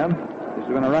in there. This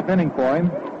has been a rough inning for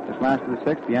him. This last of the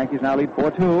sixth. The Yankees now lead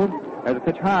 4-2. There's a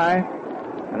pitch high,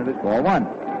 and it is ball one.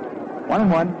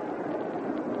 1-1.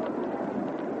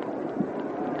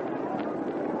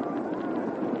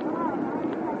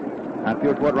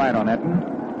 Outfield toward right on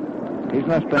Etten. He's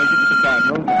no stranger to the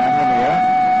Cardinals and Lanier,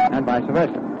 and vice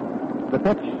versa. The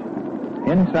pitch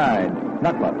inside.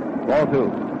 Knuckler. Ball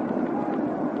two.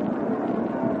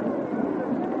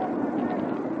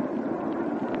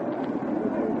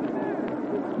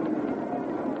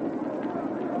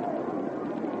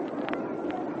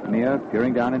 Lanier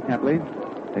peering down intently,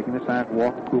 taking the side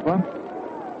walk of Cooper.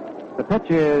 The pitch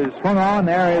is swung on.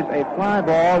 There is a fly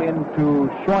ball into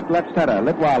short left center.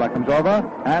 Litweiler comes over,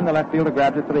 and the left fielder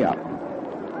grabs it for the out.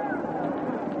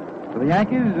 So the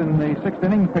Yankees in the sixth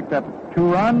inning picked up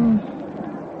 2 runs,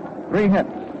 3 hits.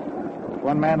 There's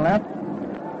 1 man left.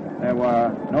 There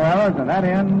were no errors, and that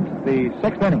ends the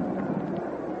sixth inning.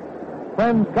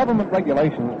 Friends, government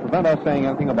regulations prevent us saying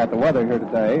anything about the weather here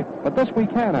today, but this we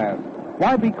can ask.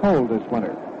 Why be cold this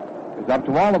winter? It's up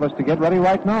to all of us to get ready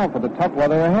right now for the tough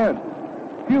weather ahead.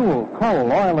 Fuel,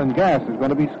 coal, oil, and gas is going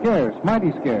to be scarce,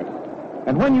 mighty scarce.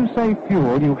 And when you save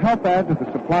fuel, you help add to the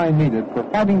supply needed for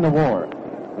fighting the war.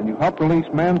 And you help release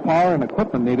manpower and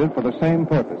equipment needed for the same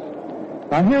purpose.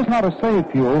 Now here's how to save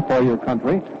fuel for your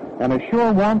country and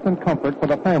assure warmth and comfort for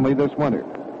the family this winter.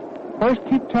 First,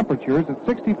 keep temperatures at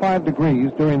 65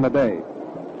 degrees during the day.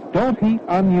 Don't heat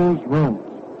unused rooms.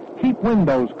 Keep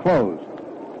windows closed.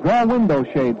 Draw window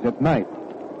shades at night.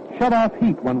 Shut off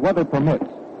heat when weather permits.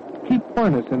 Keep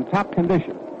furnace in top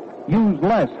condition. Use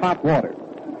less hot water.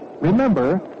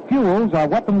 Remember, fuels are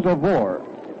weapons of war.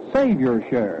 Save your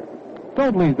share.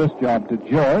 Don't leave this job to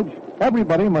George.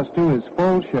 Everybody must do his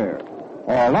full share,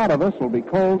 or a lot of us will be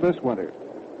cold this winter.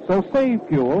 So save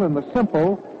fuel in the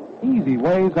simple, easy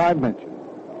ways I've mentioned.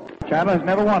 Chandler has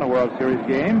never won a World Series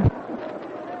game.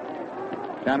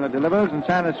 Chandler delivers, and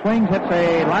Chandler swings, hits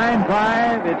a line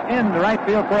drive. It's in the right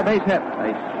field for a base hit.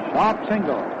 A sharp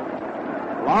single.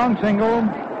 Long single,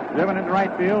 driven into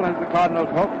right field, as the Cardinals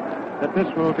hope that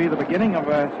this will be the beginning of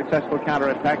a successful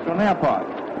counterattack on their part.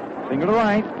 Single to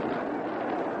right.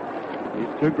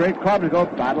 These two great clubs go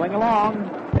battling along.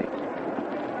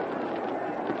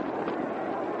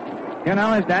 Here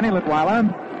now is Danny Litweiler.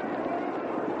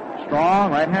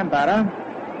 Strong right-hand batter,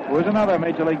 who is another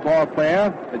Major League ball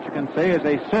player that you can say is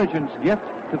a surgeon's gift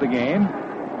to the game.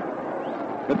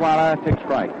 Litweiler takes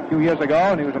strike. A few years ago,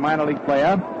 and he was a minor league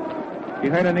player, he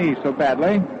hurt a knee so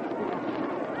badly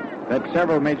that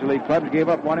several Major League clubs gave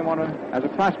up wanting him as a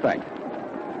prospect.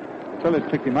 Phillies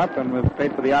picked him up and was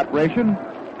paid for the operation,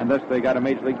 and thus they got a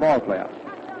Major League ball player.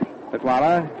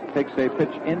 Litweiler takes a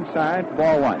pitch inside,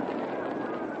 ball one.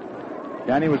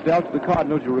 Danny was dealt to the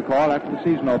Cardinals, you'll recall, after the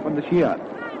season opened this year.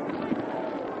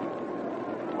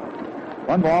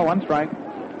 1 ball, 1 strike.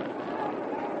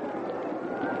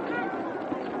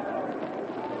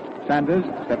 Sanders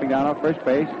stepping down off first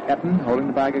base. Etten holding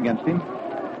the bag against him.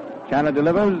 Chandler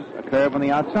delivers a curve on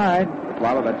the outside.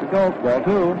 Litweiler lets it go. Ball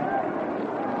 2.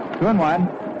 2-1.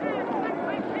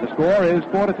 The score is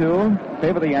 4-2.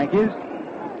 Favor the Yankees.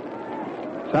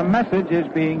 Some message is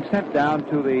being sent down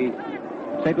to the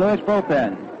St. Louis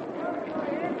bullpen.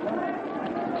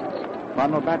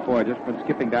 Cardinal bat boy just been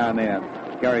skipping down there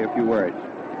to carry a few words.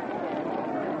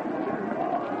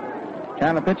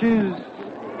 Chandler pitches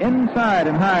inside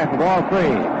and high for ball 3.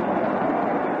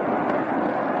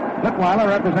 Litweiler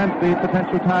represents the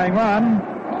potential tying run,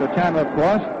 so Chandler, of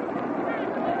course,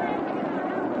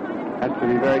 has to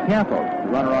be very careful. The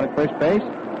runner on at first base,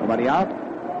 nobody out,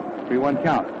 3-1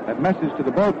 count. That message to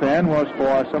the bullpen was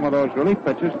for some of those relief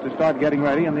pitchers to start getting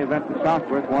ready in the event that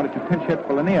Southworth wanted to pinch hit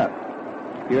for Lanier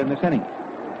here in this inning.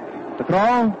 The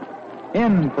throw,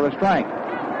 in for a strike.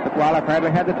 Litweiler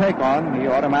apparently had the take on. He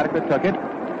automatically took it,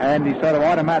 and he sort of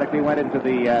automatically went into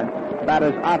the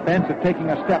batter's offense of taking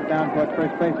a step down towards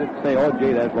first base to say, oh,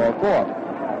 gee, there's ball 4.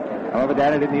 However,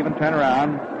 Danny didn't even turn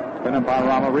around. Then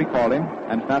Balrama recalled him,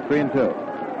 and it's now 3-2.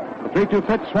 The 3-2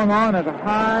 pitch swung on as a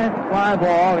high fly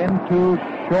ball into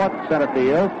short center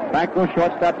field. Back goes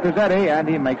shortstop Grizzetti, and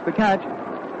he makes the catch.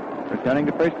 Returning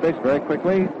to first base very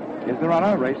quickly is the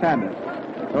runner, Ray Sanders.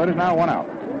 So it is now 1 out.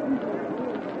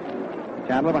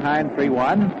 Chandler behind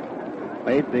 3-1.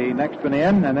 Played the next one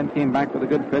in, and then came back with a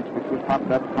good pitch, which was popped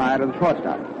up high to the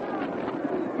shortstop.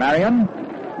 Marion,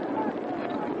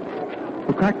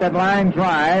 who cracked that line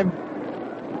drive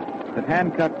that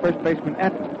handcuffed first baseman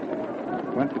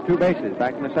Etten. Went for 2 bases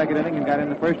back in the second inning and got in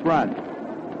the first run.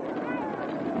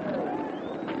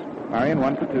 Marion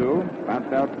 1 for 2.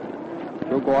 Bounced out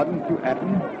Joe Gordon to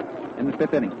Etten in the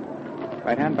 5th inning.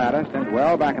 Right-hand batter sends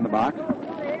well back in the box.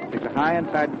 Takes a high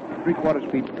inside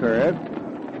 3/4 feet curve.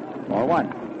 Ball 1.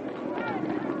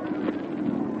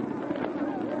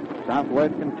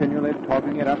 Southward continually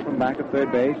talking it up from back of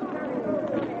third base.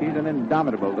 He's an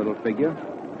indomitable little figure.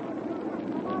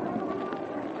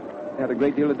 Had a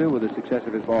great deal to do with the success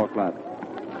of his ball club.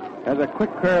 Has a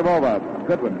quick curve over.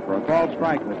 Good one for a called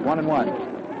strike with 1-1.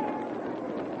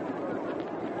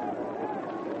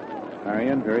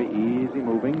 Marion, very easy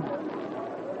moving.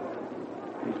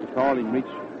 He's so tall he can reach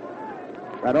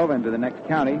right over into the next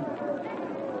county.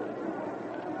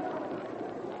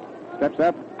 Steps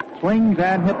up, swings,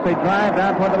 and hits a drive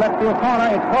down toward the left field corner.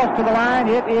 It's close to the line.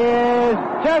 It is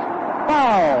just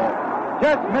foul.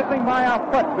 Just missing by a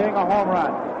foot, being a home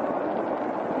run.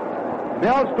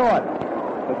 Bill Stewart,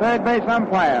 the third base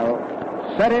umpire,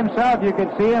 set himself. You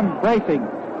could see him bracing,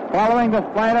 following the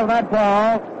flight of that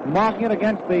ball, marking it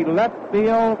against the left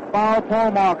field foul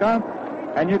pole marker.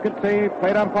 And you could see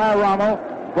plate umpire Rommel,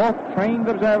 both trained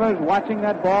observers watching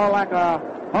that ball like a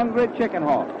hungry chicken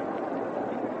hawk.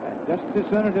 And just as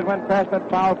soon as it went past that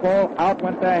foul pole, out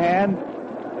went their hand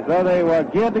as though they were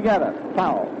geared together.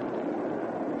 Foul.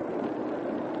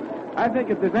 I think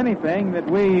if there's anything that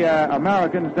we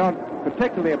Americans don't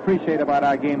particularly appreciate about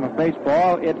our game of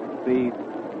baseball, it's the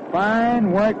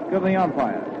fine work of the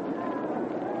umpires.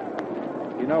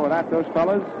 You know, without those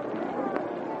fellas,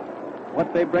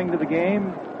 what they bring to the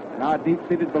game, and our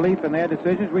deep-seated belief in their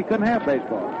decisions, we couldn't have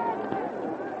baseball.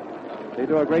 They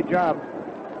do a great job.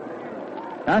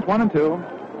 Now it's 1-2.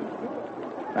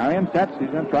 Marion sets. He's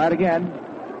going to try it again.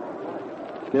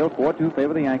 Still 4-2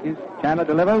 favor the Yankees. Chandler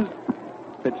delivers.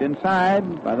 Pitch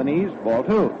inside by the knees. Ball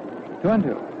 2.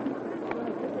 2-2.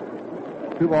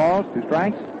 2 balls, 2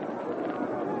 strikes.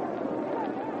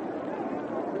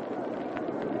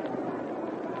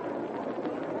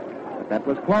 But that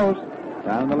was close.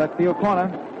 Down in the left field corner.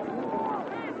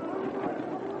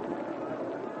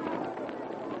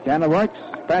 Chandler works.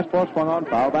 Fastball swung on.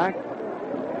 Foul back.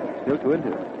 Still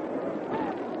 2-2.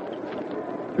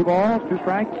 2 balls, 2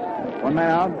 strikes. 1 man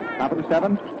out. Top of the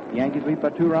 7th. The Yankees lead by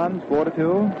 2 runs.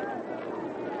 4-2.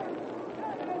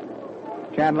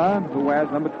 Chandler, who wears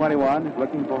number 21, is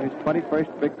looking for his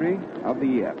 21st victory of the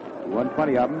year. He won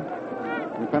 20 of them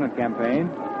in the pennant campaign.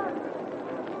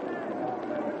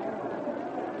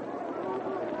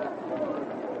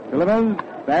 Delivers.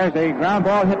 There's a ground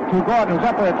ball hit to Gordon, who's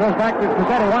up with it. Throws back to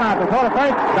Cazzetti. 1 out. Before the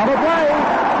first. Double play.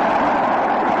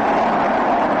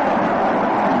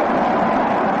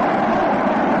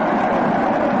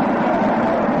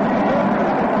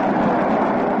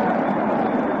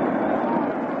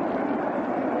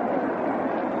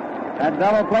 That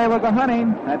double play was a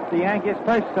hunting. That's the Yankees'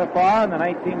 first so far in the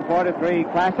 1943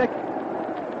 Classic.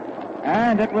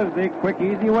 And it was the quick,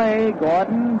 easy way.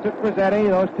 Gordon took Rossetti,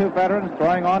 those 2 veterans,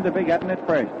 throwing on to Big Etten at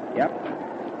first.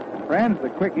 Yep. Friends, the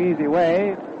quick, easy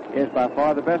way is by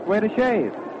far the best way to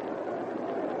shave.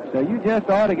 So you just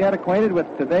ought to get acquainted with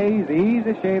today's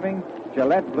easy shaving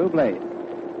Gillette Blue Blade.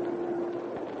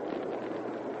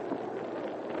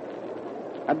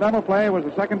 That double play was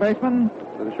the second baseman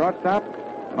to the shortstop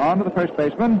and on to the first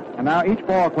baseman. And now each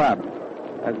ball club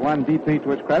has one DP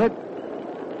to its credit.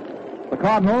 The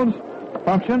Cardinals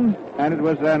functioned, and it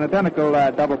was an identical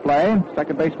double play.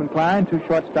 Second baseman Klein to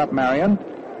shortstop Marion,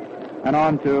 and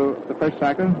on to the first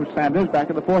cycle, who's Sanders, back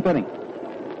in the 4th inning.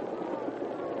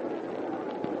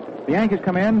 The Yankees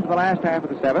come in for the last half of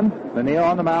the 7th. Lanier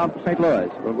on the mound for St.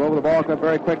 Louis. We'll go over the ball club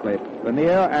very quickly.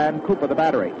 Lanier and Cooper, the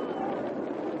battery.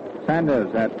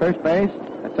 Sanders at first base.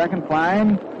 At second,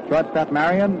 Klein. Shortstop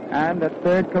Marion. And at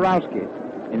third, Karowski.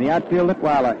 In the outfield,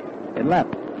 Litweiler. In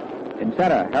left. In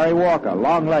center, Harry Walker,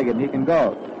 long-legged, and he can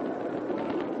go.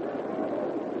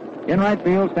 In right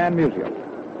field, Stan Musial.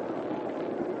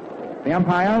 The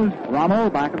umpires, Rommel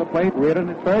back of the plate, Reardon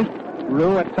at first,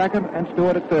 Rue at second, and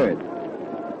Stewart at third.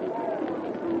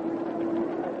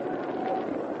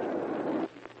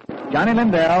 Johnny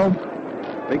Lindell,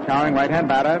 big towering right-hand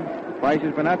batter. Price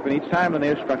has been up, and each time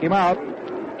Lanier struck him out.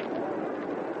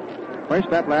 First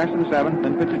step, last in the 7th,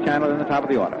 then pitch to Chandler in the top of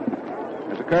the order.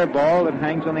 There's a curveball that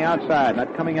hangs on the outside,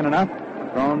 not coming in enough.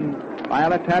 Thrown by a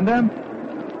left-hander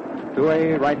to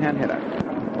a right-hand hitter.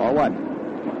 Ball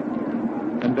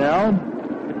 1. Lindell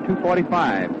at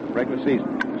 245. regular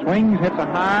season. Swings, hits a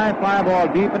high fly ball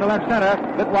deep into left center.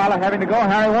 Litwiler having to go,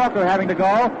 Harry Walker having to go,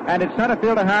 and it's center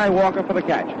fielder Harry Walker for the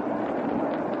catch.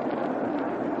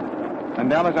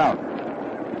 Sandell is out.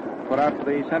 Put out to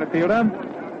the center fielder,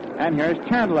 and here's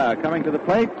Chandler coming to the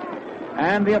plate,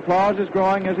 and the applause is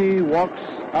growing as he walks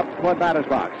up toward batter's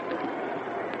box.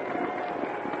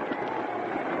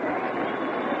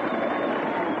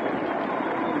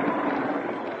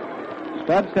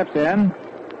 Spud steps in.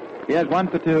 He has 1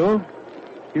 for 2.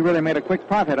 He really made a quick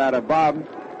profit out of Bob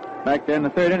back there in the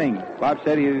third inning. Bob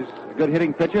said he's a good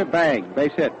hitting pitcher. Bang,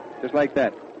 base hit, just like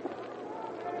that.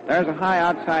 There's a high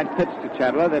outside pitch to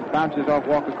Chandler that bounces off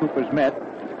Walker Cooper's mitt,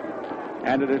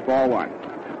 and it is ball 1.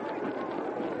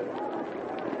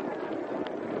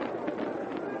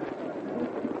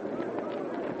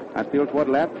 Outfield toward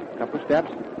left, a couple of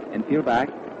steps, infield back.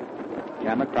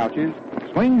 Chandler crouches,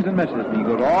 swings and misses, and he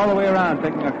goes all the way around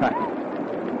taking a cut.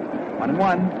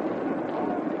 1-1.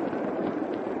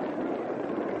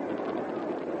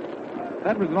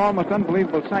 That was an almost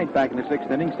unbelievable sight back in the 6th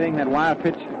inning, seeing that wild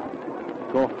pitch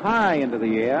go high into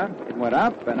the air. It went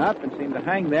up and seemed to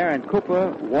hang there, and Cooper,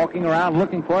 walking around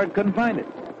looking for it, couldn't find it.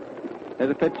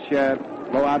 There's a pitch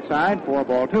low outside for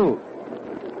ball 2.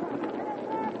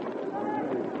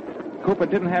 Cooper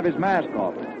didn't have his mask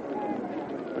off,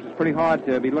 which is pretty hard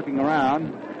to be looking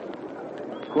around.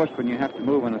 Of course, when you have to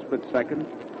move in a split second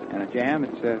and a jam,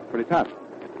 it's pretty tough.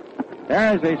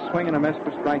 There's a swing and a miss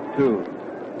for strike 2.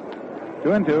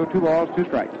 2-2, 2 balls, 2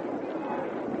 strikes.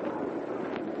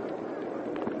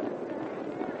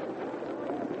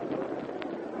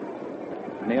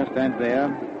 Lanier stands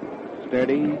there,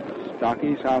 sturdy,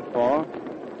 stocky southpaw.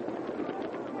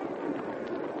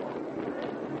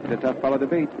 He's a tough fellow to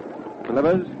beat.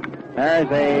 Delivers. There's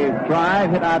a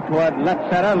drive hit out toward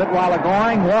left center. Litwiler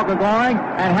going, Walker going,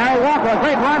 and Harry Walker, a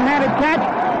great one-handed catch.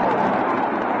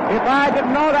 If I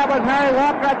didn't know that was Harry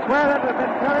Walker, I'd swear that would have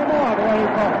been Terry Moore the way he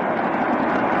caught it.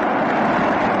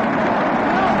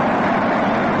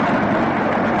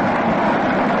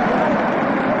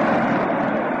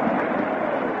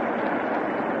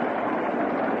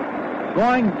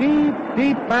 Going deep,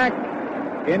 deep back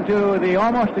into the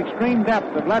almost extreme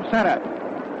depth of left center.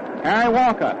 Harry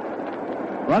Walker,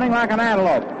 running like an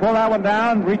antelope. Pull that one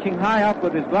down, reaching high up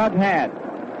with his gloved hand.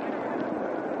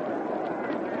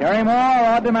 Terry Moore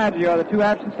or DiMaggio, the 2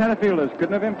 absent center fielders,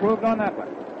 couldn't have improved on that one.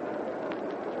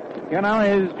 Here now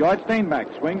is George Steinbach,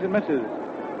 swings and misses.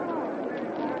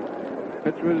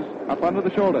 Pitch was up under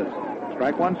the shoulders.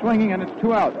 Strike 1 swinging, and it's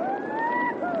 2 out.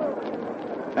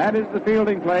 That is the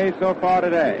fielding play so far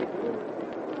today.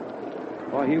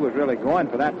 Boy, he was really going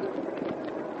for that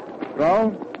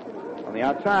throw on the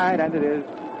outside, and it is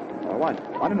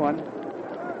 1-1.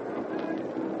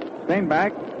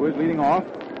 Steinbach, who is leading off,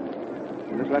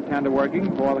 this left-hander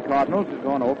working for the Cardinals, is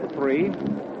going 0 for 3.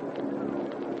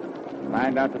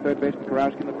 Lined out to third baseman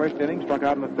Karowski in the first inning, struck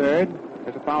out in the third.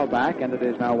 There's a foul back, and it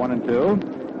is now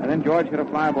 1-2. And then George hit a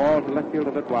fly ball to left field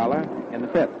of Litwiler in the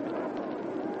 5th.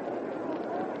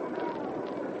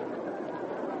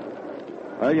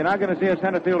 Well, you're not going to see a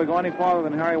center fielder go any farther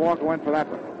than Harry Walker went for that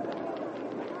one.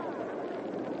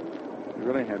 He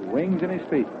really had wings in his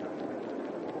feet.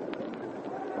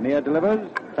 Lanier delivers.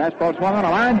 Fastball swung on a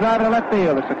line drive to left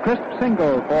field. It's a crisp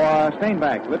single for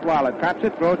Steinbach. Litwiler traps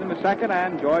it, throws into second,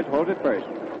 and George holds it first.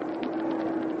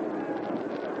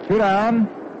 2 down,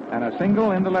 and a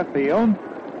single into left field.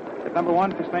 Hit number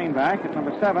 1 for Steinbach, hit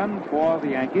number 7 for the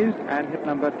Yankees, and hit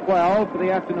number 12 for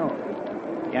the afternoon.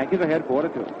 The Yankees ahead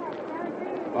 4-2.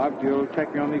 Bob, you'll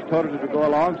check me on these totals as we go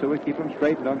along so we keep them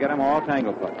straight and don't get them all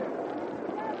tangled up.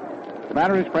 The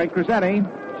batter is Craig Cruzetti.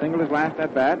 Single his last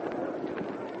at bat.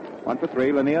 1 for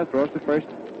 3. Lanier throws to first.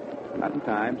 Not in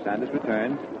time. Sanders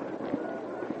returns.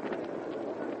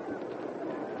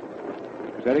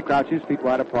 Cruzetti crouches, feet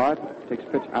wide apart. Takes a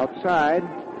pitch outside.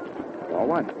 Ball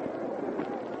 1.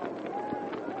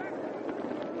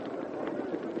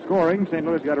 Scoring, St.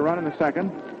 Louis got a run in the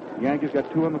second. The Yankees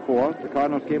got 2 in the 4th. The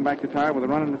Cardinals came back to tie with a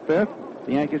run in the 5th.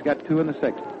 The Yankees got 2 in the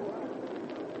 6th.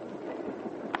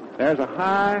 There's a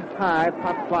high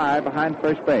pop fly behind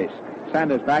first base.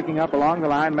 Sanders backing up along the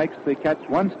line makes the catch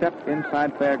 1 step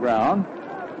inside fair ground.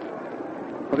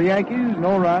 For the Yankees,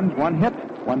 no runs, 1 hit,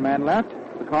 1 man left.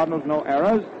 The Cardinals, no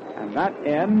errors, and that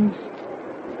ends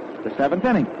the 7th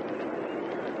inning.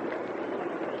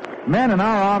 Men in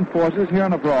our armed forces here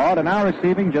and abroad are now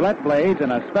receiving Gillette blades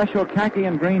in a special khaki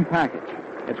and green package.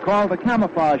 It's called the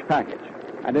camouflage package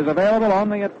and is available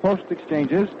only at post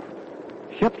exchanges,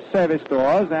 shipped service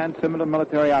stores, and similar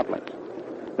military outlets.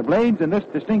 The blades in this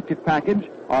distinctive package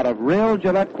are of real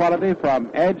Gillette quality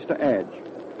from edge to edge.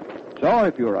 So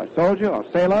if you're a soldier or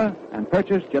sailor and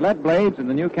purchase Gillette blades in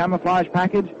the new camouflage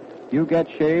package, you get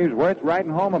shaves worth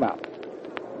writing home about.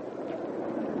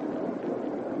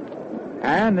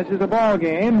 And this is a ball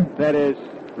game that is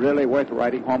really worth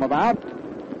writing home about.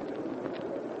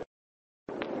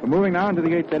 We're moving now into the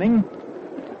 8th inning,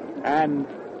 and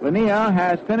Lanier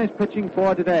has finished pitching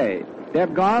for today.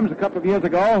 Deb Gomes, a couple of years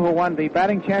ago, who won the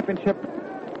batting championship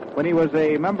when he was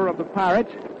a member of the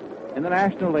Pirates in the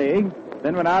National League,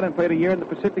 then went out and played a year in the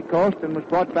Pacific Coast and was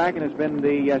brought back and has been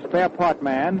the spare part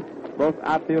man, both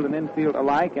outfield and infield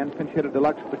alike, and pinch hitter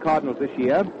deluxe for the Cardinals this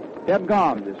year. Deb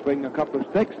Gomes is swinging a couple of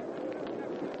sticks,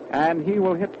 and he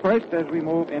will hit first as we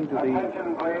move into the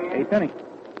 8th inning.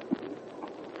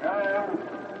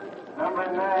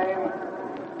 Number 9,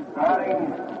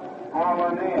 batting for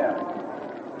Lanier.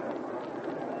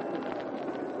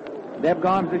 Deb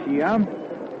Gomes this year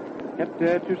hit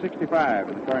 265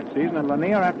 in the current season, and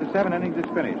Lanier, after 7 innings, is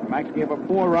finished. Max gave up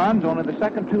 4 runs, only the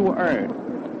second 2 were earned.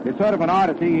 It's sort of an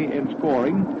oddity in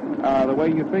scoring, the way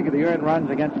you figure the earned runs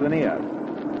against Lanier.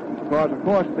 Because, of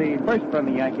course, the first run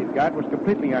the Yankees got was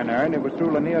completely unearned. It was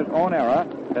through Lanier's own error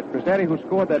that Crissetti, who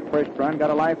scored that first run, got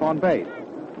a life on base.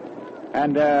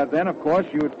 And then, of course,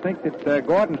 you would think that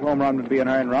Gordon's home run would be an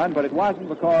earned run, but it wasn't,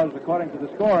 because, according to the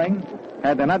scoring,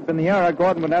 had there not been the error,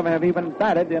 Gordon would never have even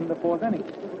batted in the 4th inning.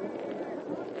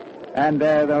 And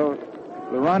the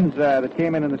runs that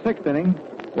came in the 6th inning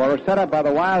were set up by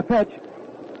the wild pitch,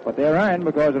 but they're earned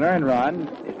because an earned run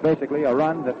is basically a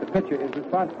run that the pitcher is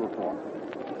responsible for.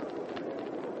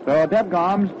 So Deb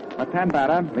Gomes, a 10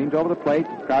 batter, leans over the plate,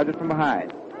 crowds it from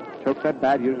behind. Chokes that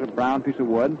bat, uses a brown piece of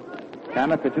wood.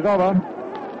 Chandler pitches over,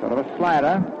 sort of a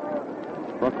slider,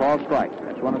 for a called strike.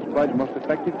 That's one of Spud's most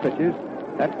effective pitches.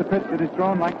 That's the pitch that is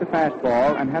thrown like the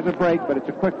fastball and has a break, but it's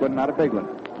a quick one, not a big one.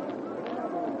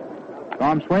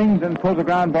 Gomes swings and pulls a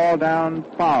ground ball down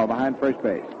foul behind first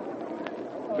base.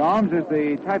 Gomes is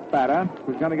the type batter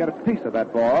who's going to get a piece of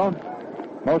that ball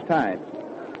most times.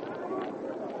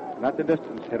 Not the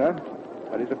distance hitter,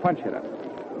 but he's a punch hitter.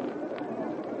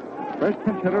 First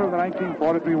pinch hitter of the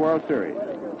 1943 World Series.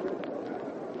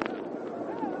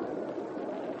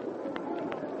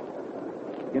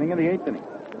 Beginning of the 8th inning.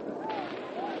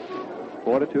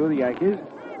 4-2 the Yankees.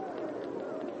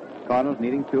 Cardinals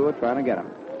needing 2 are trying to get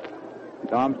him.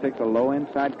 Gomes takes a low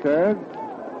inside curve.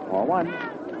 Ball 1.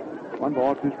 1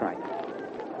 ball, 2 strikes.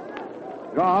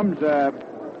 Gomes,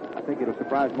 I think it'll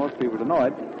surprise most people to know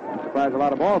it, and surprise a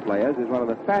lot of ball players, is one of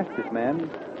the fastest men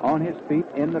on his feet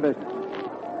in the business.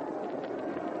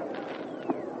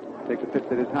 Takes a pitch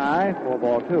that is high, 4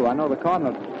 ball 2. I know the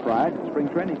Cardinals were surprised at spring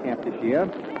training camp this year.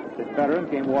 This veteran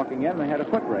came walking in and they had a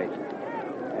foot race.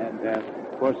 And,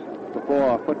 of course,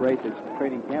 before a foot race is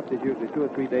training camp, there's usually 2 or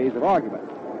 3 days of argument.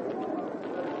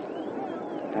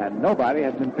 And nobody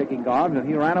had been picking Gomes, and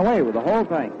he ran away with the whole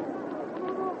thing.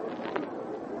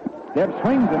 Deb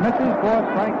swings and misses for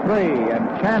strike 3,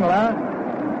 and Chandler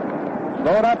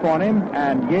slowed up on him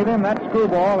and gave him that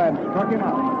screwball and struck him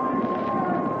out.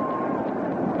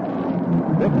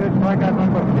 This is strikeout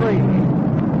number 3.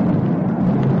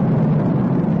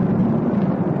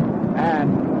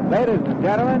 And, ladies and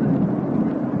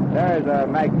gentlemen, there is a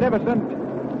magnificent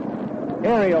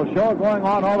aerial show going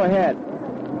on overhead.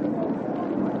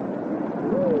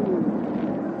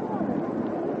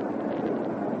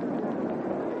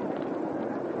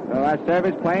 So our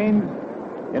service planes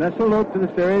in a salute to the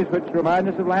series, which reminds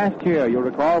us of last year. You'll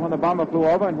recall when the bomber flew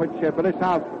over, in which Billy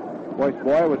South, voice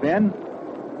boy, was in,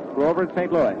 flew over at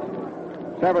St. Louis.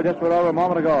 Several just went over a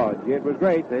moment ago. Gee, it was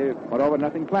great. They went over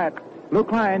nothing flat. Lou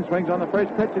Klein swings on the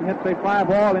first pitch and hits a fly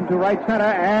ball into right center,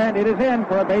 and it is in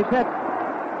for a base hit.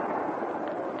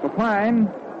 So Klein,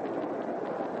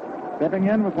 stepping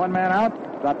in with 1 man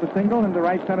out, dropped a single into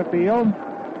right center field.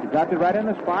 He dropped it right in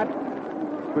the spot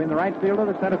between the right fielder,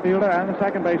 the center fielder, and the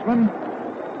second baseman.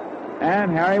 And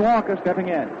Harry Walker stepping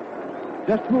in.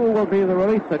 Just who will be the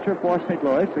relief pitcher for St.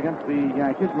 Louis against the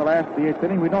Yankees in the 8th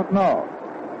inning, we don't know.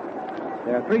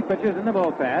 There are 3 pitchers in the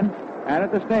bullpen, and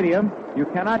at the stadium, you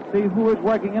cannot see who is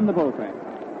working in the bullpen.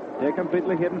 They're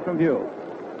completely hidden from view.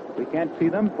 We can't see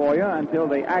them for you until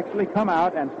they actually come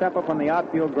out and step up on the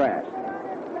outfield grass.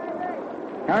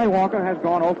 Harry Walker has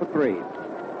gone 0 for 3.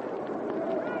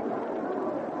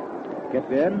 Gets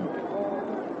in.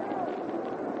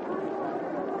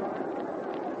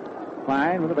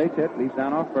 Klein with a base hit, leads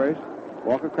down off first.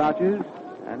 Walker crouches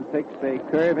and takes a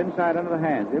curve inside under the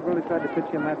hands. They've really tried to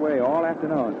pitch him that way all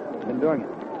afternoon. Been doing it.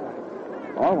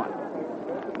 All 1.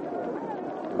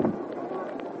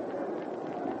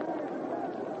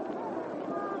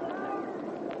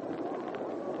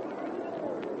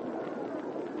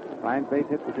 Line base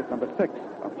hit, which is number 6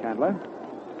 of Chandler.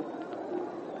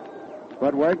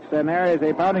 Spud works, and there is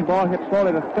a bounding ball hit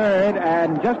slowly to third,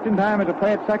 and just in time is a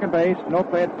play at second base. No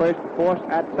play at first, force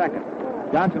at second.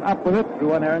 Johnson up with it,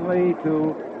 threw unerringly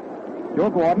to Joe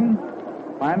Gordon.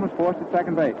 Fine was forced at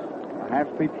second base. A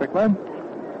half-speed trickler.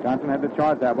 Johnson had to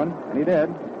charge that one, and he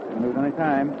did. Didn't lose any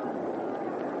time.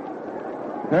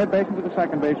 Third baseman to the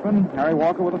second baseman. Harry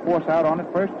Walker with a force out on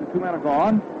at first, and 2 men are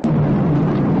gone.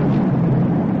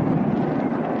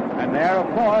 And there, of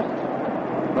course,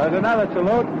 was another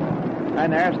salute,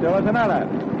 and there still is another.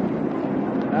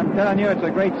 I'm telling you, it's a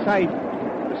great sight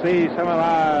to see some of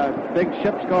our big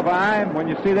ships go by. When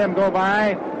you see them go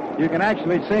by, you can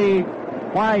actually see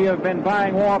why you've been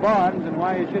buying war bonds and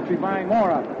why you should be buying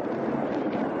more of them.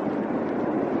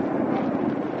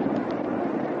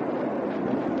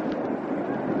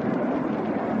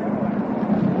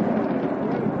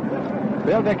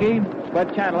 Bill Dickey,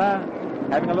 Spud Chandler,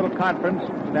 having a little conference,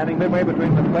 standing midway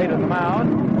between the plate and the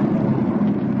mound.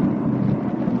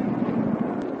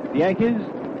 The Yankees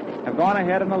have gone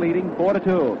ahead in the leading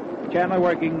 4-2. Chandler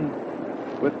working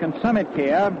with consummate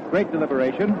care, great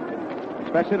deliberation,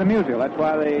 especially the Musial. That's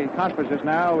why the conference is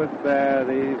now with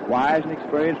the wise and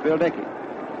experienced Bill Dickey.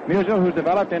 Musial, who's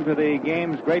developed into the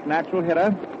game's great natural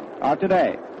hitter of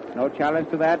today. No challenge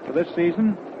to that for this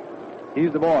season.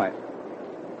 He's the boy.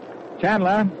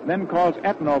 Chandler then calls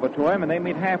Etten over to him, and they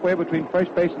meet halfway between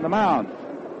first base and the mound.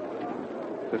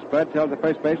 So Spud tells the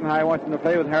first baseman how he wants him to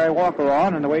play with Harry Walker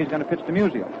on and the way he's going to pitch to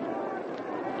Musial.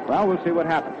 Well, we'll see what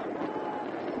happens.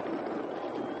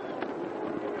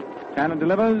 Chandler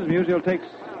delivers. Musial takes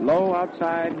low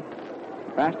outside,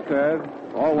 fast curve,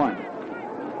 all one.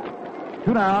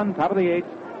 2 down, top of the 8th.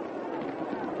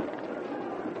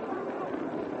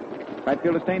 Right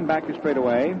fielder Steinbach is straight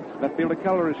away. Left fielder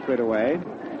Keller is straight away.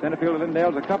 Center fielder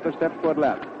Lindale's a couple of steps toward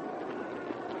left.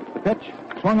 The pitch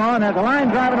swung on as a line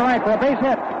drive to right for a base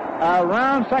hit.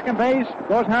 Around second base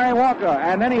goes Harry Walker,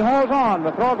 and then he holds on.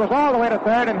 The throw goes all the way to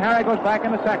third, and Harry goes back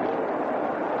into second.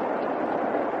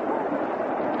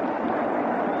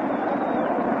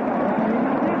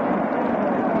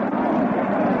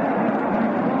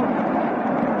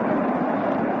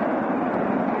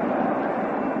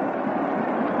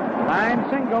 Line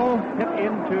single hit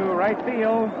into right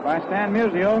field by Stan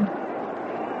Musial.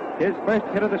 His first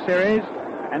hit of the series,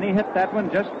 and he hit that one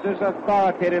just as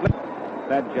authoritatively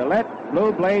that Gillette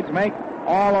blue blades make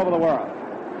all over the world.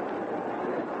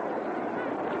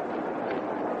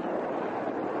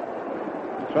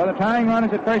 So the tying run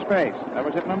is at first base. That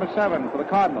was hit number 7 for the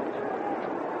Cardinals.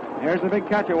 Here's the big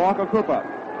catcher, Walker Cooper.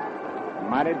 A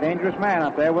mighty dangerous man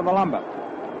up there with the lumber.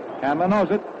 Chandler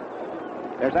knows it.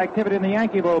 There's activity in the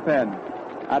Yankee bullpen.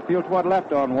 Outfield toward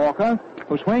left on Walker,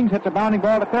 who swings, hits a bounding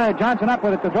ball to third. Johnson up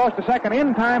with it to throws to second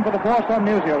in time for the force on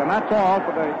Musial, and that's all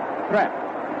for the threat.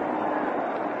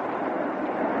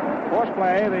 Force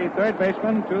play, the third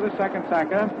baseman to the second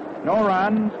sacker. No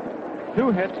runs,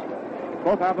 2 hits,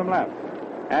 both of them left.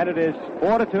 And it is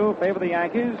 4-2 favor the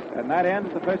Yankees, and that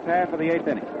ends the first half of the 8th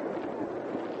inning.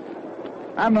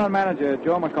 I've known manager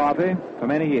Joe McCarthy for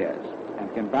many years, and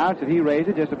can vouch that he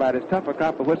raises just about as tough a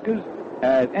crop of whiskers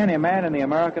as any man in the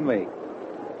American League.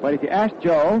 But if you ask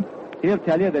Joe, he'll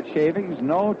tell you that shaving's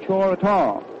no chore at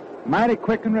all. Mighty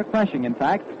quick and refreshing, in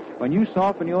fact, when you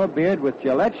soften your beard with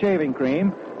Gillette shaving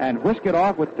cream and whisk it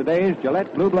off with today's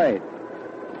Gillette Blue Blade.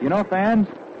 You know, fans,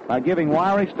 by giving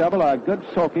wiry stubble a good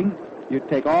soaking, you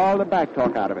take all the back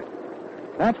talk out of it.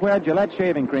 That's where Gillette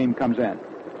shaving cream comes in.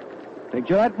 Take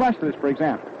Gillette brushless, for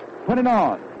example. Put it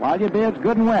on while your beard's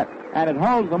good and wet, and it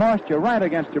holds the moisture right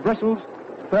against your bristles,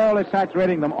 thoroughly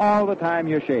saturating them all the time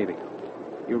you're shaving.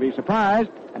 You'll be surprised,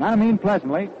 and I mean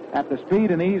pleasantly, at the speed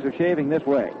and ease of shaving this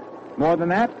way. More than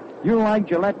that, you'll like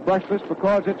Gillette brushless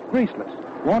because it's greaseless.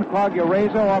 Won't clog your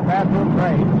razor or bathroom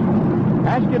drains.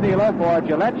 Ask your dealer for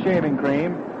Gillette shaving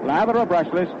cream, lather or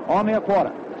brushless, only a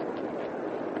quarter.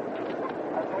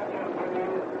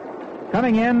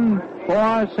 Coming in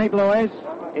for St. Louis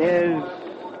is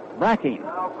Brackeen.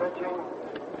 Bracchen.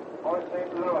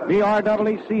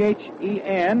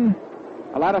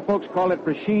 A lot of folks call it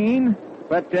Brasheen,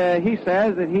 but he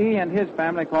says that he and his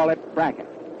family call it Brackett.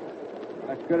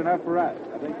 That's good enough for us.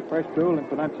 I think the first rule in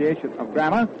pronunciation of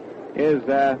grammar is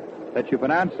that you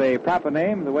pronounce a proper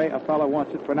name the way a fellow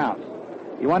wants it pronounced.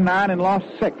 He won 9 and lost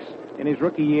 6 in his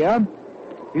rookie year.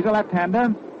 He's a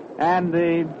left-hander, and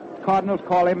the Cardinals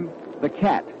call him the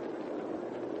Cat.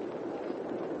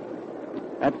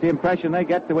 That's the impression they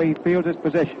get the way he fields his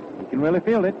position. He can really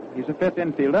field it. He's a 5th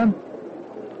infielder.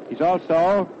 He's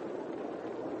also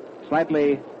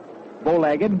slightly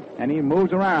bow-legged, and he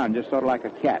moves around just sort of like a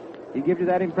cat. He gives you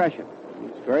that impression.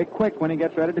 He's very quick when he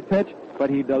gets ready to pitch, but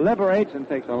he deliberates and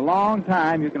takes a long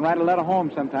time. You can write a letter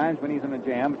home sometimes when he's in a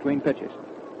jam between pitches.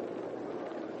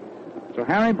 So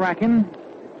Harry Bracken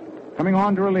coming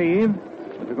on to relieve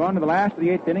as we go into the last of the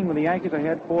 8th inning with the Yankees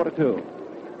ahead 4-2.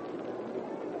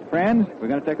 Friends, we're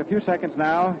going to take a few seconds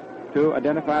now to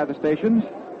identify the stations.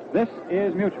 This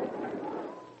is Mutual.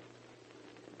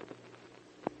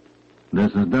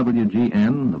 This is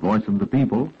WGN, the voice of the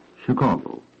people,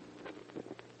 Chicago.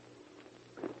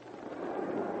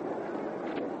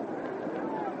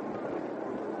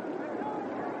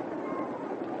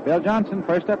 Bill Johnson,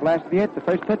 first up, last of the 8th. The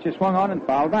first pitch is swung on and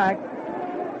fouled back.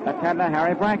 Left-hander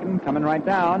Harry Bracken coming right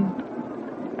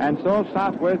down. And so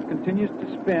Southworth continues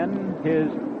to spin his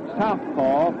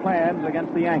southpaw plans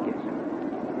against the Yankees.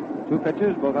 2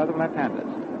 pitchers, both of them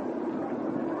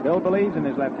left-handers. Bill believes in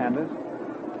his left-handers.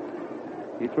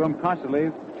 He threw him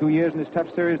constantly 2 years in his tough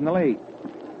series in the league.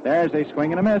 There's a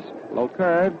swing and a miss. Low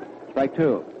curve, strike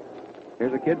 2.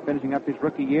 Here's a kid finishing up his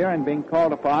rookie year and being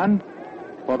called upon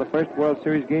for the first World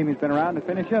Series game he's been around to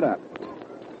finish it up.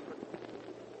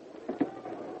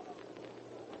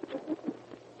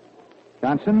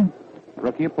 Johnson,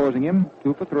 rookie opposing him,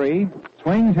 2 for 3.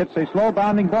 Swings, hits a slow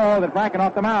bounding ball that Bracken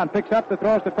off the mound picks up, the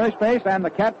throws to first base, and the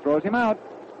cat throws him out.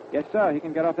 Yes, sir, he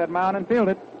can get off that mound and field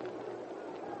it.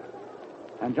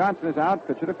 And Johnson is out,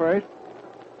 pitcher to first.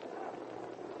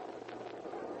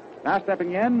 Now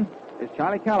stepping in is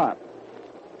Charlie Keller.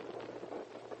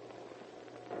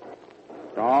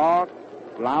 Dark,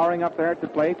 glowering up there at the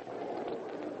plate.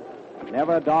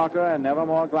 Never darker and never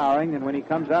more glowering than when he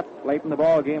comes up late in the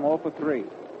ball game, 0 for 3.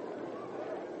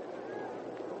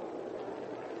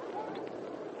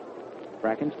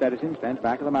 Bracken steadies him, stands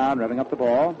back of the mound, revving up the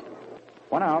ball.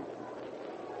 1 out.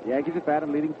 The Yankees at bat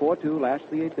and leading 4-2, last of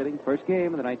the 8th inning, first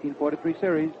game of the 1943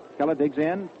 series. Keller digs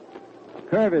in.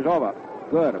 Curve is over.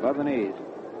 Good, above the knees.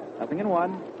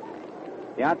 0-1.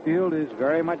 The outfield is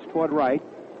very much toward right.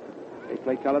 They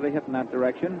play Keller the hit in that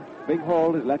direction. Big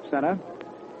hole is left center.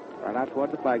 Right out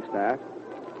toward the flagstaff.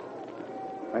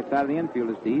 Right side of the infield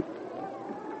is deep.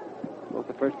 Both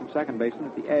the first and second baseman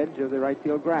at the edge of the right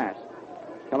field grass.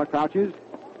 Keller crouches.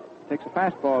 Takes a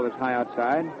fastball that's high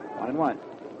outside. 1-1.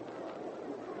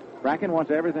 Bracken wants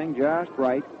everything just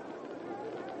right.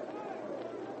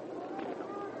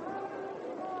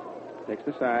 Takes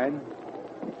the side.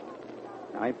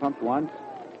 Now he pumps once.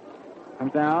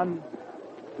 Comes down.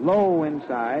 Low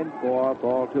inside for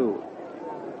ball 2.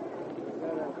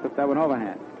 Put that one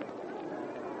overhand.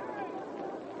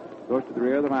 Goes to the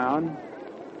rear of the mound.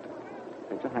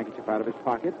 Takes a handkerchief out of his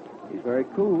pocket. He's very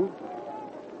cool.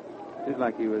 Just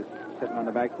like he was sitting on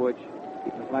the back porch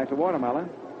eating a slice of watermelon.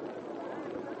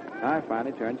 Now he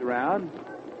finally turns around.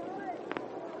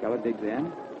 Keller digs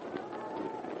in.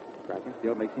 Bracken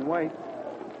still makes him wait.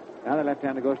 Now the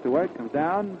left-hander goes to work, comes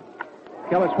down.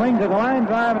 Keller swings at the line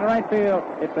drive in the right field.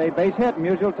 It's a base hit.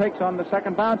 Musial takes on the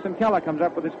second bounce, and Keller comes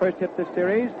up with his first hit this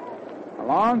series. A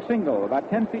long single, about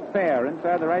 10 feet fair,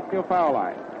 inside the right field foul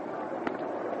line.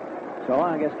 So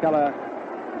I guess Keller,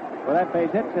 for that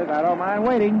base hit, says, I don't mind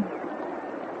waiting.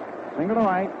 Single to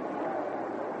right.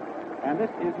 And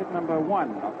this is hit number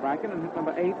 1 of Bracken and hit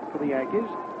number 8 for the Yankees.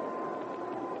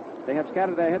 They have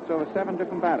scattered their hits over 7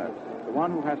 different batters. The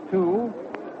one who has 2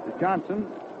 is Johnson.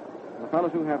 The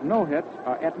fellows who have no hits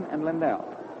are Etten and Lindell.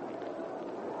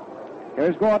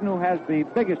 Here's Gordon, who has the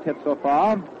biggest hit so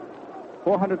far,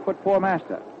 400-foot-4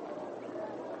 master.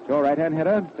 So right-hand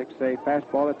hitter picks a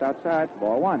fastball that's outside,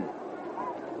 ball 1.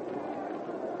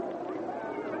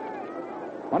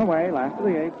 1 away, last of the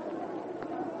 8th.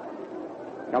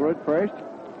 Keller at first.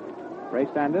 Ray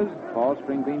Sanders, tall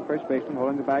string bean first baseman,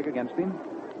 holding the bag against him.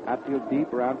 Outfield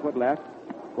deep, around toward left.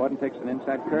 Gordon takes an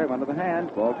inside curve under the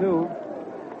hands, ball 2.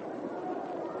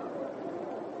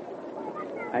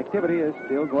 Activity is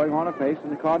still going on apace in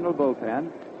the Cardinal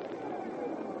bullpen.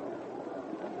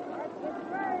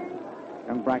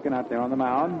 Young Bracken out there on the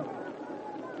mound.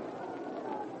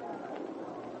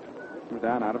 Comes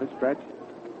down out of his stretch.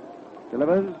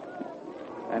 Delivers.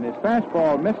 And his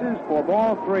fastball misses for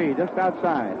ball 3, just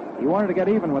outside. He wanted to get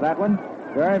even with that one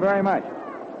very, very much.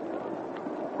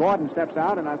 Gordon steps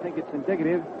out, and I think it's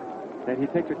indicative that he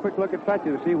takes a quick look at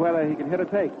Fletcher to see whether he can hit or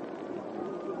take.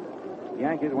 The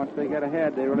Yankees, once they get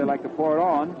ahead, they really like to pour it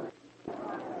on.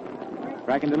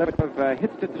 Bracken delivered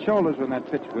hits at the shoulders when that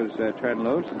pitch was turned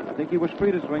loose. I think he was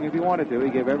free to swing if he wanted to. He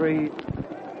gave every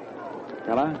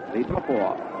Keller lead to a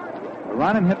 4. The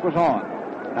run and hit was on.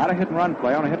 Not a hit-and-run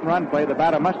play. On a hit-and-run play, the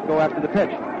batter must go after the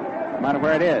pitch, no matter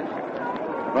where it is.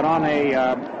 But on a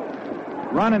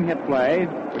run-and-hit play,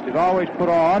 which is always put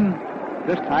on,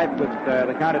 this type with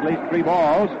the count at least 3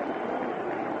 balls,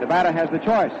 the batter has the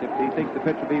choice if he thinks the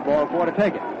pitch will be ball 4 to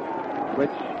take it,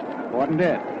 which Gordon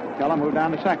did. Keller moved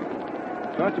down to second.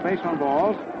 So it's a base on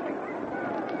balls.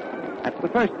 That's the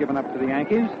first given up to the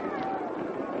Yankees.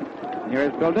 And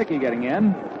here's Bill Dickey getting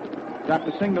in. Dropped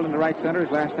a single into right center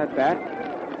his last at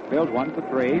bat. Bill's 1 for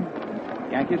 3.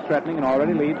 Yankees threatening and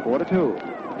already lead 4 to 2.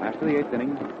 Last of the 8th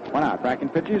inning. 1 out. Bracken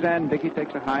pitches and Dickey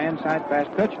takes a high inside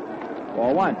fast pitch.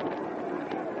 Ball 1.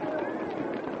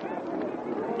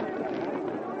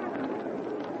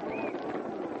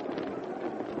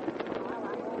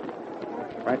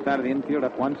 Right side of the infield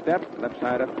up 1 step. Left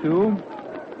side up 2.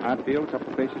 Outfield, a couple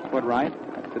of bases toward right.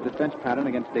 That's the defense pattern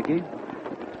against Dickey.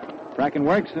 Bracken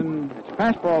works, and it's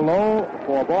fastball low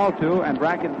for ball 2, and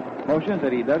Bracken motions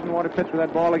that he doesn't want to pitch with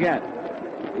that ball again.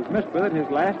 He's missed with it his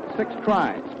last 6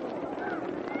 tries.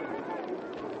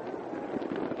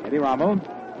 Eddie Rommel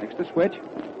makes the switch.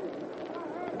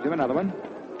 Gives him another one.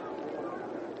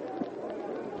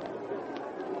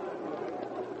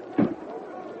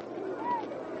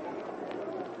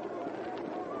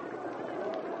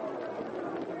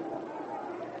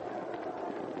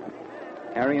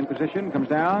 Harry in position, comes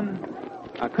down.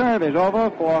 A curve is over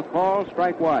for call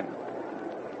strike 1.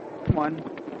 1.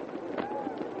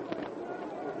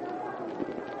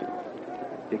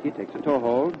 Dickey takes a toe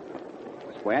hold.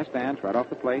 Square stance right off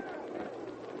the plate.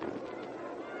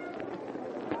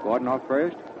 Gordon off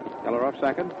first. Keller off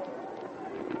second.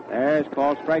 There's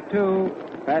call strike 2.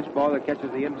 Fastball that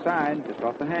catches the inside, just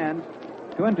off the hands.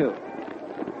 2-2.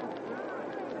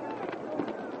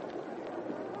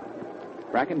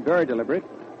 Bracken very deliberate.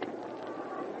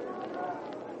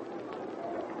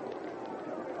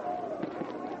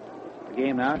 The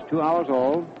game now is 2 hours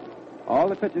old. All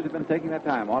the pitchers have been taking their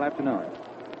time all afternoon.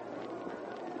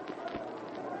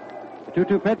 The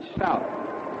 2-2 pitch, out.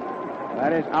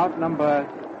 That is out number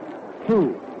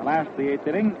 2. The last of the 8th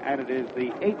inning, and it is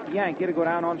the 8th Yankee to go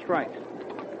down on strikes.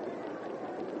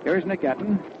 Here's Nick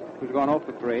Etten, who's gone 0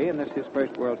 for 3 in this his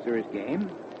first World Series game.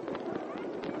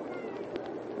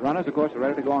 The runners, of course, are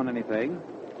ready to go on anything.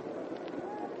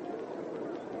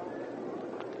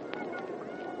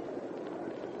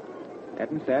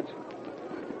 Etten sets.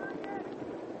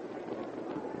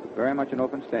 Very much an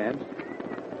open stance.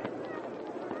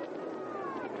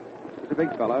 He's a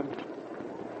big fellow,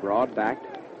 broad-backed.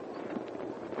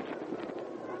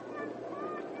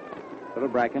 Little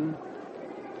Bracken.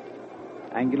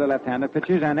 Angular left-hander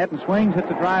pitches, and Etten swings, hits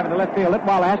a drive in the left field.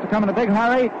 Litwala has to come in a big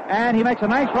hurry, and he makes a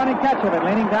nice running catch of it,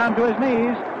 leaning down to his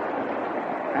knees.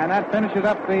 And that finishes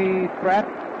up the threat.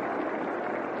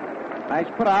 Nice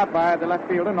put out by the left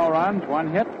fielder. No runs,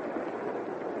 1 hit.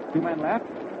 2 men left.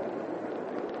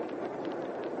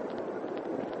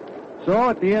 So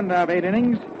at the end of 8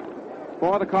 innings,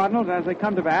 for the Cardinals, as they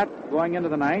come to bat, going into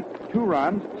the ninth, 2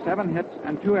 runs, 7 hits,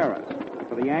 and 2 errors.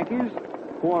 For the Yankees,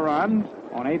 4 runs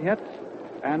on 8 hits,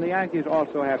 and the Yankees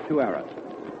also have 2 errors.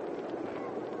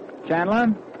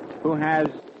 Chandler, who has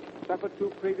suffered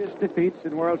 2 previous defeats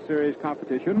in World Series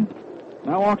competition,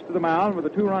 now walks to the mound with a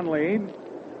 2-run lead,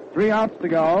 3 outs to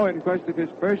go in quest of his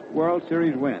first World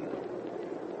Series win.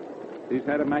 He's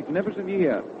had a magnificent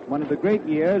year, one of the great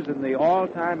years in the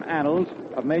all-time annals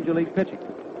of Major League pitching.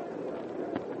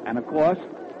 And, of course,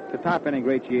 to top any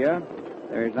great year,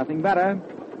 there is nothing better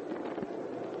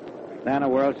than a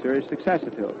World Series successor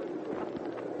to it.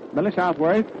 Billy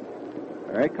Southworth,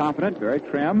 very confident, very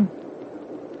trim,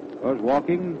 goes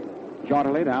walking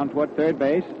jauntily down toward third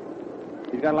base.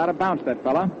 He's got a lot of bounce, that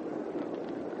fella.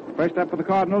 First up for the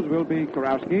Cardinals will be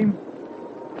Kurowski,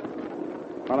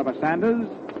 followed by Sanders,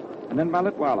 and then by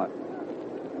Litwala.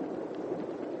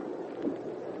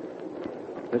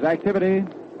 There's activity,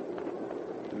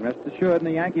 rest assured, in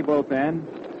the Yankee bullpen.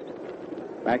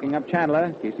 Backing up Chandler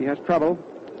in case he has trouble.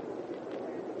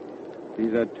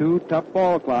 These are 2 tough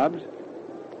ball clubs.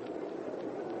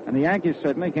 And the Yankees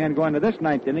certainly can't go into this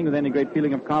 9th inning with any great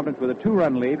feeling of confidence with a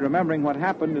 2-run lead, remembering what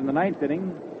happened in the 9th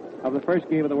inning of the first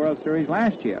game of the World Series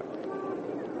last year.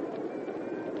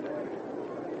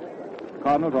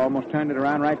 Cardinals almost turned it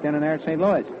around right then and there at St.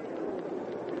 Louis.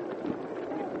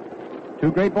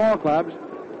 2 great ball clubs.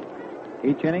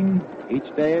 Each inning,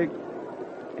 each day,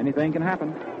 anything can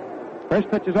happen. First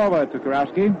pitch is over to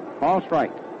Kurowski. Ball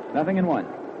strike. 0-1.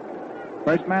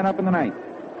 First man up in the 9th.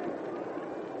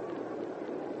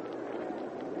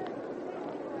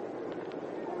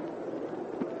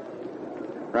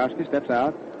 Kurowski steps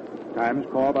out. Time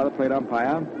is called by the plate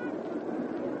umpire.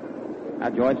 Now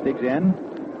George digs in.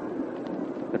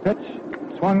 The pitch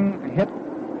swung, hit,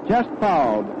 just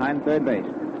fouled behind third base.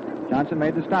 Johnson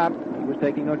made the stop. He was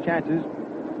taking no chances.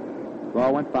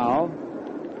 Ball went foul.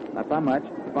 Not by much,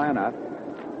 but by enough.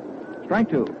 Strike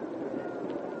 2.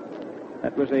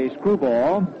 That was a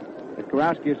screwball that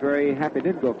Kurowski is very happy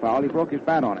did go foul. He broke his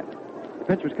bat on it. The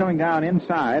pitch was coming down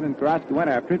inside, and Kurowski went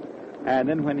after it. And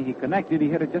then when he connected, he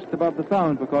hit it just above the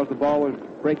thumbs because the ball was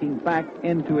breaking back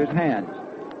into his hands.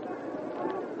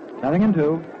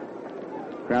 0-2.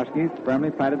 Kurowski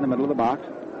firmly planted in the middle of the box.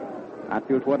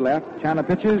 Outfield toward left. Chandler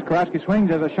pitches. Kurowski swings.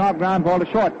 There's a sharp ground ball to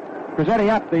short. Crizzetti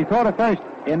up. The throw to first.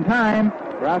 In time.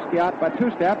 Kurowski out by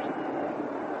 2 steps.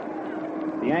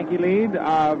 The Yankee lead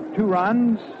of 2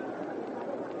 runs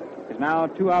is now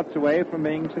 2 outs away from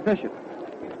being sufficient.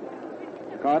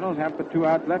 The Cardinals have but 2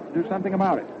 outs left to do something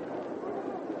about it.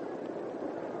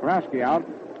 Kurowski out.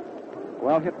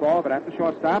 Well hit ball, but at the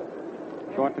shortstop.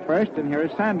 Short to first, and here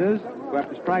is Sanders, who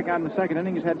after strike out in the second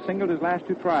inning has had singled his last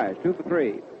 2 tries, 2 for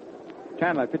 3.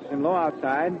 Chandler pitches him low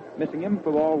outside, missing him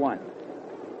for ball 1.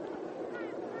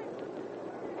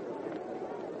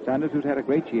 Sanders, who's had a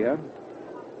great year.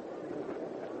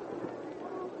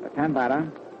 Tanbata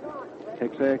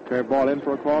takes a curve ball in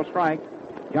for a called strike.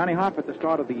 Johnny Hopp at the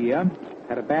start of the year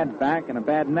had a bad back and a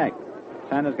bad neck.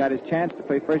 Sanders got his chance to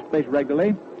play first base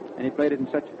regularly, and he played it in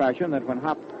such fashion that when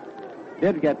Hopp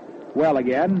did get well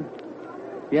again,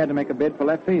 he had to make a bid for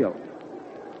left field.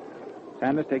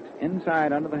 Sanders takes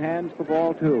inside under the hands for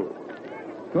ball 2.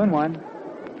 2-1.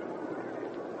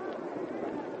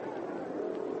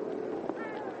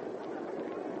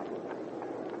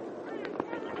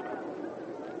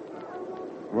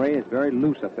 Ray is very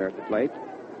loose up there at the plate.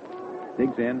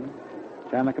 Digs in.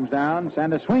 Chandler comes down.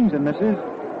 Sanders swings and misses.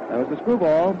 That was the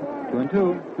screwball.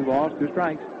 2-2. 2 balls, 2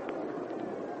 strikes.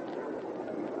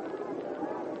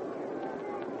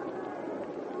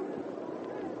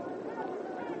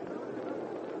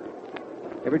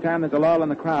 Every time there's a lull in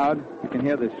the crowd, you can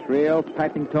hear the shrill,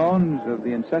 piping tones of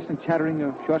the incessant chattering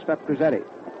of shortstop Crizzetti.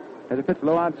 There's a pitch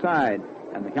low outside,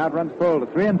 and the count runs full to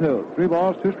 3-2. 3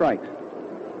 balls, 2 strikes.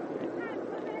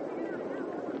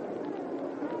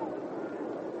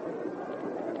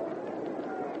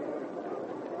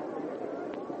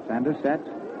 Sanders sets.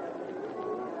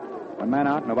 1 man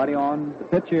out, nobody on. The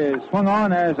pitch is swung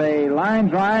on. There's a line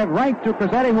drive right to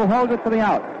Crizzetti, who holds it for the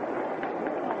out.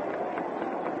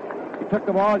 He took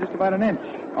the ball just about an inch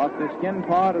off the skin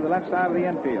part of the left side of the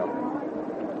infield.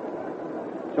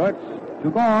 So it's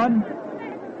 2 gone,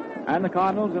 and the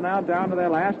Cardinals are now down to their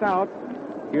last out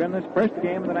here in this first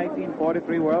game of the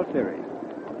 1943 World Series.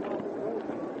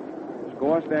 The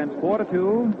score stands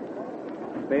 4-2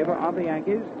 in favor of the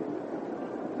Yankees.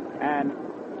 And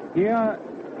here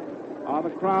are the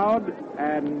crowd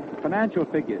and financial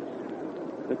figures.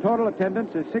 The total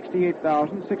attendance is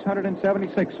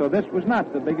 68,676, so this was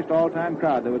not the biggest all-time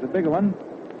crowd. There was a bigger one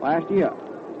last year.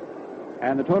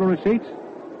 And the total receipts,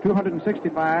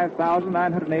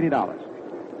 $265,980.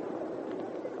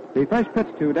 The first pitch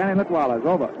to Danny Litwala is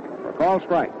over for a called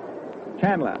strike.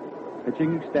 Chandler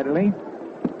pitching steadily.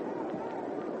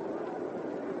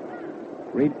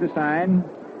 Reads the sign.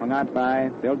 Hung out by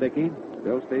Bill Dickey.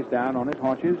 Bill stays down on his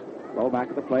haunches, low back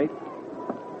of the plate.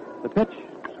 The pitch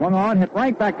swung on, hit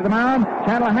right back to the mound.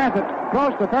 Chandler has it,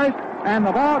 throws to first, and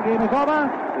the ball game is over.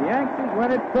 The Yankees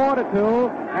win it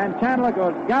 4-2, and Chandler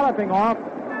goes galloping off,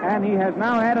 and he has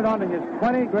now added on to his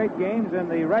 20 great games in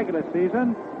the regular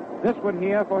season. This one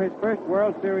here for his first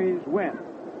World Series win.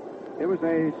 It was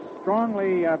a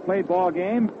strongly played ball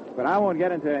game, but I won't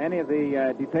get into any of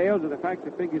the details of the facts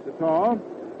or figures at all,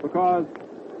 because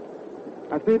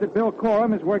I see that Bill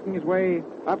Corum is working his way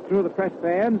up through the press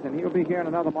fans, and he'll be here in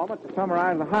another moment to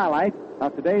summarize the highlights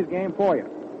of today's game for you.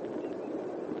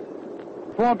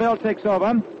 Before Bill takes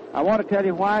over, I want to tell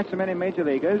you why so many major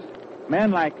leaguers,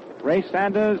 men like Ray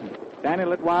Sanders, Danny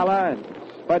Litwala, and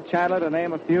Spud Chandler, to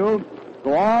name a few,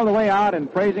 go all the way out in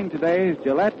praising today's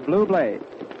Gillette Blue Blade.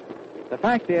 The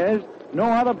fact is, no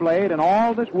other blade in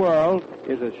all this world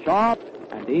is as sharp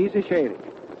and easy shading.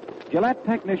 Gillette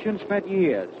technicians spent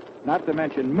years, not to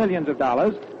mention millions of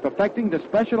dollars, perfecting the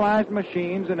specialized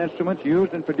machines and instruments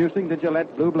used in producing the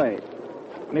Gillette Blue Blade.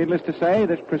 Needless to say,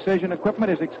 this precision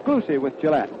equipment is exclusive with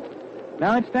Gillette.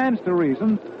 Now, it stands to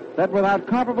reason that without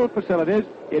comparable facilities,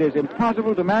 it is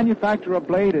impossible to manufacture a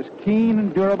blade as keen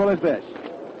and durable as this.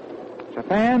 So,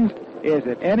 fans, is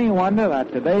it any wonder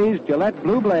that today's Gillette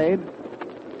Blue Blade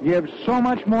gives so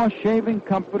much more shaving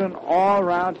comfort and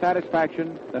all-round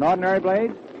satisfaction than ordinary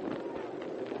blades?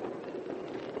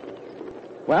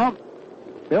 Well,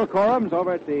 Bill Corum's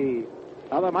over at the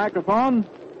other microphone.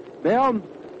 Bill,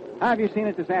 how have you seen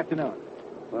it this afternoon?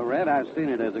 Well, Red, I've seen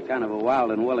it as a kind of a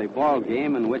wild and woolly ball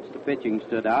game in which the pitching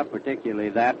stood out, particularly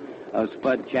that of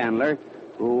Spud Chandler,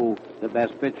 who, the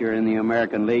best pitcher in the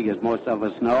American League, as most of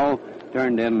us know,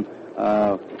 turned in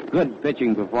Good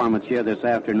pitching performance here this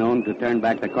afternoon to turn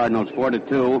back the Cardinals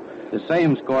 4-2, the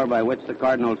same score by which the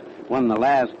Cardinals won the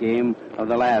last game of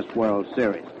the last World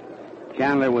Series.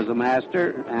 Chandler was a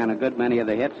master, and a good many of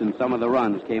the hits and some of the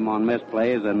runs came on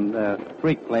misplays and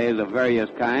freak plays of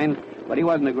various kinds, but he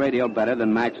wasn't a great deal better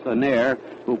than Max Lanier,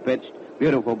 who pitched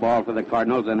beautiful ball for the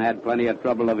Cardinals and had plenty of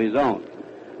trouble of his own.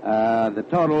 The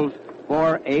totals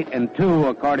 4, 8, and 2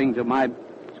 according to my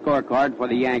scorecard for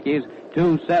the Yankees.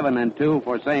 2, 7, and 2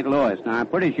 for St. Louis. Now, I'm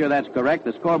pretty sure that's correct.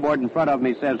 The scoreboard in front of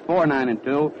me says 4, 9, and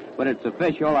 2, but it's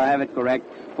official. I have it correct.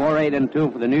 4, 8, and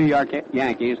 2 for the New York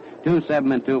Yankees. 2, 7,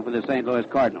 and 2 for the St. Louis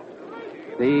Cardinals.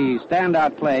 The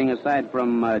standout playing, aside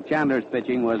from Chandler's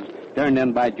pitching, was turned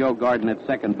in by Joe Gordon at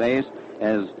second base.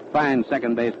 As fine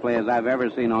second base play as I've ever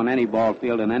seen on any ball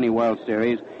field in any World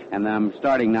Series, and I'm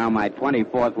starting now my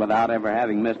 24th without ever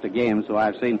having missed a game, so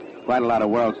I've seen quite a lot of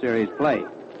World Series play.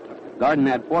 Gordon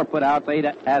had 4 putouts, 8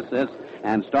 assists,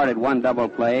 and started 1 double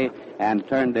play and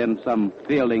turned in some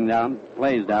fielding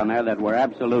plays down there that were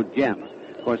absolute gems.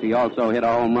 Of course, he also hit a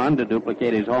home run to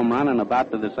duplicate his home run and about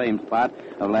to the same spot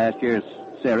of last year's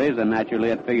series, and naturally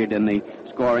it figured in the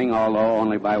scoring, although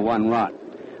only by 1 run.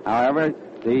 However,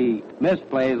 the missed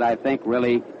plays, I think,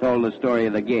 really told the story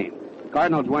of the game. The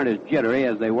Cardinals weren't as jittery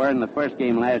as they were in the first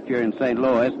game last year in St.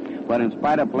 Louis, but in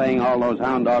spite of playing all those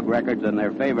hound dog records and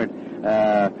their favorite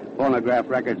phonograph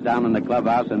records down in the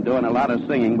clubhouse and doing a lot of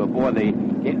singing before they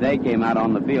came out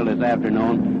on the field this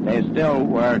afternoon, they still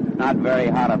were not very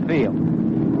hot afield.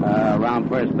 Around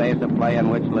first base, a play in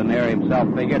which Lanier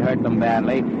himself figured hurt them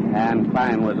badly, and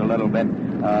Pine was a little bit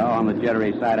on the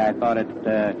jittery side. I thought at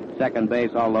second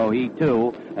base, although he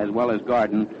too, as well as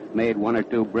Gordon, made 1 or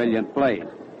 2 brilliant plays.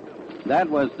 That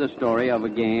was the story of a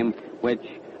game which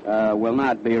will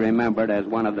not be remembered as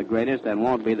one of the greatest and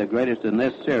won't be the greatest in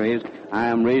this series, I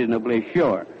am reasonably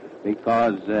sure,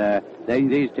 because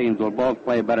these teams will both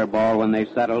play better ball when they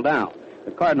settle down.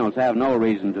 The Cardinals have no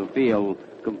reason to feel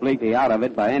completely out of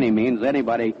it by any means.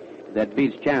 Anybody that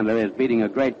beats Chandler is beating a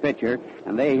great pitcher,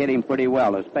 and they hit him pretty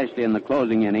well, especially in the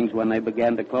closing innings when they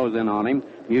began to close in on him.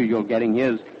 Musial getting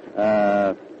his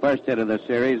first hit of the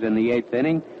series in the 8th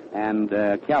inning, and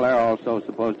Keller, also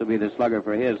supposed to be the slugger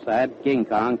for his side, King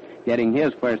Kong, getting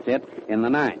his first hit in the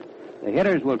 9th. The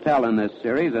hitters will tell in this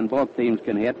series, and both teams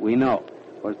can hit, we know.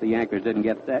 Of course, the Yankees didn't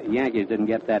get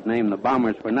that name, the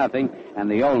Bombers, for nothing, and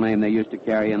the old name they used to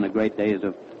carry in the great days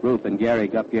of Ruth and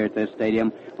Gehrig up here at this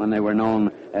stadium when they were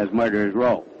known as Murderers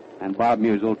Row. And Bob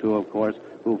Musial, too, of course,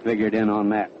 who figured in on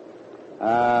that.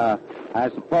 I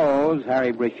suppose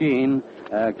Harry Brecheen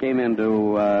came in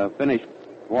to finish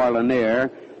for Lanier.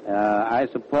 I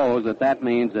suppose that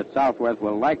means that Southworth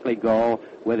will likely go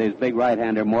with his big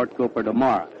right-hander, Mort Cooper,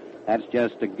 tomorrow. That's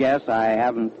just a guess. I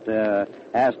haven't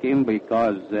asked him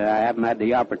because I haven't had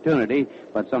the opportunity,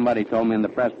 but somebody told me in the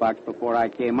press box before I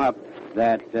came up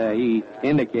that he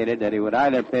indicated that he would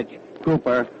either pitch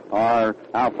Cooper or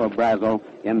Alpha Brazel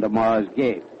in tomorrow's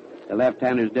game. The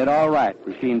left-handers did all right.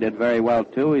 Brecheen did very well,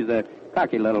 too. He's a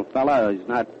cocky little fellow. He's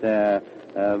not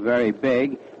very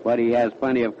big, but he has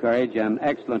plenty of courage and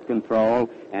excellent control,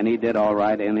 and he did all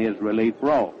right in his relief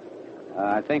role.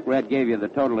 I think Red gave you the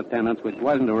total attendance, which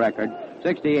wasn't a record,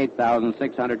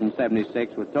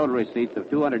 68,676, with total receipts of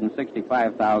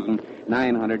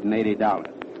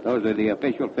 $265,980. Those are the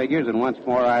official figures, and once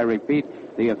more I repeat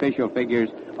the official figures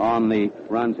on the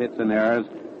runs, hits, and errors.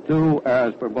 2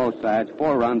 errors for both sides,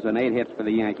 4 runs and 8 hits for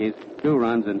the Yankees, 2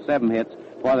 runs and 7 hits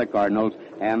for the Cardinals,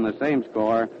 and the same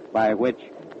score by which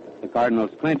the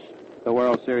Cardinals clinched the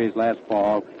World Series last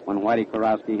fall when Whitey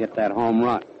Kurowski hit that home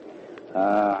run.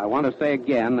 I want to say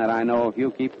again that I know if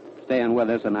you keep staying with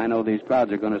us, and I know these crowds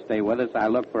are going to stay with us, I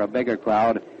look for a bigger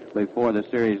crowd before the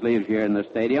series leaves here in the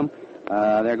stadium.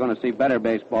 They're going to see better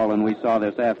baseball than we saw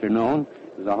this afternoon.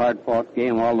 It was a hard-fought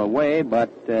game all the way, but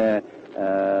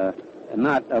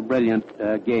not a brilliant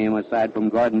game aside from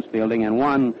Gordon's fielding, and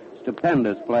one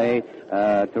stupendous play,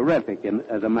 terrific,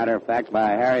 as a matter of fact, by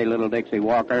Harry Little Dixie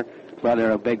Walker,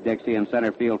 brother of Big Dixie, in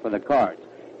center field for the Cards.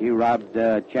 He robbed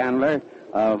Chandler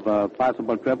of a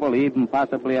possible triple, even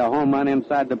possibly a home run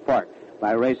inside the park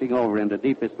by racing over into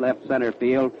deepest left center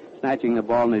field, snatching the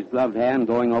ball in his gloved hand,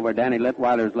 going over Danny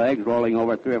Litweiler's legs, rolling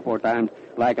over 3 or 4 times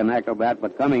like an acrobat,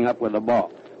 but coming up with the ball.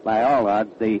 By all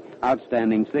odds, the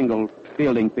outstanding single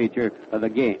fielding feature of the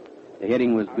game. The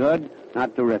hitting was good,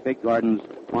 not terrific. Gordon's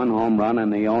 1 home run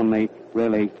and the only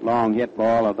really long hit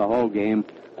ball of the whole game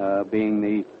being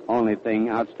the only thing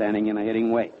outstanding in a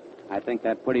hitting way. I think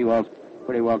that pretty well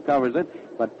covers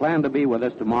it, but plan to be with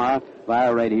us tomorrow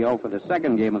via radio for the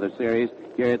second game of the series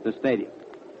here at the stadium.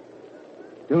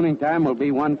 Tuning time will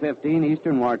be 1:15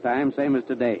 Eastern Wartime, same as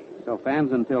today. So,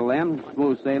 fans, until then,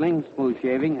 smooth sailing, smooth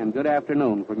shaving, and good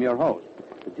afternoon from your host,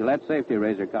 the Gillette Safety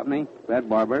Razor Company, Red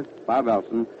Barber, Bob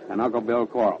Elson, and Uncle Bill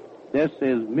Coral. This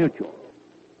is Mutual.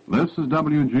 This is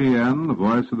WGN, the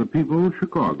voice of the people,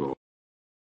 Chicago.